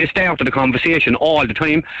to be the start of the conversation all the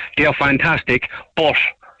time. They're fantastic, but,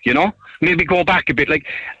 you know, maybe go back a bit. Like,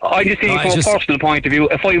 I just think from a personal point of view,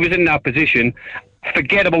 if I was in that position,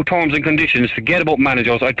 forget about terms and conditions, forget about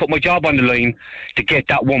managers. I'd put my job on the line to get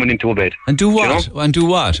that woman into a bed. And do what? You know? And do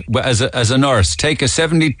what? As a nurse, take a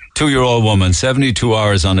 72-year-old woman, 72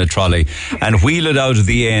 hours on a trolley, and wheel it out of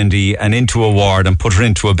the A&E and into a ward and put her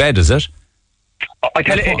into a bed, is it? I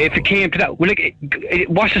tell you, if it came to that, well, like,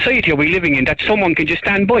 what society are we living in that someone can just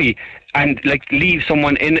stand by and, like, leave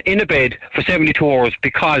someone in a bed for 72 hours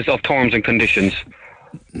because of terms and conditions?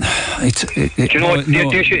 When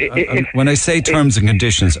I say terms and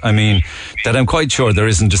conditions, I mean that I'm quite sure there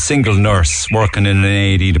isn't a single nurse working in an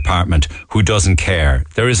A&E department who doesn't care.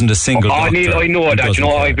 There isn't a single doctor. Neil, I know that. You know,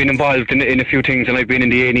 care. I've been involved in a few things, and I've been in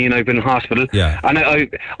the A&E and I've been in hospital. Yeah. And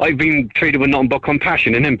I've been treated with nothing but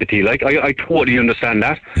compassion and empathy. Like, I totally understand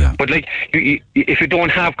that. Yeah. But, like, if you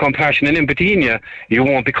don't have compassion and empathy in you, you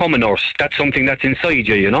won't become a nurse. That's something that's inside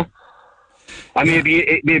you, you know. And maybe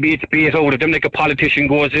it's beat out of them, like a politician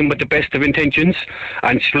goes in with the best of intentions,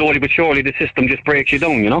 and slowly but surely the system just breaks you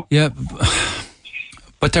down, you know? Yeah,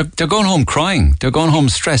 but they're going home crying. They're going home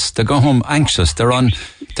stressed. They're going home anxious. They're on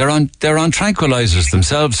tranquilizers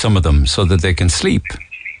themselves, some of them, so that they can sleep,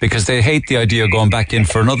 because they hate the idea of going back in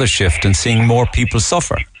for another shift and seeing more people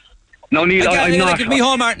suffer. No, Neil, I'm not. Like if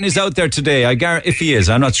Micheál Martin is out there today, if he is,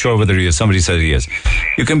 I'm not sure whether he is. Somebody said he is.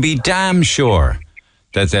 You can be damn sure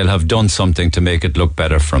that they'll have done something to make it look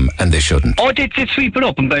better and they shouldn't. Oh, they'd sweep it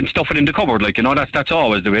up and stuff it in the cupboard, like, you know, that's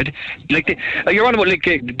always the way. Like, you're on about, like,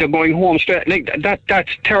 they're going home straight, like,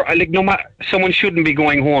 that's terrible. Like, no matter, someone shouldn't be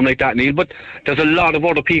going home like that, Neil, but there's a lot of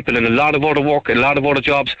other people and a lot of other work and a lot of other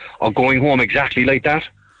jobs are going home exactly like that.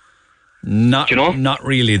 Not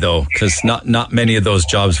really, though, because not many of those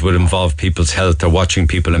jobs would involve people's health or watching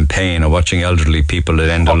people in pain or watching elderly people at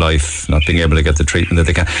end of life not being able to get the treatment that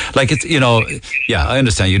they can. Like, it's, you know, yeah, I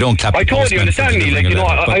understand. You don't clap. I totally understand, Neil. Like, you know,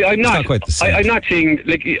 I'm not quite the same. I'm not saying,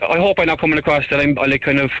 like, I hope I'm not coming across that I'm like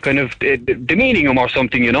kind of demeaning them or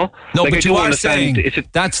something, you know. No, like, but you are saying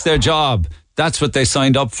that's their job. That's what they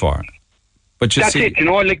signed up for. But that's it, you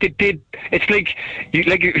know, like they did. It's like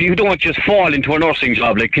you don't just fall into a nursing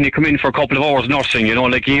job. Like, can you come in for a couple of hours nursing, you know,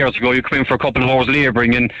 like years ago you come in for a couple of hours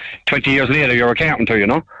labouring and 20 years later you're a carpenter, you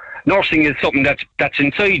know. Nursing is something that's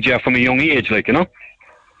inside you from a young age, like, you know.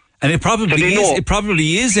 And it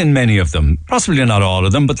probably is in many of them. Possibly not all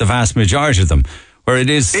of them, but the vast majority of them, where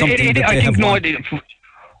it is something that they have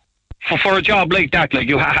for a job like that, like,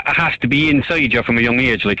 you has to be inside you from a young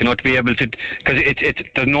age, like, you know, to be able to, because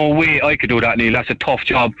there's no way I could do that, Neil. That's a tough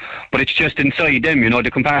job, but it's just inside them, you know, the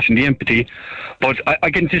compassion, the empathy. But I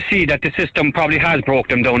can just see that the system probably has broke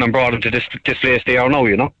them down and brought them to this place they are now,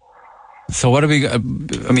 you know. So what are we? I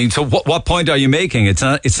mean, so what point are you making? It's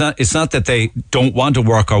not that they don't want to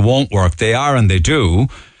work or won't work. They are and they do.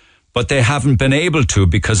 But they haven't been able to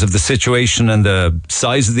because of the situation and the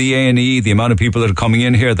size of the A&E, the amount of people that are coming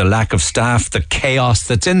in here, the lack of staff, the chaos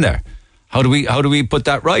that's in there. How do we put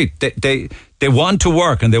that right? They want to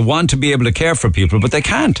work and they want to be able to care for people, but they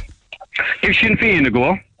can't. Give Sinn Féin a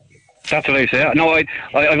go. That's what I say. No,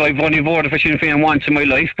 I've only voted for Sinn Féin once in my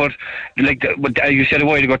life, but like you said a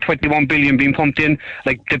while ago, 21 billion being pumped in.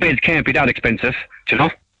 Like, the beds can't be that expensive, do you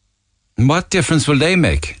know? What difference will they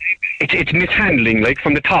make? It's mishandling, like,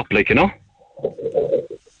 from the top, like, you know.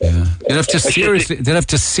 Yeah, they'd have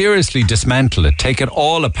to seriously dismantle it, take it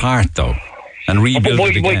all apart, though, and rebuild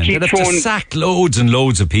it again. They'd have to sack loads and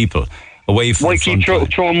loads of people away from. Why keep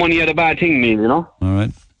throwing money at a bad thing, Neil? You know. All right.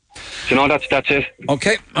 You know, that's it.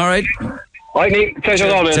 Okay. All right. I need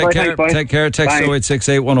pleasure always. Take care. Text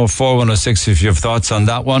 0868 104 106 if you have thoughts on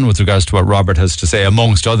that one with regards to what Robert has to say.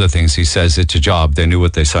 Amongst other things, he says it's a job. They knew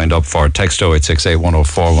what they signed up for. Text 0868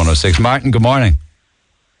 104 106. Martin, good morning.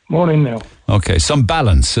 Morning, Neil. Okay, some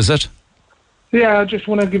balance, is it? Yeah, I just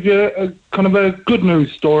want to give you a kind of a good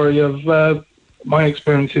news story of my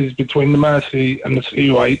experiences between the Mercy and the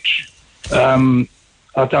CUH.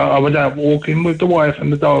 I was out walking with the wife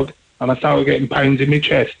and the dog, and I started getting pains in my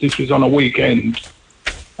chest. This was on a weekend.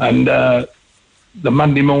 And the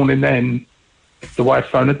Monday morning then, the wife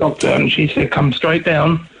phoned the doctor and she said, come straight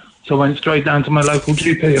down. So I went straight down to my local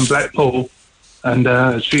GP in Blackpool,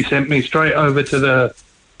 and she sent me straight over to the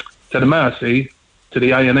Mercy, to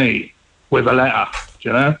the A&E, with a letter, do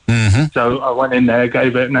you know? Mm-hmm. So I went in there,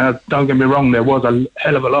 gave it. Now, don't get me wrong, there was a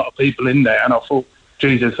hell of a lot of people in there, and I thought,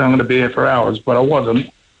 Jesus, I'm going to be here for hours, but I wasn't.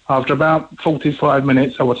 After about 45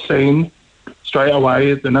 minutes, I was seen straight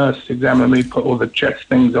away. The nurse examined me, put all the chest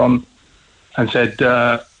things on, and said,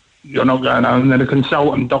 you're not going home. Then a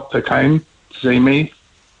consultant doctor came to see me,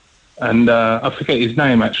 and I forget his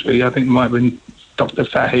name, actually. I think it might have been Dr.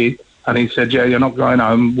 Fahy, and he said, yeah, you're not going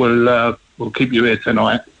home. We'll keep you here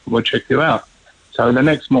tonight. We'll check you out. So the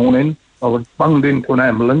next morning, I was bunged into an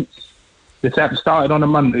ambulance. This started on a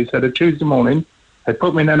Monday, so the Tuesday morning, they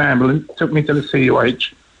put me in an ambulance, took me to the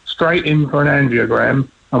CUH, straight in for an angiogram.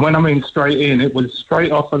 And when I mean straight in, it was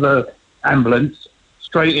straight off of the ambulance,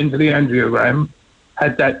 straight into the angiogram,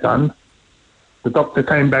 had that done. The doctor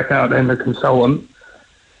came back out then, the consultant.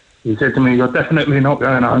 He said to me, you're definitely not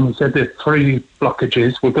going home. He said, there's 3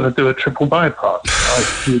 blockages. We're going to do a triple bypass.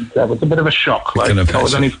 That was a bit of a shock. Like, I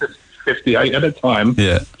was only 58 at the time.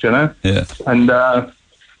 Yeah. Do you know? Yeah. And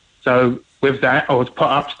so with that, I was put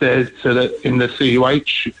upstairs in the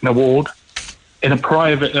CUH, in a ward, in a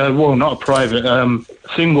private, not a private,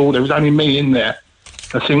 single, there was only me in there,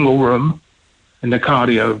 a single room in the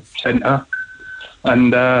cardio centre.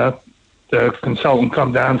 And the consultant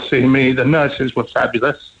come down to see me. The nurses were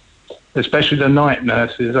fabulous, especially the night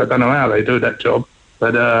nurses. I don't know how they do that job,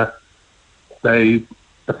 but the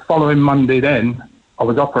following Monday then, I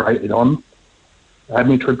was operated on, had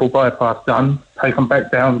me triple bypass done, taken back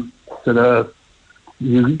down to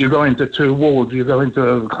you go into 2 wards, you go into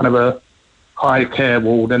a kind of a high care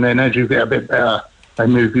ward, and then as you get a bit better, they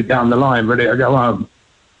move you down the line, ready to go home.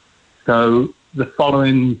 So that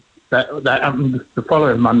happened the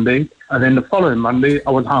following Monday, and then the following Monday, I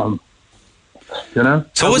was home. You know?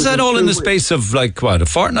 So was that all in the space of, like, what, a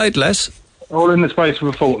fortnight less? All in the space of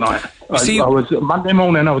a fortnight. I was Monday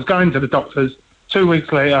morning, I was going to the doctors. 2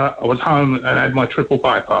 weeks later, I was home and had my triple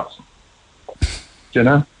bypass. Do you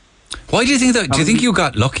know? Why do you think that? Do you think you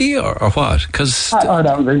got lucky or what? Because I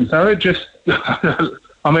don't think so. It just,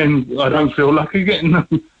 I mean, I don't feel lucky getting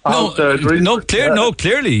surgery.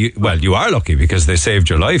 Clearly, well, you are lucky because they saved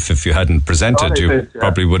your life. If you hadn't presented,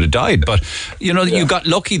 probably would have died. But, you know, you got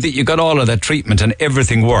lucky that you got all of that treatment and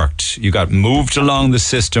everything worked. You got moved along the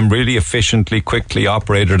system really efficiently, quickly,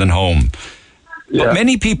 operated and home. But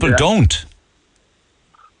many people don't.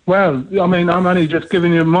 Well, I mean, I'm only just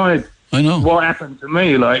giving you what happened to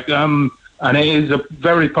me, like, and it is a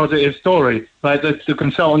very positive story. Like the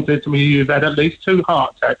consultant said to me, you've had at least 2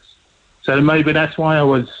 heart attacks, so maybe that's why I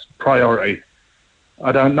was priority.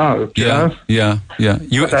 I don't know. Yeah.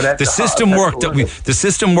 The system worked the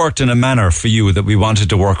system worked in a manner for you that we wanted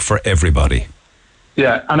to work for everybody.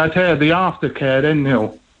 Yeah, and I tell you, the aftercare then,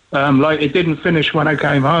 Neil, like it didn't finish when I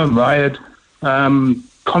came home. I had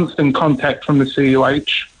constant contact from the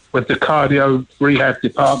CUH with the cardio rehab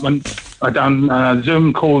department. I done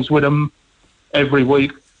Zoom calls with them every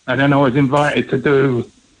week, and then I was invited to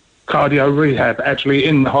do cardio rehab actually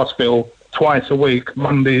in the hospital twice a week,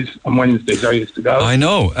 Mondays and Wednesdays I used to go. I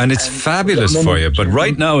know, and it's fabulous for you, but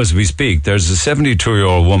right now as we speak, there's a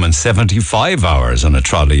 72-year-old woman 75 hours on a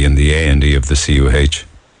trolley in the A&E of the CUH.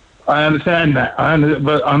 I understand that,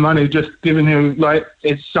 but I'm only just giving you, like,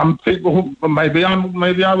 it's some people, maybe I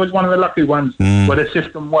was one of the lucky ones where the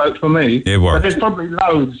system worked for me. It worked. But there's probably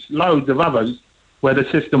loads of others where the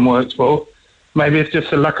system works for. Maybe it's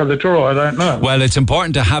just the luck of the draw, I don't know. Well, it's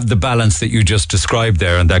important to have the balance that you just described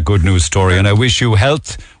there and that good news story, and I wish you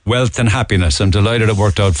health, wealth and happiness. I'm delighted it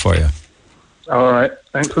worked out for you. All right.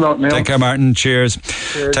 Thanks a lot, Neil. Take care, Martin. Cheers.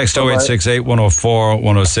 Text 0868 104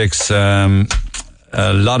 106.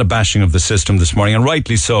 A lot of bashing of the system this morning, and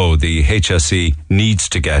rightly so. The HSE needs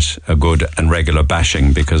to get a good and regular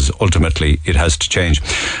bashing because ultimately it has to change.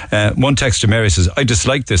 One text to Mary says, I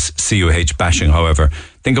dislike this CUH bashing, however.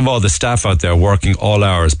 Think of all the staff out there working all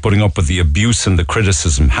hours, putting up with the abuse and the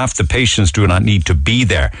criticism. Half the patients do not need to be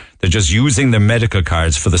there. They're just using their medical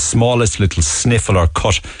cards for the smallest little sniffle or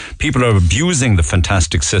cut. People are abusing the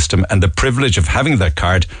fantastic system and the privilege of having that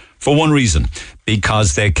card for one reason,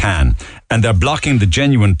 because they can. And they're blocking the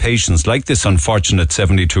genuine patients like this unfortunate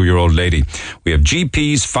 72-year-old lady. We have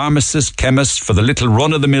GPs, pharmacists, chemists for the little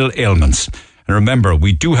run-of-the-mill ailments. And remember,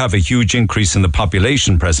 we do have a huge increase in the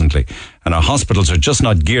population presently, and our hospitals are just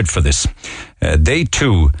not geared for this. They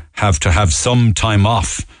too have to have some time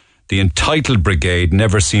off. The entitled brigade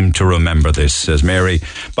never seem to remember this, says Mary,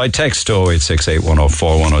 by text 0868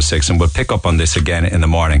 104 106, and we'll pick up on this again in the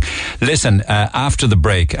morning. Listen, after the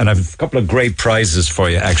break, and I've a couple of great prizes for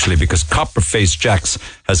you actually, because Copperface Jacks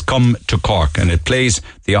has come to Cork, and it plays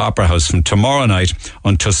the Opera House from tomorrow night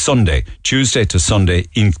until Sunday, Tuesday to Sunday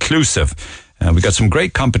inclusive. We've got some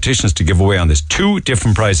great competitions to give away on this. 2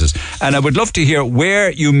 different prizes. And I would love to hear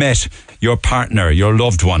where you met your partner, your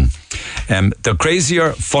loved one. The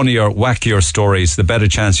crazier, funnier, wackier stories, the better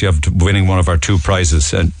chance you have of winning one of our 2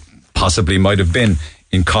 prizes, and possibly might have been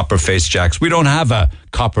in Copper-Faced Jacks. We don't have a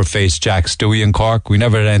Copper-Faced Jacks, do we, in Cork? We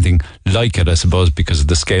never had anything like it, I suppose, because of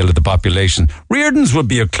the scale of the population. Reardon's would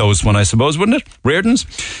be a close one, I suppose, wouldn't it? Reardon's.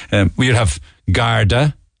 We'd have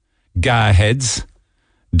Garda, Ga-heads,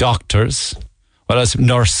 doctors, what else?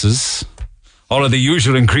 Nurses. All of the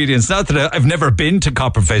usual ingredients. Not that I've never been to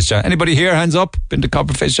Copper-Faced Jacks. Anybody here, hands up, been to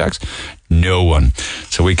Copper-Faced Jacks? No one.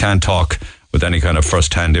 So we can't talk with any kind of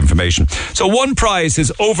first-hand information. So 1 prize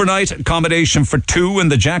is overnight accommodation for 2 in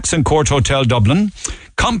the Jackson Court Hotel, Dublin,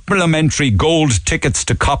 complimentary gold tickets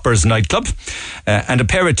to Copper's nightclub, and a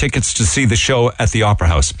pair of tickets to see the show at the Opera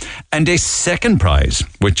House. And a second prize,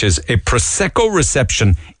 which is a Prosecco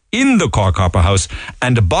reception in the Cork Opera House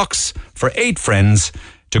and a box for 8 friends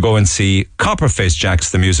to go and see Copper-Faced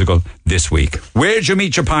Jacks the musical this week. Where'd you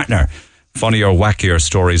meet your partner? Funnier, wackier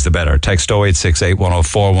stories, the better. Text 0868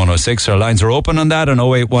 104 106. Our lines are open on that, and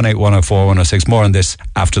 0818 104 106. More on this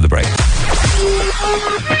after the break.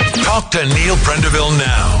 Talk to Neil Prendeville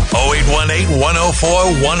now. 0818 104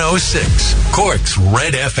 106. Cork's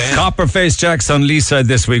Red FM. Copper-Faced Jacks on Leeside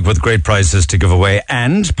this week with great prizes to give away.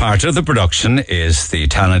 And part of the production is the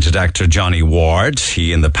talented actor Johnny Ward.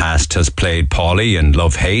 He in the past has played Paulie in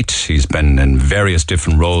Love Hate. He's been in various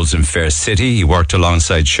different roles in Fair City. He worked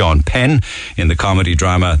alongside Sean Penn in the comedy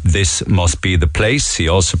drama This Must Be the Place. He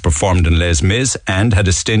also performed in Les Mis and had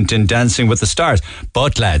a stint in Dancing with the Stars.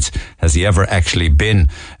 But lads, has he ever actually been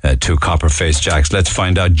to Copper-Faced Jacks? Let's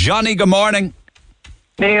find out. Johnny, good morning.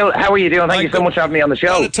 Neil, how are you doing? Thank you so much for having me on the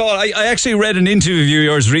show. Not at all. I actually read an interview of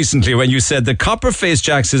yours recently when you said that Copper-Faced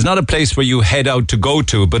Jacks is not a place where you head out to go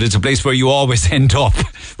to, but it's a place where you always end up.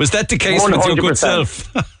 Was that the case 100%. With your good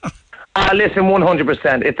self? Listen,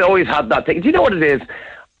 100%. It's always had that thing. Do you know what it is?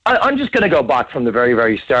 I'm just going to go back from the very,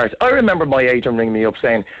 very start. I remember my agent ringing me up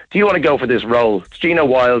saying, do you want to go for this role? It's Gina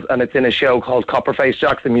Wild, and it's in a show called Copper-Faced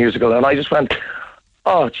Jacks the musical. And I just went,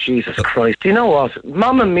 oh, Jesus Christ. Do you know what?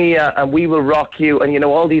 Mamma Mia and We Will Rock You and, you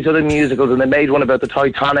know, all these other musicals, and they made one about the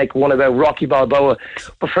Titanic, one about Rocky Balboa.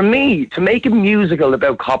 But for me, to make a musical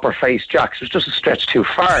about Copper-Faced Jacks was just a stretch too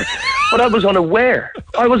far. But I was unaware.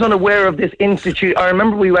 I was unaware of this institute. I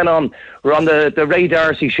remember we were on the Ray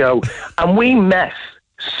Darcy show, and we met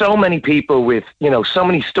so many people with, you know, so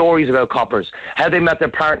many stories about coppers, how they met their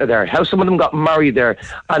partner there, how some of them got married there,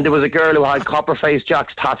 and there was a girl who had Copper-Faced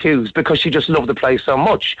Jacks tattoos because she just loved the place so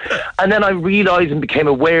much. And then I realised and became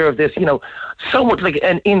aware of this, you know, so much like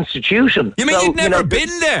an institution. You mean you'd never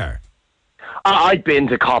been there? I'd been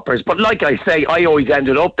to Coppers, but like I say, I always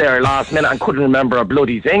ended up there last minute and couldn't remember a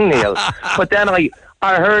bloody thing, Neil. But then I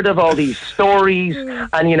heard of all these stories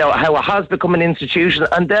and, you know, how it has become an institution.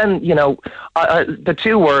 And then, you know, the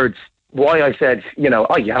 2 words, why I said, you know,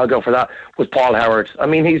 oh yeah, I'll go for that, was Paul Howard. I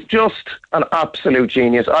mean, he's just an absolute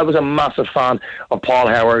genius. I was a massive fan of Paul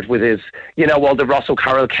Howard with his, you know, all the Russell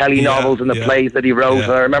Carroll Kelly novels and the plays that he wrote. Yeah.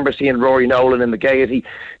 And I remember seeing Rory Nolan in the Gaiety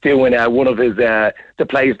doing one of his the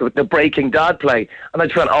plays, the Breaking Dad play. And I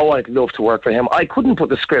just went, oh, I'd love to work for him. I couldn't put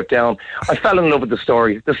the script down. I fell in love with the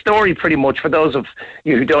story. The story, pretty much, for those of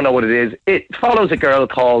you who don't know what it is, it follows a girl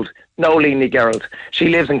called Nolene Gerald. She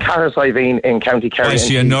lives in Carrick-Iveen in County Kerry. Is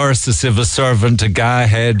she a nurse, a civil servant, a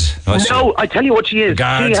guy-head? No, I tell you what she is. She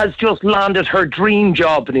has just landed her dream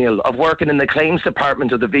job, Neil, of working in the claims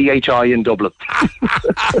department of the VHI in Dublin.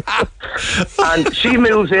 And she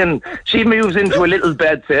moves into a little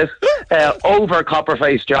bed sit over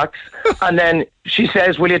Copper-Faced Jacks, and then she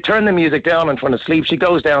says, will you turn the music down? I'm trying to sleep. She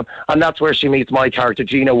goes down, and that's where she meets my character,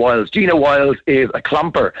 Gina Wiles. Gina Wiles is a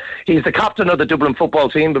clamper. He's the captain of the Dublin football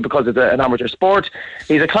team, but because it's an amateur sport,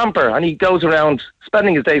 he's a clamper, and he goes around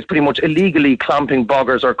spending his days pretty much illegally clamping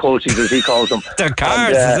boggers or culchies, as he calls them. They're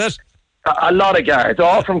cars, is it? A lot of guards,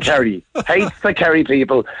 all from Kerry. Hates the Kerry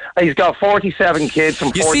people. He's got 47 kids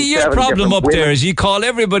from 47 You see, your problem up there is you call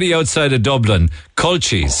everybody outside of Dublin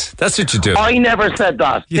culchies. That's what you do. I never said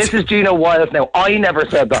that. This is Gina Wiles now. I never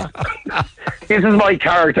said that. This is my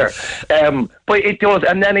character. But it does.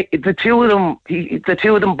 And then the two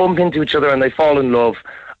of them bump into each other and they fall in love.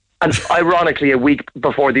 And ironically, a week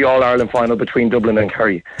before the All-Ireland final between Dublin and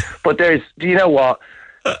Kerry. But do you know what?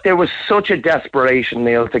 There was such a desperation,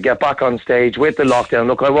 Neil, to get back on stage with the lockdown.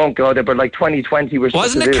 Look, I won't go there, but like 2020 was...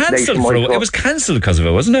 Wasn't it cancelled for a while? It was cancelled because of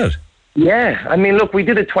it, wasn't it? Yeah. I mean, look, we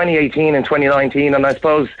did it 2018 and 2019, and I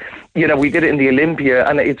suppose, you know, we did it in the Olympia,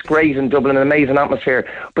 and it's great in Dublin, an amazing atmosphere.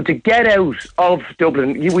 But to get out of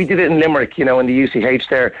Dublin, we did it in Limerick, you know, in the UCH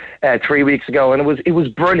there 3 weeks ago, and it was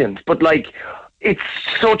brilliant. But like, it's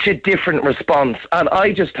such a different response, and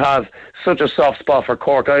I just have such a soft spot for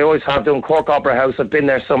Cork. I always have done. Cork Opera House, I've been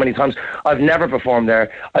there so many times. I've never performed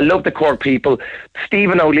there. I love the Cork people.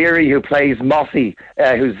 Stephen O'Leary, who plays Mossy,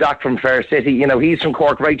 who's Zach from Fair City, you know, he's from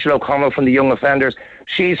Cork. Rachel O'Connell from the Young Offenders,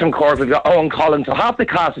 she's from Cork. We've got Owen Collins, so half the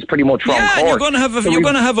cast is pretty much from Cork. You're going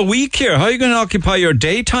to have a week here. How are you going to occupy your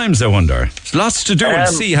daytimes, I wonder? There's lots to do and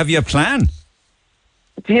see. Have you a plan?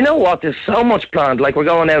 Do you know what? There's so much planned. Like, we're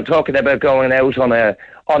going out, talking about going out on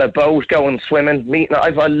a boat, going swimming, meeting.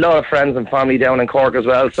 I've a lot of friends and family down in Cork as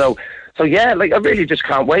well. So yeah, like, I really just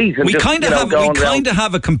can't wait. And we kind of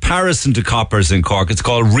have a comparison to Coppers in Cork. It's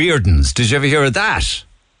called Reardon's. Did you ever hear of that?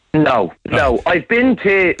 No. I've been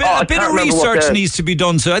to... A bit of research needs to be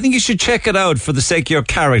done, so I think you should check it out for the sake of your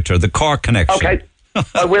character, the Cork connection. Okay,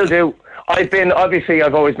 I will do. I've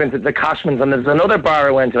always been to the Cashman's, and there's another bar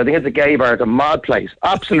I went to. I think it's a gay bar. It's a mad place.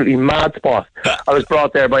 Absolutely mad spot. I was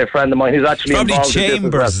brought there by a friend of mine who's actually involved in this. Probably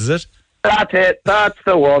Chambers, is it? That's it. That's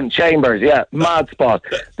the one. Chambers, yeah. Mad spot.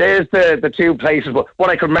 There's the two places. But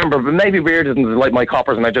what I can remember, but maybe Reardon's is like my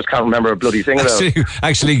Coppers, and I just can't remember a bloody thing about it.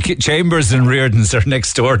 Actually, Chambers and Reardon's are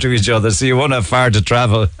next door to each other, so you won't have far to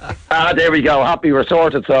travel. There we go. Happy we're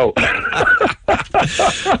sorted, so.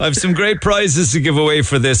 I've some great prizes to give away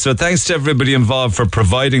for this, so thanks to everybody involved for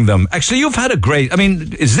providing them. Actually, you've had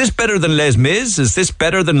is this better than Les Mis? Is this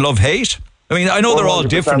better than Love Hate? I mean, I know they're all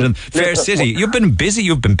different in Fair City. You've been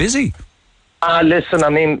busy. Listen, I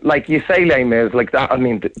mean, like you say, Les Mis, like that. I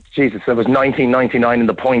mean, Jesus, it was 1999 in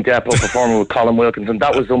the Point Depot performing with Colin Wilkinson.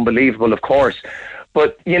 That was unbelievable, of course.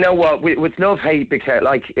 But you know what? With Love Hate, because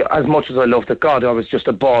like as much as I loved it, God, I was just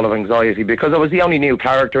a ball of anxiety because I was the only new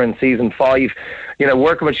character in season 5. You know,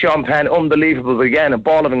 working with Sean Penn, unbelievable. But again, a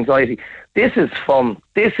ball of anxiety. This is fun.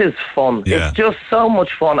 Yeah. It's just so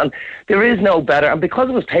much fun, and there is no better. And because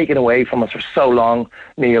it was taken away from us for so long,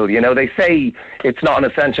 Neil, you know, they say it's not an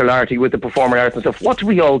essential arty with the performing arts and stuff. What do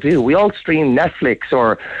we all do? We all stream Netflix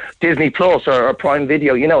or Disney Plus or Prime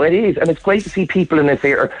Video. You know, it is, and it's great to see people in the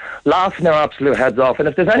theatre laughing their absolute heads off. And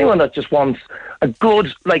if there's anyone that just wants a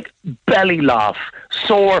good, like, belly laugh,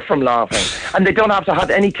 sore from laughing, and they don't have to have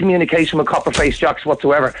any communication with Copperface Jacks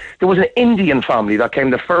whatsoever. There was an Indian family that came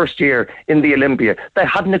the first year in the Olympia. They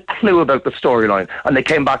hadn't a clue about the storyline, and they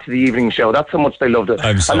came back to the evening show. That's how much they loved it.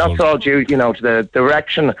 And that's all due, you know, to the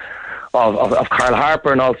direction of Carl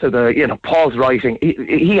Harper, and also Paul's writing.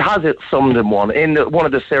 He has it summed in one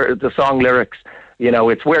of the song lyrics. You know,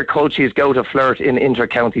 it's where culchies go to flirt in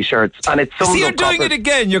inter-county shirts. And it's See, you're doing it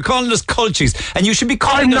again. You're calling us culchies. And you should be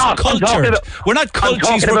calling us cultured. We're not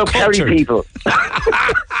culchies, we're cultured. People.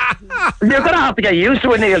 You're going to have to get used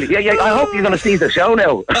to it, Neil. I hope you're going to see the show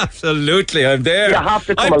now. Absolutely, I'm there. You have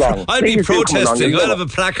to come along. I'll be protesting. I'll have a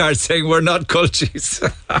placard saying we're not culchies.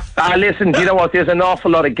 Listen, you know what? There's an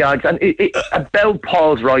awful lot of gags. And about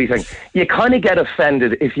Paul's writing, you kind of get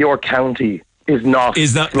offended if your county is not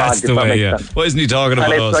flagged, that's the way, yeah. Why isn't he talking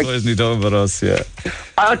about us? Why isn't he talking about us? Yeah.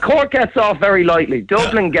 Cork gets off very lightly.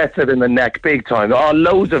 Dublin gets it in the neck big time.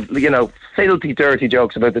 Loads of, filthy, dirty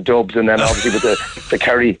jokes about the Dubs, and then obviously with the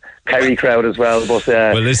Kerry crowd as well. But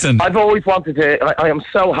well, listen, I've always wanted to. I am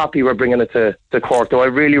so happy we're bringing it to Cork, though. I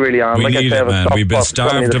really, really am. We need it, man. We've been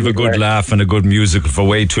starved of a good laugh and a good musical for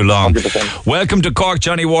way too long. 100%. Welcome to Cork,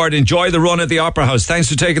 Johnny Ward. Enjoy the run at the Opera House. Thanks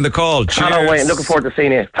for taking the call. Cheers. Cannot wait. Looking forward to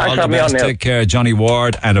seeing you. Thanks for having me on, Neil. Take care, Johnny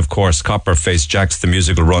Ward, and of course, Copperface Jacks. The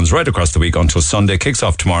musical runs right across the week until Sunday. Kicks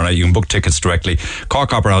off tomorrow night. You can book tickets directly,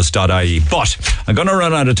 corkoperahouse.ie. But I'm going to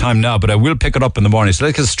run out of time now, but I will pick it up in the morning. So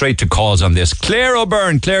let's get straight to calls on this. Claire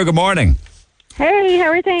O'Byrne. Claire, good morning. Hey,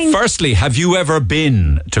 how are things? Firstly, have you ever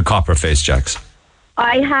been to Copperface Jacks?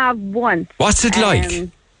 I have once. What's it like?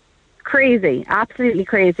 Crazy, absolutely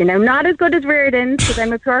crazy. Now, not as good as Reardon's because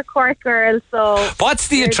I'm a pure Cork girl. So, what's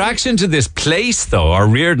the attraction to this place, though, or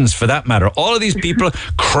Reardon's for that matter? All of these people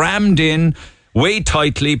crammed in, way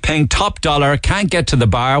tightly, paying top dollar, can't get to the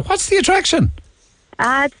bar. What's the attraction?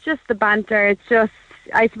 It's just the banter. It's just,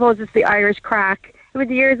 I suppose, it's the Irish crack. It was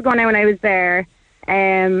years ago now when I was there,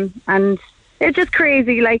 and it's just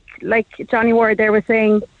crazy. Like Johnny Ward there was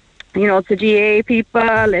saying, it's the GA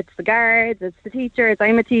people, it's the guards, it's the teachers.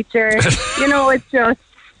 I'm a teacher. It's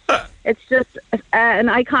just an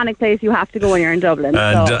iconic place you have to go when you're in Dublin.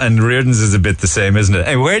 And Reardon's is a bit the same, isn't it?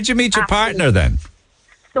 Hey, where'd you meet your partner then?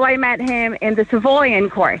 So I met him in the Savoy in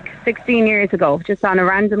Cork 16 years ago, just on a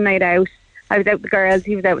random night out. I was out with the girls,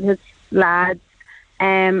 he was out with his lads,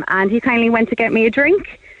 and he kindly went to get me a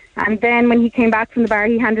drink. And then when he came back from the bar,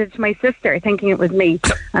 he handed it to my sister, thinking it was me.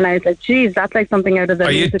 And I was like, geez, that's like something out of the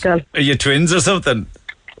musical. Are you twins or something?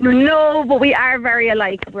 No, but we are very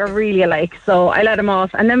alike. We're really alike. So I let him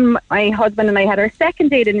off. And then my husband and I had our second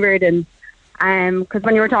date in Reardon. Because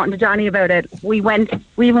when you were talking to Johnny about it, we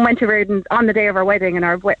even went to Reardon's on the day of our wedding, and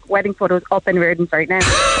our wedding photo's up in Reardon's right now.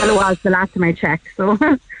 Well, it was the last time I checked. So.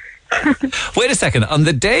 Wait a second. On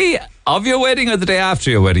the day of your wedding or the day after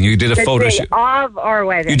your wedding, you did a photo shoot? The day of our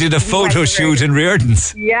wedding. You did a photo shoot in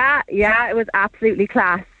Reardon's? Yeah, it was absolutely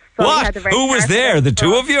class. So what? Who was there? The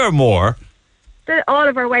two of you or more? All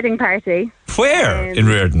of our wedding party. Where in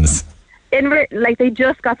Reardon's? They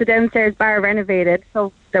just got the downstairs bar renovated,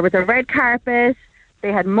 so there was a red carpet.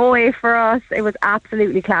 They had moe for us. It was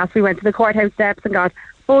absolutely class. We went to the courthouse steps and got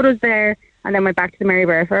photos there, and then went back to the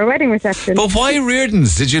Marybar for our wedding reception. But why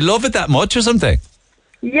Reardon's? Did you love it that much or something?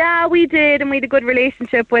 Yeah, we did, and we had a good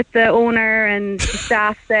relationship with the owner and the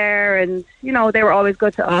staff there, and they were always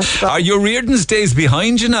good to us. So. Are your Reardon's days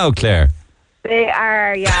behind you now, Claire? They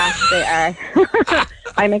are, yeah, they are.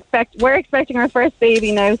 We're expecting our first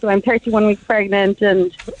baby now, so I'm 31 weeks pregnant,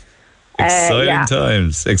 and exciting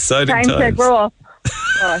times. Time to grow up.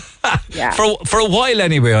 Yeah. For a while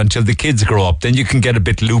anyway, until the kids grow up, then you can get a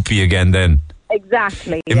bit loopy again. Then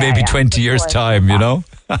exactly. In maybe 20 years' time,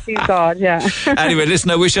 Please God, yeah. Anyway, listen,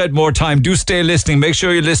 I wish I had more time. Do stay listening. Make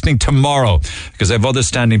sure you're listening tomorrow, because I have others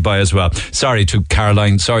standing by as well. Sorry to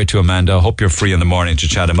Caroline. Sorry to Amanda. I hope you're free in the morning to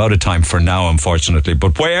chat. I'm out of time for now, unfortunately.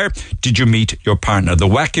 But where did you meet your partner? The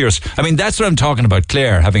wackiest. I mean, that's what I'm talking about.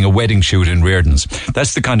 Claire having a wedding shoot in Reardon's.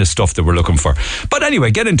 That's the kind of stuff that we're looking for. But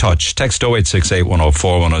anyway, get in touch. Text 0868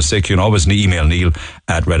 104 106. You can always email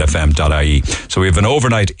neil@redfm.ie. So we have an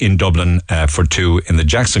overnight in Dublin for two in the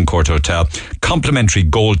Jackson Court Hotel. Complimentary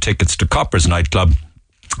gold tickets to Copper's nightclub,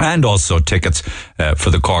 and also tickets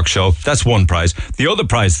for the Cork show. That's one prize. The other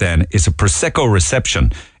prize then is a Prosecco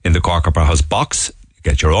reception in the Cork Opera House box. You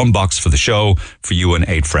get your own box for the show for you and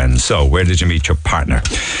 8 friends. So where did you meet your partner?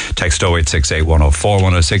 Text 0868 104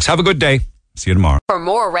 106. Have a good day. See you tomorrow. For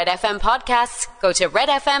more Red FM podcasts, go to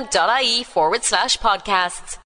redfm.ie/podcasts.